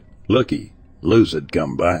knew it, looky, Luz had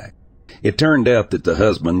come back. It turned out that the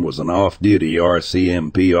husband was an off-duty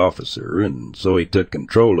RCMP officer, and so he took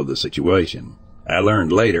control of the situation. I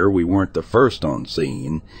learned later we weren't the first on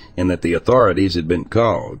scene, and that the authorities had been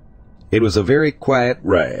called. It was a very quiet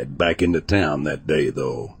ride back into town that day,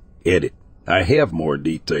 though. Edit. I have more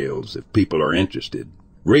details if people are interested.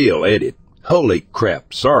 Real edit. Holy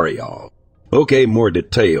crap, sorry y'all. Okay, more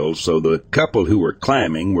details. So the couple who were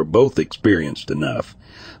climbing were both experienced enough,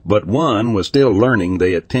 but one was still learning.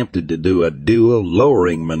 They attempted to do a dual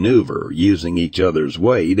lowering maneuver using each other's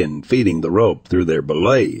weight and feeding the rope through their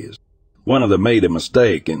belays. One of them made a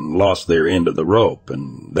mistake and lost their end of the rope,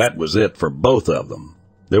 and that was it for both of them.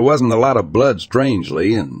 There wasn't a lot of blood,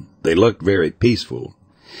 strangely, and they looked very peaceful.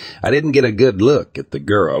 I didn't get a good look at the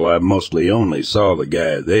girl. I mostly only saw the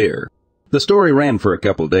guy there. The story ran for a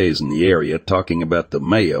couple days in the area, talking about the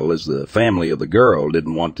male, as the family of the girl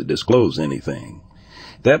didn't want to disclose anything.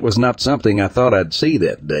 That was not something I thought I'd see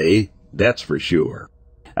that day, that's for sure.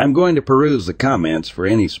 I'm going to peruse the comments for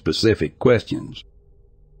any specific questions.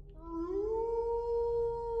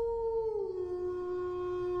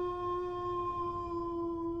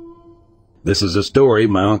 This is a story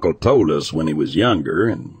my uncle told us when he was younger,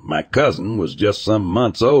 and my cousin was just some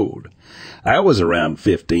months old. I was around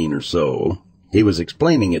 15 or so. He was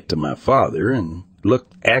explaining it to my father and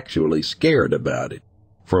looked actually scared about it.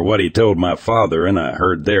 For what he told my father, and I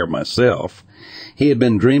heard there myself, he had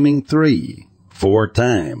been dreaming 4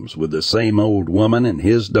 times with the same old woman and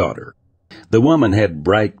his daughter. The woman had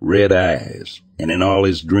bright red eyes, and in all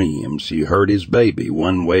his dreams she heard his baby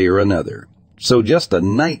one way or another. So just a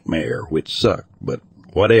nightmare, which sucked, but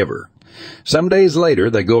whatever. Some days later,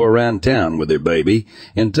 they go around town with their baby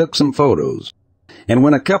and took some photos. And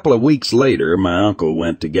when a couple of weeks later my uncle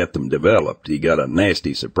went to get them developed, he got a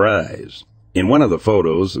nasty surprise. In one of the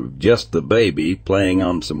photos of just the baby playing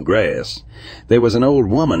on some grass, there was an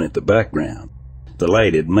old woman at the background. The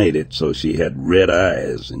light had made it so she had red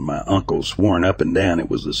eyes, and my uncle sworn up and down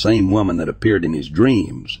it was the same woman that appeared in his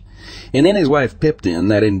dreams. And then his wife pipped in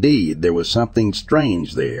that indeed there was something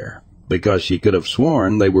strange there, because she could have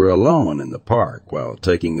sworn they were alone in the park while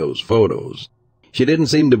taking those photos. She didn't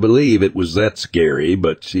seem to believe it was that scary,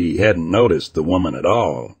 but she hadn't noticed the woman at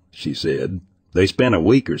all, she said. They spent a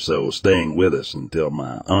week or so staying with us until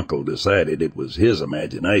my uncle decided it was his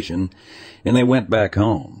imagination, and they went back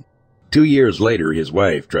home. 2 years later, his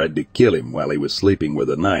wife tried to kill him while he was sleeping with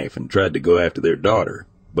a knife and tried to go after their daughter,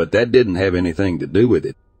 but that didn't have anything to do with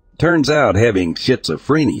it. Turns out having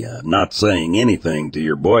schizophrenia, not saying anything to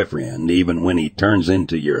your boyfriend even when he turns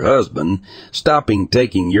into your husband, stopping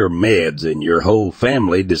taking your meds, and your whole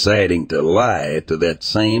family deciding to lie to that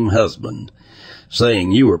same husband,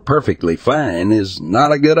 saying you were perfectly fine, is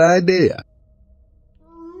not a good idea.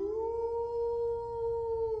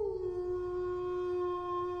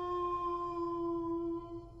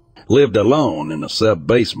 Lived alone in a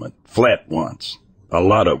sub-basement flat once. A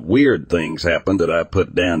lot of weird things happened that I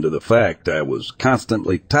put down to the fact I was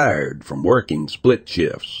constantly tired from working split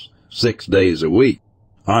shifts, 6 days a week.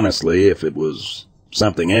 Honestly, if it was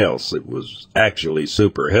something else, it was actually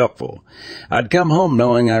super helpful. I'd come home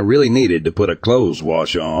knowing I really needed to put a clothes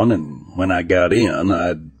wash on, and when I got in,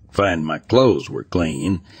 I'd find my clothes were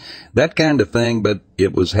clean. That kind of thing, but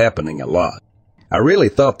it was happening a lot. I really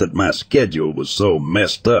thought that my schedule was so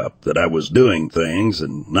messed up that I was doing things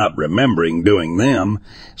and not remembering doing them,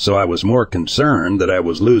 so I was more concerned that I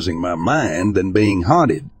was losing my mind than being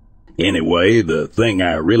haunted. Anyway, the thing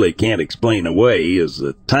I really can't explain away is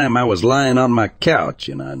the time I was lying on my couch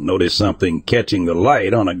and I noticed something catching the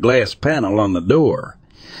light on a glass panel on the door.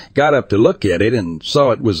 Got up to look at it and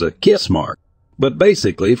saw it was a kiss mark. But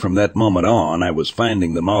basically, from that moment on, I was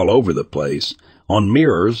finding them all over the place, on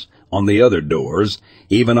mirrors, on the other doors,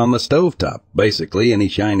 even on the stovetop, basically any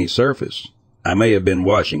shiny surface. I may have been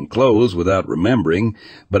washing clothes without remembering,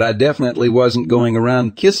 but I definitely wasn't going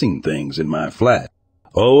around kissing things in my flat.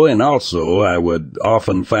 Oh, and also I would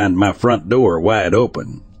often find my front door wide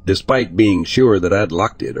open, despite being sure that I'd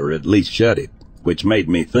locked it or at least shut it, which made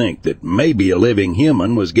me think that maybe a living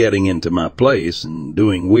human was getting into my place and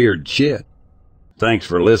doing weird shit. Thanks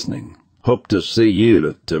for listening. Hope to see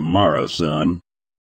you tomorrow, son.